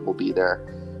papers that will be there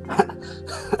at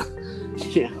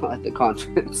the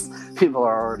conference. People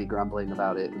are already grumbling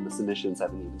about it, and the submissions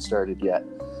haven't even started yet.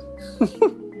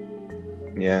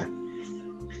 Yeah.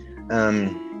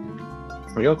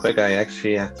 Real quick, I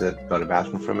actually have to go to the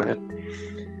bathroom for a minute.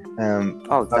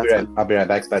 I'll be right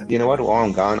back. But you know what? While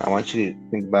I'm gone, I want you to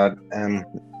think about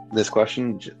this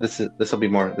question. This will be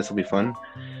fun.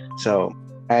 So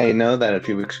I know that a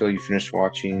few weeks ago you finished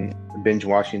binge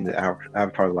watching the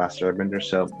Avatar: The Last Airbender.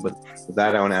 So with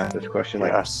that, I want to ask this question.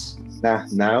 Yes.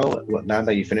 Now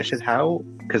that you finished it, how?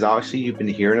 Because obviously you've been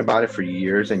hearing about it for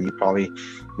years, and you probably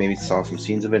maybe saw some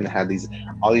scenes of it and had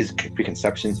all these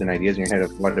preconceptions and ideas in your head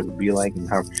of what it would be like and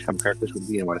how some characters would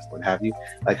be and what have you.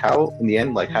 Like, how in the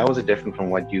end, how was it different from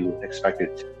what you expected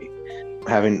it to be?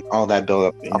 Having all that build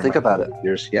up. I'll think about it.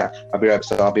 Years. Yeah, I'll be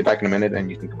back in a minute, and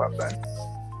you think about that.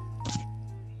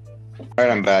 All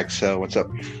right, I'm back. So what's up?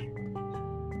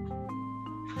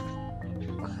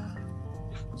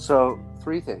 So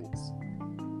 3 things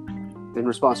in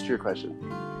response to your question.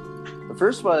 The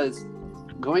first was,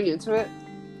 going into it,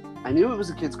 I knew it was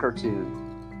a kid's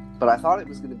cartoon, but I thought it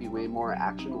was going to be way more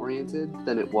action oriented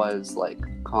than it was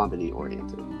comedy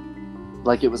oriented.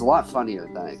 It was a lot funnier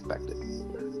than I expected.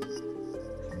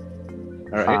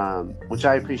 All right. Which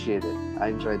I appreciated. I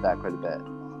enjoyed that quite a bit.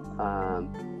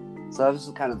 So that was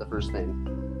kind of the first thing.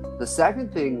 The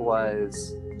second thing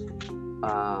was,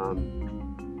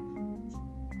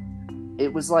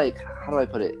 it was how do I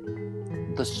put it?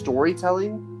 The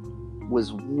storytelling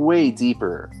was way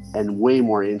deeper and way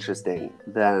more interesting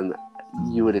than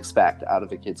you would expect out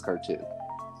of a kid's cartoon.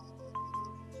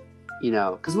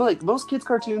 Because most kids'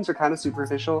 cartoons are kind of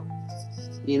superficial.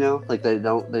 They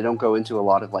don't go into a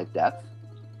lot of depth.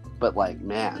 But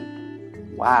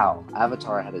man, wow,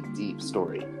 Avatar had a deep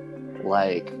story.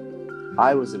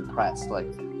 I was impressed.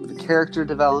 The character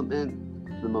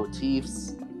development, the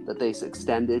motifs that they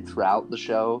extended throughout the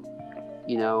show.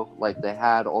 They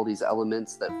had all these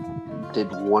elements that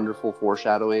did wonderful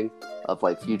foreshadowing of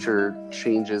future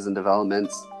changes and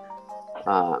developments.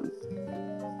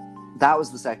 That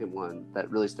was the second one that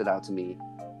really stood out to me.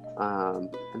 And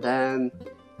then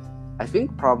I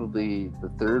think probably the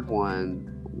third one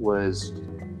was,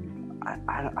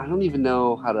 I don't even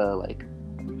know how to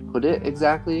put it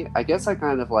exactly. I guess I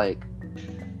kind of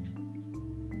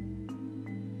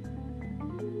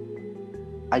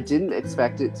I didn't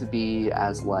expect it to be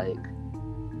as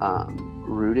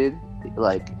rooted.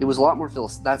 It was a lot more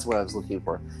that's what I was looking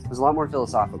for. It was a lot more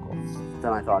philosophical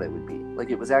than I thought it would be.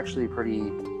 It was actually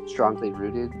pretty strongly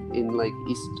rooted in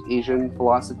East Asian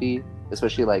philosophy,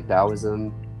 especially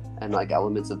Taoism and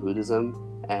elements of Buddhism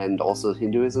and also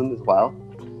Hinduism as well.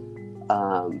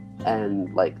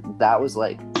 And that was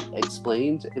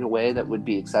explained in a way that would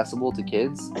be accessible to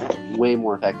kids way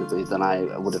more effectively than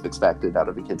I would have expected out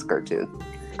of a kid's cartoon.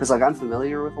 Because I'm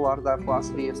familiar with a lot of that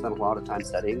philosophy. I've spent a lot of time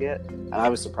studying it, and I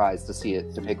was surprised to see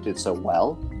it depicted so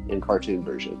well in cartoon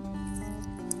version.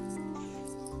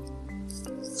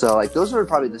 So those are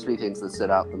probably the 3 things that stood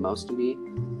out the most to me.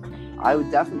 I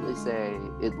would definitely say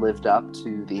it lived up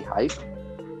to the hype.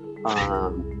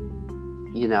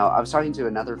 You know, I was talking to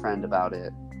another friend about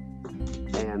it,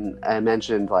 and I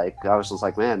mentioned, like, I was just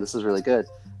like, man, this is really good.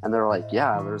 And they're like,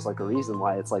 yeah, there's like a reason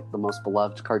why it's like the most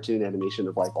beloved cartoon animation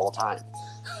of like all time.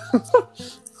 At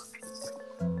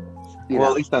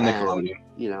least on Nickelodeon.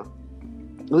 You know,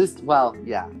 at least, well,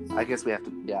 yeah, I guess we have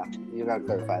to, yeah, you gotta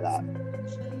clarify that.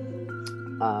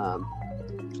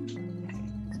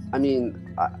 I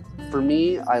mean, for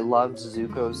me, I loved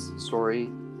Zuko's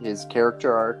story. His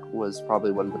character arc was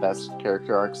probably one of the best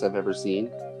character arcs I've ever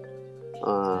seen,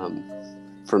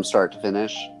 from start to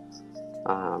finish.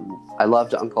 I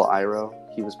loved Uncle Iroh.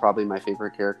 He was probably my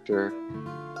favorite character.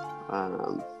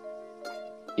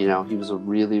 You know, he was a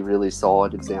really, really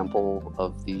solid example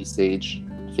of the sage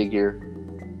figure.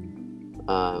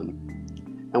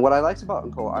 And what I liked about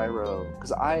Uncle Iroh,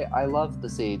 because I love the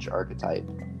sage archetype.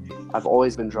 I've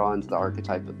always been drawn to the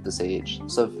archetype of the sage.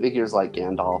 So figures like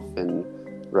Gandalf and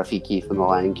Rafiki from The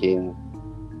Lion King,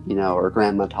 you know, or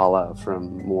Grandma Tala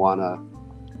from Moana.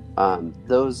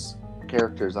 Those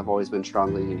characters I've always been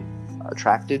strongly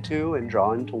attracted to and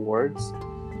drawn towards.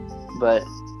 But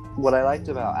what I liked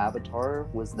about Avatar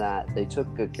was that they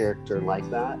took a character like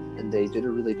that and they did a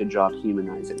really good job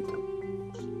humanizing him.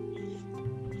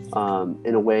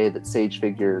 In a way that sage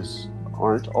figures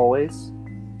aren't always.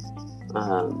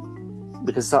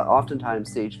 Because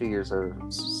oftentimes sage figures are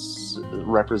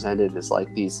represented as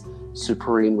like these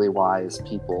supremely wise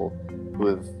people who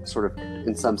have sort of,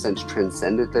 in some sense,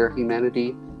 transcended their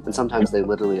humanity. And sometimes they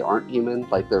literally aren't human,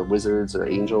 like they're wizards or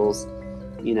angels,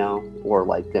 you know, or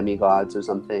like demigods or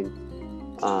something.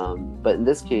 But in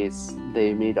this case,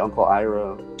 they made Uncle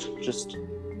Iroh just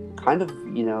kind of,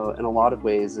 you know, in a lot of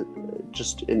ways,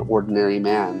 just an ordinary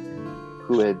man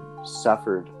who had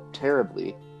suffered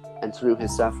terribly, and through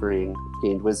his suffering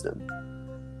gained wisdom,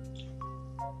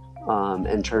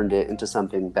 and turned it into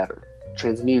something better,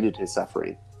 transmuted his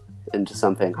suffering into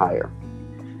something higher.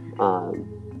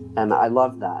 And I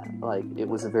love that. Like, it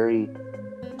was a very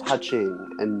touching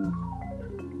and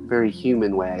very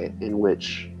human way in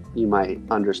which you might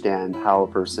understand how a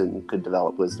person could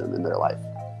develop wisdom in their life.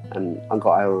 And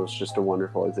Uncle Iroh was just a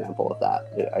wonderful example of that.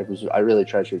 I really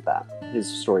treasured that, his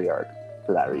story arc,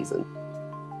 for that reason.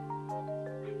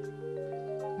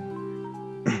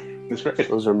 That's right.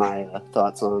 Those are my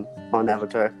thoughts on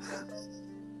Avatar.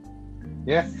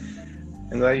 Yeah.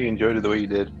 I'm glad you enjoyed it the way you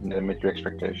did and it met your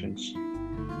expectations.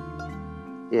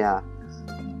 Yeah.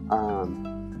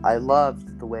 I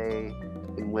loved the way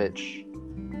in which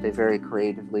they very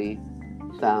creatively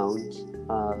found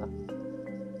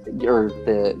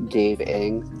gave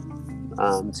Aang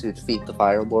to defeat the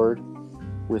Fire Lord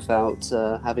without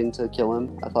having to kill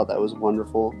him. I thought that was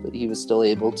wonderful that he was still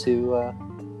able to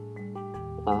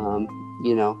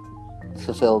you know,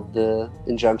 fulfill the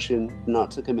injunction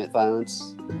not to commit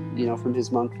violence, you know, from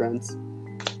his monk friends.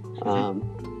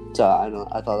 So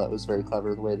I thought that was very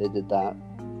clever the way they did that.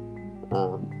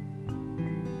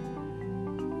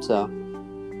 So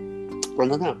I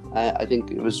don't know. I think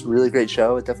it was a really great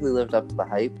show. It definitely lived up to the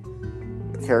hype.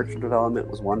 The character development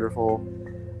was wonderful.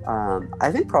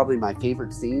 I think probably my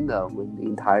favorite scene, though, in the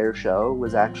entire show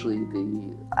was actually the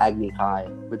Agni Kai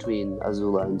between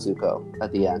Azula and Zuko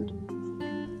at the end.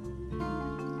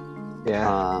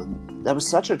 Yeah. That was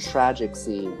such a tragic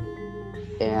scene.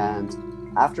 And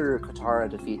after Katara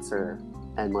defeats her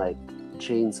and, like,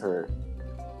 chains her,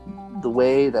 the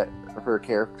way that her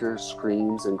character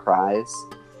screams and cries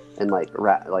and,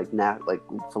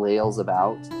 flails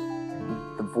about,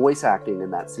 the voice acting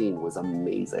in that scene was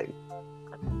amazing.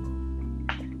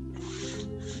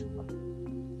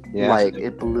 Yeah. Like,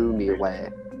 it blew me away.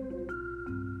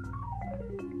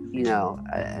 You know,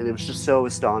 and it was just so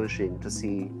astonishing to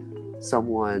see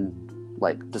someone,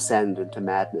 like, descend into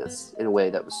madness in a way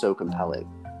that was so compelling.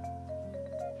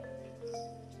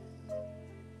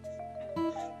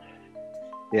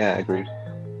 Yeah, agreed.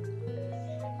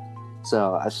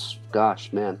 So,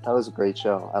 gosh, man, that was a great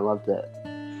show. I loved it.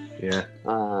 Yeah.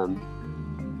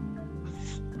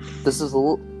 This is a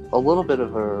little bit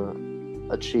of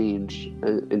a change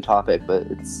in topic, but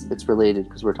it's related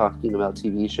because we're talking about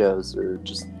TV shows or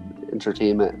just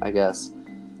entertainment, I guess.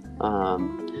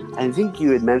 I think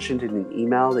you had mentioned in an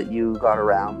email that you got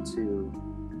around to,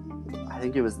 I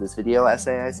think it was this video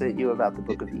essay I sent you about the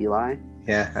Book of Eli.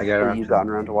 Yeah, I got around. You've gotten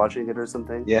around to watching it or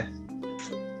something? Yeah.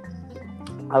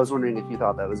 I was wondering if you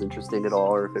thought that was interesting at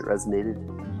all, or if it resonated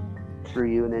for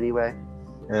you in any way.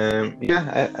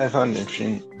 Yeah, I found it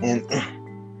interesting, and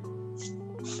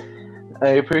I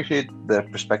appreciate the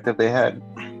perspective they had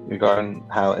regarding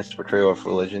how it's portrayal of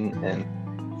religion and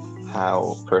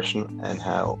how personal and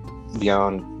how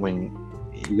beyond when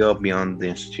you go beyond the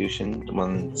institution,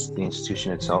 when the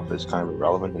institution itself is kind of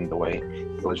irrelevant in the way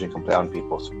religion can play out in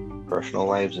people's personal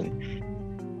lives,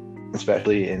 and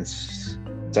especially in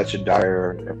such a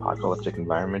dire apocalyptic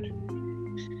environment.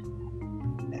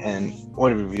 And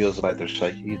what it reveals about their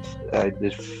psyche, I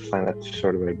did find that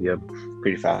sort of idea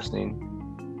pretty fascinating.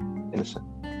 In a sense.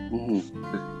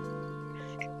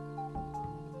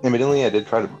 Admittedly, I did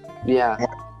try to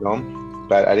film,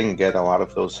 but I didn't get a lot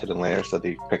of those hidden layers that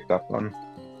they picked up on.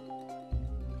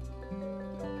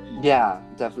 Yeah,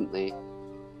 definitely.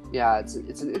 Yeah, it's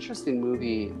an interesting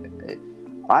movie.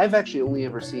 I've actually only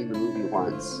ever seen the movie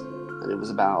once, and it was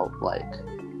about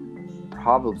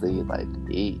probably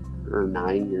 8 or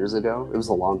 9 years ago. It was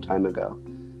a long time ago,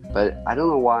 but I don't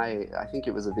know why. I think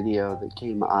it was a video that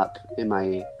came up in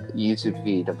my YouTube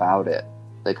feed about it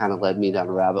that kind of led me down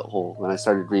a rabbit hole when I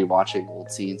started rewatching old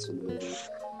scenes from the movie.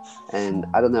 And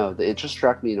I don't know, it just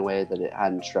struck me in a way that it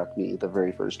hadn't struck me the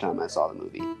very first time I saw the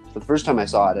movie. But the first time I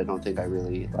saw it, I don't think I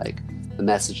really, the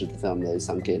message of the film really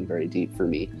sunk in very deep for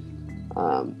me.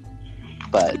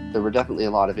 But there were definitely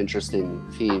a lot of interesting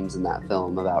themes in that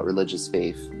film about religious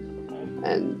faith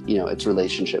and, its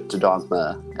relationship to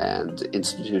dogma and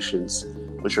institutions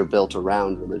which are built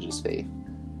around religious faith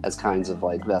as kinds of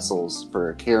vessels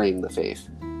for carrying the faith,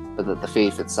 but that the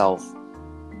faith itself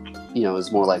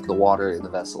is more like the water in the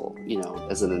vessel,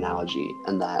 as an analogy,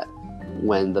 and that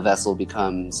when the vessel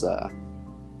becomes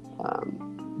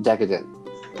decadent,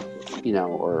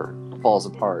 or falls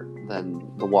apart, then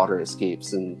the water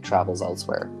escapes and travels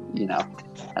elsewhere,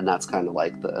 and that's kind of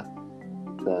like the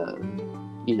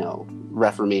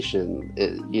Reformation.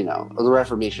 The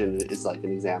Reformation is like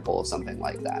an example of something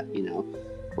like that,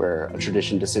 where a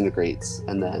tradition disintegrates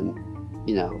and then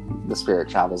the spirit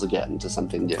travels again to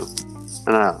something new.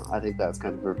 I don't know. I think that's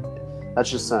that's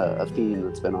just a theme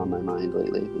that's been on my mind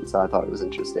lately, and so I thought it was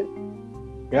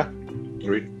interesting. Yeah,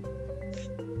 agreed.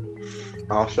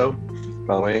 Also,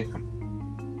 by the way,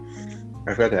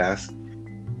 I forgot to ask.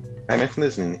 I mentioned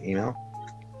this in an email,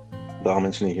 but I'll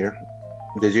mention it here.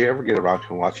 Did you ever get around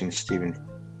to watching Steven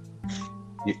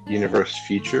Universe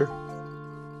Future?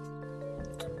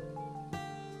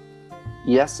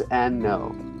 Yes and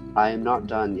no. I am not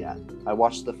done yet. I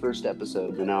watched the first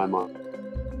episode, and now I'm on.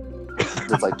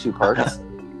 It's 2 parts.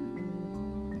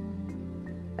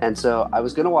 And so I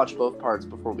was going to watch both parts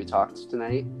before we talked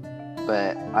tonight,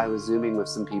 but I was Zooming with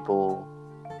some people,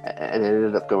 and it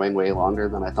ended up going way longer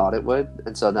than I thought it would.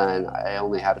 And so then I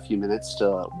only had a few minutes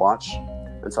to watch.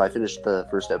 And so I finished the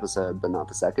first episode, but not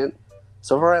the second.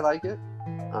 So far, I like it.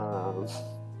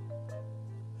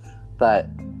 But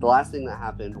the last thing that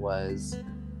happened was,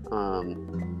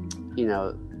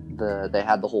 they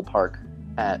had the whole park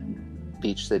at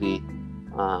Beach City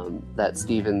that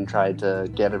Steven tried to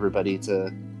get everybody to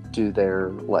do their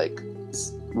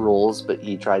roles, but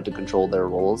he tried to control their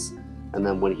roles. And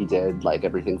then when he did,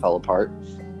 everything fell apart.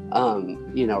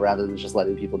 Rather than just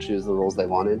letting people choose the roles they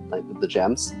wanted, with the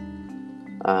gems.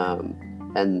 And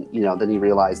then he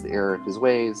realized the error of his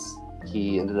ways.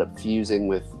 He ended up fusing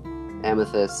with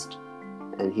Amethyst,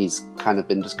 and he's kind of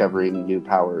been discovering new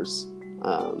powers.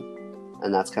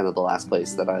 And that's kind of the last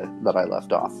place that I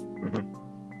left off. Mm-hmm.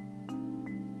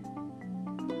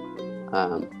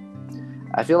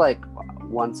 I feel like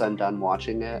once I'm done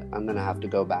watching it, I'm gonna have to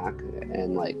go back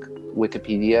and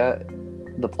Wikipedia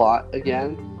the plot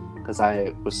again, because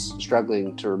I was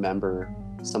struggling to remember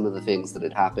some of the things that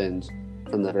had happened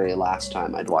from the very last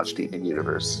time I'd watched Steven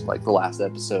Universe, the last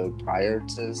episode prior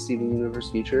to Steven Universe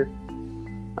Future.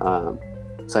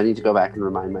 So I need to go back and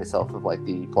remind myself of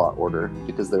the plot order,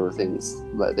 because there were things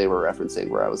that they were referencing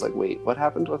where I was like, wait, what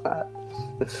happened with that?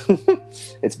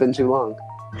 It's been too long.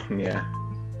 Yeah.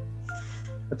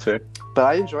 That's fair. But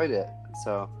I enjoyed it.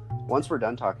 So once we're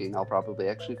done talking, I'll probably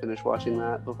actually finish watching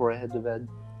that before I head to bed.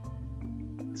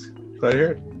 Glad to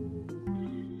hear it.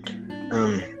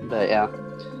 But yeah.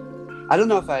 I don't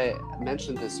know if I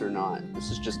mentioned this or not.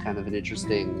 This is just kind of an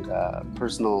interesting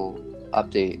personal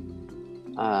update.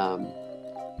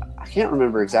 I can't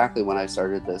remember exactly when I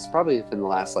started this. Probably within the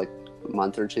last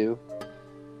month or two.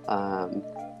 I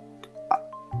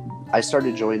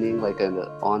started joining an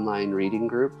online reading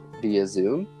group via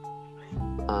Zoom.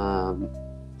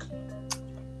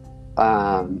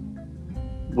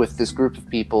 With this group of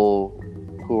people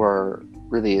who are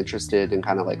really interested in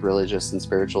kind of religious and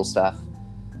spiritual stuff.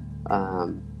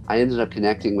 I ended up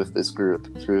connecting with this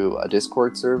group through a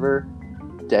Discord server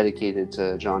dedicated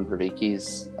to John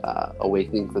Vervaeke's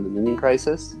Awakening from the Meaning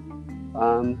Crisis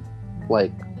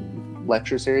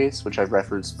lecture series, which I've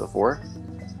referenced before.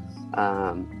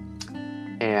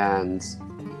 And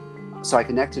so I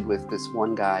connected with this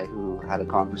one guy who had a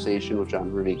conversation with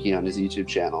John Rubicki on his YouTube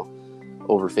channel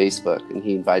over Facebook, and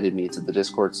he invited me to the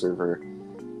Discord server.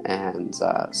 And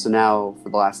so now for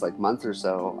the last like month or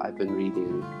so, I've been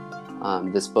reading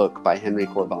this book by Henry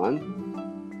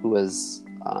Corbin, who was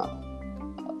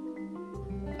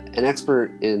an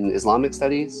expert in Islamic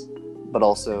studies, but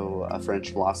also a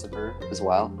French philosopher as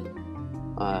well.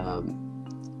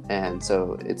 And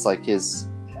so it's like his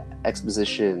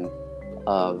exposition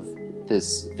of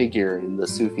this figure in the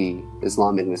Sufi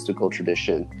Islamic mystical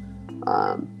tradition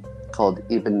called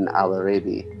Ibn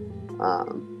al-Arabi.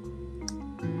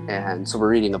 And so we're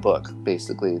reading a book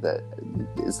basically that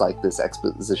is like this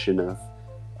exposition of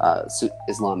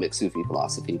Islamic Sufi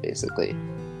philosophy basically.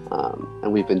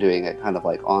 And we've been doing it kind of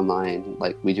like online,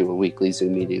 like we do a weekly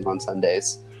Zoom meeting on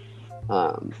Sundays.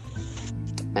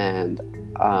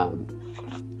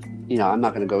 You know, I'm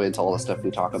not going to go into all the stuff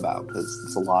we talk about because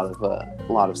it's a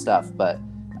lot of stuff, but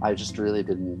I've just really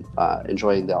been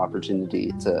enjoying the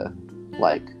opportunity to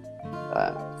like,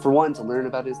 for one, to learn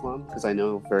about Islam, because I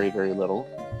know very, very little.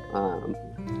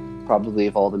 Probably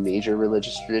of all the major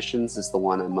religious traditions is the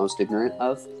one I'm most ignorant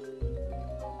of.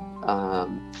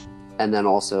 And then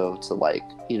also to like,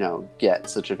 you know, get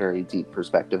such a very deep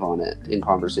perspective on it in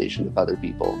conversation with other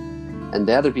people. And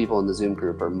the other people in the Zoom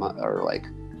group are like,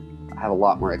 have a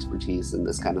lot more expertise in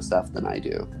this kind of stuff than I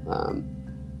do.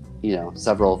 You know,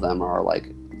 several of them are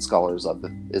like scholars of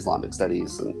Islamic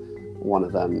studies, and one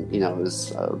of them, you know,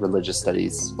 is a religious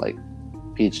studies like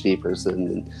PhD person.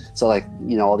 And so like,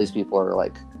 you know, all these people are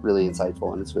like really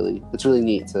insightful, and it's really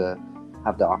neat to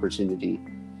have the opportunity.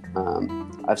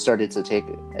 I've started to take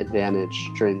advantage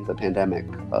during the pandemic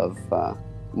of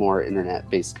more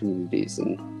internet-based communities,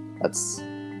 and that's,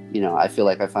 you know, I feel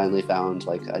like I finally found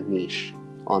like a niche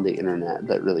on the internet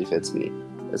that really fits me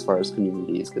as far as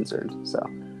community is concerned. So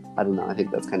I don't know, I think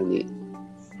that's kind of neat.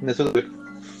 That's really good.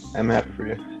 I'm happy for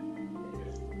you.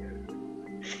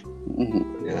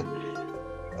 Mm-hmm. Yeah.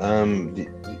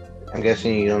 I'm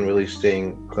guessing you don't really stay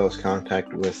in close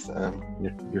contact with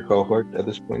your cohort at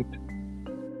this point?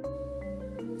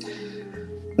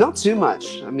 Not too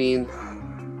much. I mean,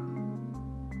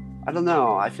 I don't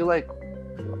know. I feel like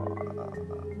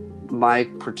my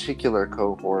particular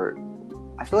cohort,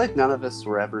 I feel like none of us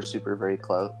were ever very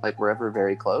close. Like, we're ever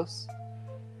very close.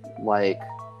 Like,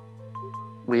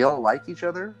 we all like each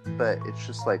other, but it's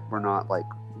just like we're not like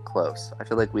close. I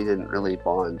feel like we didn't really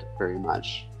bond very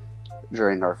much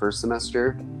during our first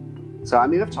semester. So, I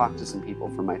mean, I've talked to some people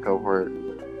from my cohort.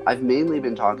 I've mainly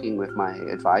been talking with my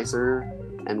advisor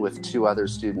and with 2 other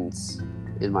students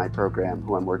in my program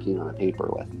who I'm working on a paper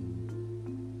with.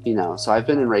 You know, so I've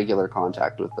been in regular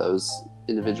contact with those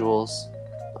individuals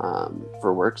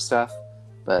for work stuff,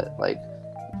 but like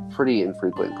pretty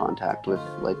infrequent contact with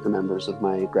like the members of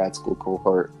my grad school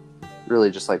cohort, really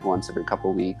just like once every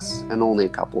couple weeks, and only a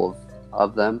couple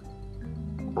of them.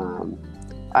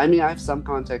 I mean, I have some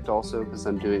contact also because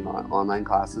I'm doing online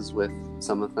classes with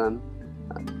some of them.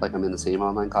 Like, I'm in the same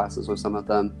online classes with some of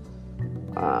them.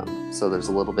 So there's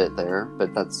a little bit there,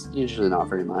 but that's usually not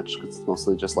very much because it's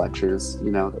mostly just lectures,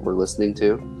 you know, that we're listening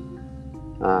to.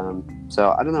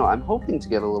 So I don't know, I'm hoping to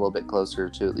get a little bit closer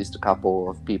to at least a couple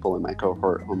of people in my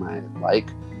cohort whom I like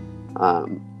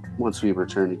once we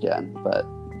return again, but,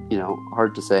 you know,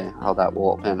 hard to say how that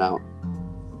will pan out.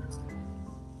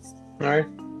 All right.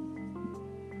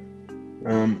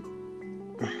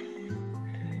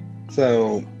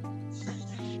 So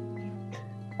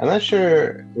I'm not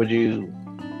sure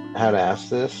how to ask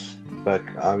this, but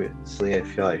obviously I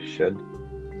feel I should.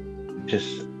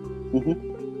 Just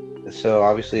So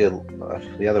obviously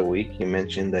the other week you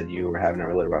mentioned that you were having a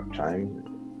really rough time.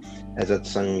 Is that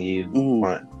something you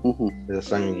want? Is that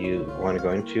something you want to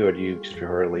go into, or do you just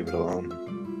prefer to leave it alone?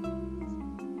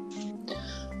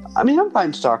 I mean, I'm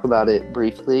fine to talk about it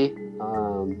briefly.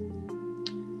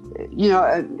 You know,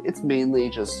 it's mainly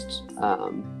just,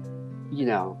 you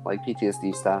know, like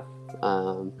PTSD stuff.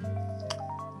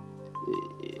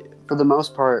 For the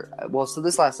most part, well, so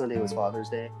this last Sunday was Father's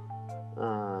Day,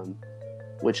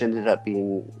 which ended up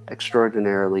being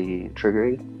extraordinarily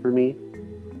triggering for me,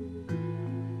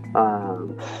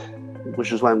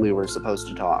 which is when we were supposed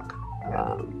to talk.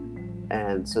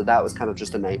 And so that was kind of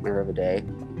just a nightmare of a day,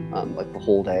 like the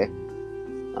whole day.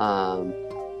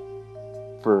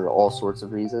 For all sorts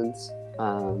of reasons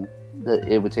that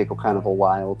it would take kind of a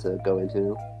while to go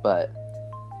into, but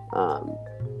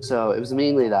so it was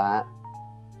mainly that,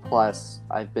 plus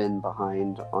I've been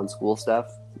behind on school stuff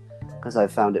because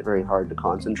I've found it very hard to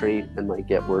concentrate and like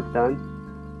get work done,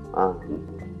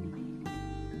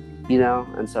 you know,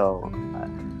 and so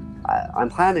I'm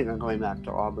planning on going back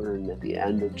to Auburn at the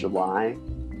end of July,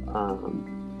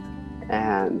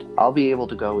 and I'll be able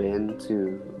to go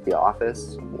into the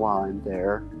office while I'm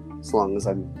there, as long as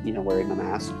I'm, wearing a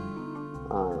mask.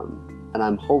 And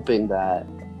I'm hoping that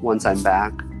once I'm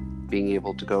back, being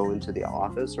able to go into the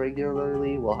office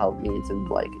regularly will help me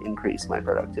to increase my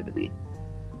productivity.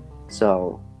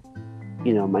 So,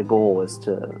 my goal is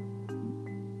to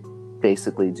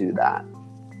basically do that,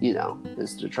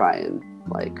 is to try and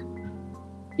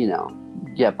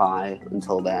get by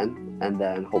until then, and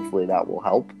then hopefully that will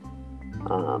help.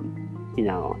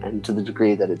 And to the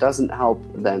degree that it doesn't help,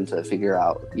 then to figure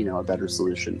out, a better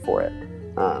solution for it,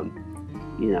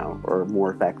 or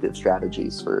more effective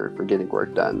strategies for getting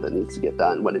work done that needs to get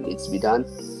done when it needs to be done.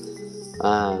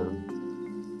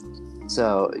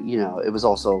 So, it was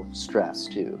also stress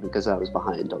too, because I was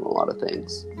behind on a lot of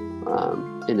things,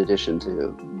 in addition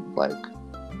to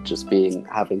just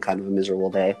having kind of a miserable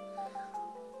day,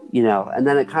 and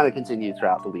then it kind of continued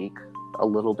throughout the week a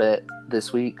little bit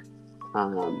this week.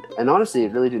 And honestly,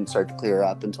 it really didn't start to clear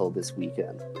up until this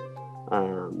weekend.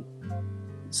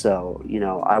 So,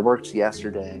 I worked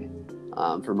yesterday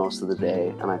for most of the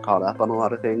day, and I caught up on a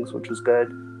lot of things, which was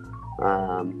good.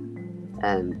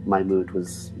 And my mood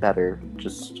was better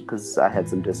just because I had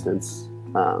some distance.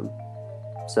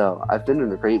 So I've been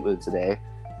in a great mood today,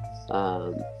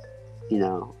 and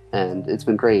it's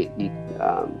been great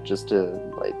just to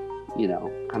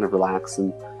kind of relax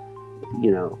and,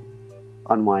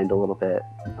 unwind a little bit.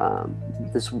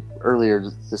 Earlier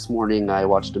this morning, I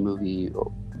watched a movie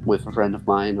with a friend of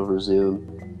mine over Zoom,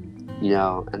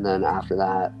 and then after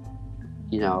that,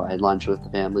 I had lunch with the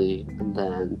family, and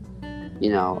then,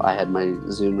 I had my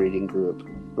Zoom reading group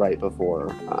right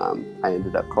before I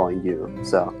ended up calling you.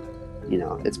 So,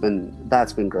 that's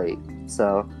been great.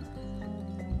 So,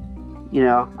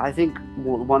 I think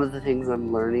one of the things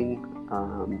I'm learning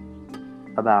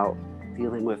about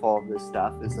dealing with all of this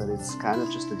stuff is that it's kind of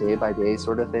just a day-by-day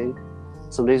sort of thing.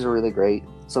 Some days are really great.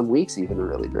 Some weeks even are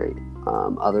really great.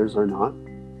 Others are not.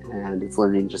 And it's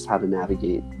learning just how to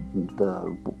navigate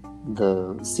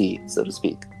the sea, so to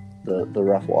speak, the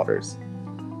rough waters.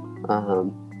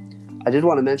 I did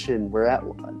want to mention we're at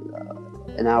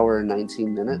an hour and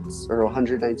 19 minutes, or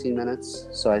 119 minutes.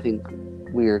 So I think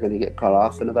we are going to get cut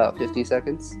off in about 50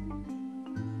 seconds.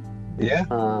 Yeah.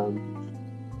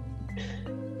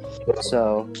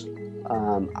 So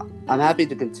I'm happy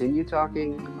to continue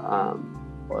talking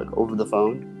over the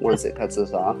phone once it cuts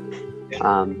us off.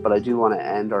 But I do want to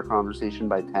end our conversation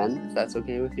by 10, if that's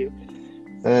okay with you.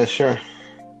 Sure.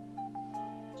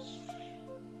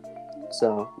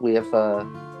 So we have a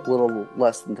little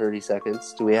less than 30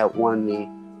 seconds. Do we have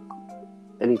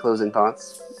any closing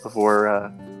thoughts before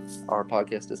our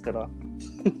podcast is cut off?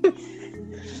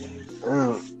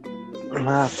 Off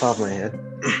the top of my head.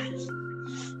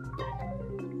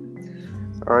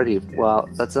 Alrighty, well,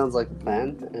 that sounds like a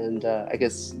plan, and I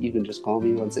guess you can just call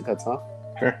me once it cuts off.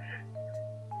 Sure.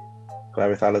 Glad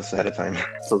we thought of this ahead of time.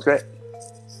 Sounds great.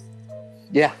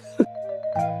 Yeah.